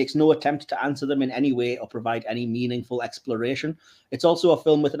 but makes no attempt to answer them in any way or provide any meaningful exploration. It's also a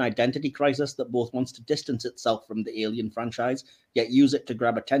film with an identity crisis that both wants to distance itself from the Alien franchise, yet use it to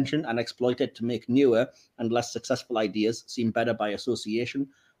grab attention and exploit it to make newer and less successful ideas seem better by association.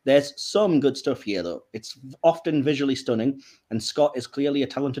 There's some good stuff here, though. It's often visually stunning, and Scott is clearly a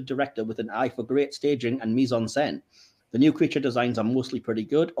talented director with an eye for great staging and mise-en-scène. The new creature designs are mostly pretty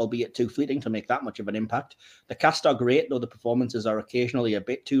good, albeit too fleeting to make that much of an impact. The cast are great, though the performances are occasionally a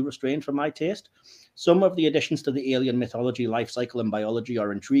bit too restrained for my taste. Some of the additions to the alien mythology, life cycle, and biology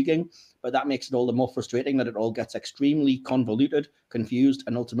are intriguing, but that makes it all the more frustrating that it all gets extremely convoluted, confused,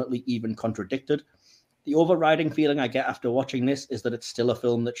 and ultimately even contradicted. The overriding feeling I get after watching this is that it's still a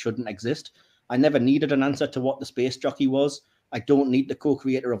film that shouldn't exist. I never needed an answer to what the space jockey was. I don't need the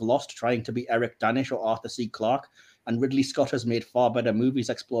co-creator of Lost trying to be Eric Danish or Arthur C. Clarke. And Ridley Scott has made far better movies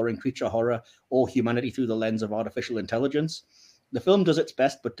exploring creature horror or humanity through the lens of artificial intelligence. The film does its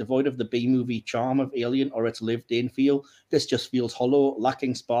best, but devoid of the B-movie charm of Alien or its lived-in feel, this just feels hollow,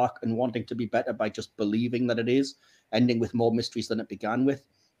 lacking spark, and wanting to be better by just believing that it is, ending with more mysteries than it began with.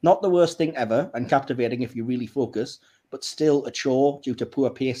 Not the worst thing ever, and captivating if you really focus, but still a chore due to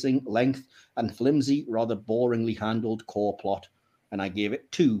poor pacing, length, and flimsy, rather boringly handled core plot. And I gave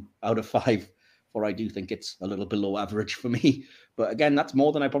it 2 out of 5. For I do think it's a little below average for me. But again, that's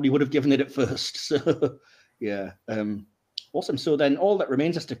more than I probably would have given it at first. So, yeah. Awesome. So then all that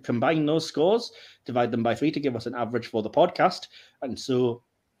remains is to combine those scores, divide them by 3 to give us an average for the podcast. And so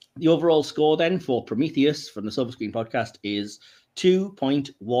the overall score then for Prometheus from the Silver Screen podcast is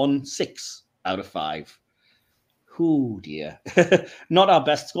 2.16 out of 5. Oh, dear. Not our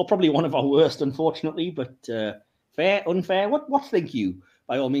best score. Probably one of our worst, unfortunately. But fair, unfair? What think you?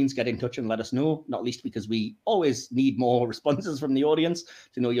 By all means, get in touch and let us know, not least because we always need more responses from the audience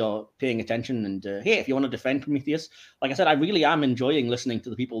to know you're paying attention. And hey, if you want to defend Prometheus, like I said, I really am enjoying listening to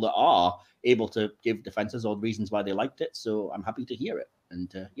the people that are able to give defenses or reasons why they liked it. So I'm happy to hear it.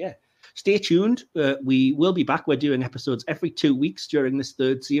 And yeah, stay tuned. We will be back. We're doing episodes every 2 weeks during this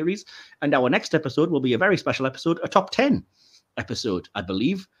 3rd series. And our next episode will be a very special episode, a top 10 episode, I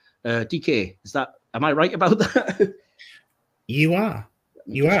believe. DK, am I right about that? You are.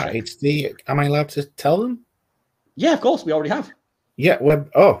 You are. Check. It's the. Am I allowed to tell them? Yeah, of course. We already have. Yeah.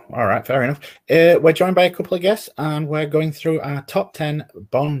 All right. Fair enough. We're joined by a couple of guests, and we're going through our top 10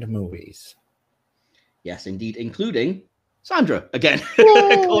 Bond movies. Yes, indeed, including Sandra again,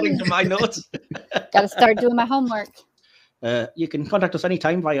 according to my notes. Got to start doing my homework. You can contact us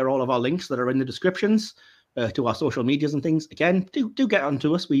anytime via all of our links that are in the descriptions to our social medias and things. Again, do get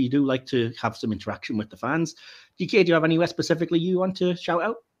onto us. We do like to have some interaction with the fans. DK, do you have anywhere specifically you want to shout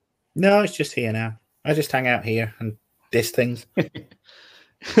out? No, it's just here now. I just hang out here and diss things. I'm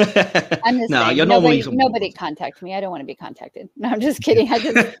just saying, nobody contact me. I don't want to be contacted. No, I'm just kidding. I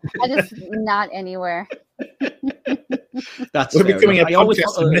just not anywhere. We're becoming a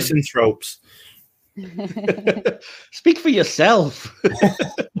podcast of misanthropes. Speak for yourself.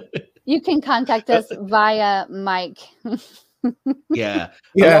 You can contact us via Mike. Yeah.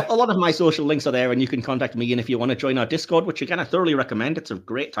 Yeah. A lot of my social links are there, and you can contact me. And if you want to join our Discord, which again I thoroughly recommend, it's a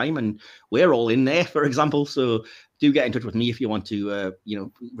great time, and we're all in there, for example. So do get in touch with me if you want to,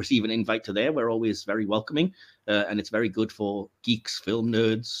 receive an invite to there. We're always very welcoming, and it's very good for geeks, film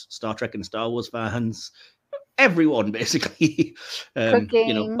nerds, Star Trek and Star Wars fans. Everyone, basically.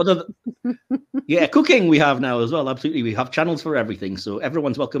 Cooking. Cooking we have now as well. Absolutely. We have channels for everything. So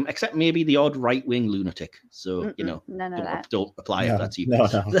everyone's welcome, except maybe the odd right-wing lunatic. So, none of that. Don't apply if that's you. No.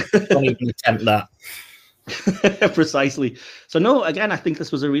 Don't even attempt that. Precisely. So, no, again, I think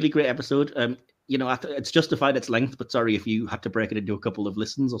this was a really great episode. It's justified its length, but sorry if you had to break it into a couple of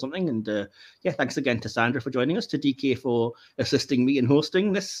listens or something. And thanks again to Sandra for joining us, to DK for assisting me in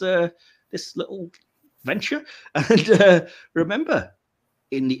hosting this little venture. And remember,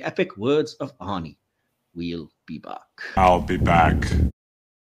 in the epic words of Arnie, we'll be back. I'll be back.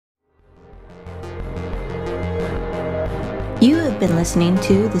 You have been listening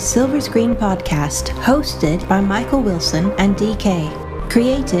to the Silver Screen Podcast, hosted by Michael Wilson and DK.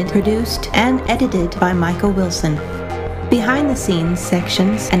 Created, produced, and edited by Michael Wilson. Behind the scenes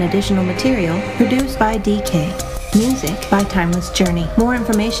sections and additional material produced by DK. Music by Timeless Journey. More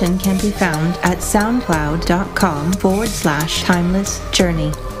information can be found at soundcloud.com/Timeless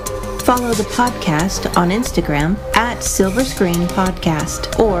Journey. Follow the podcast on Instagram at Silver Screen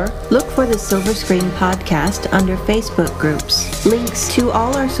Podcast, or look for the Silver Screen Podcast under Facebook groups. Links to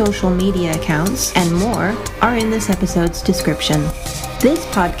all our social media accounts and more are in this episode's description. This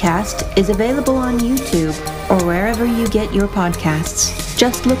podcast is available on YouTube or wherever you get your podcasts.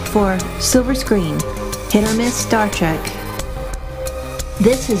 Just look for Silver Screen, Hit or Miss Star Trek.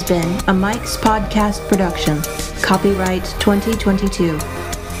 This has been a Mike's Podcast production. Copyright 2022.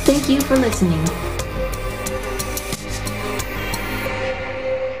 Thank you for listening.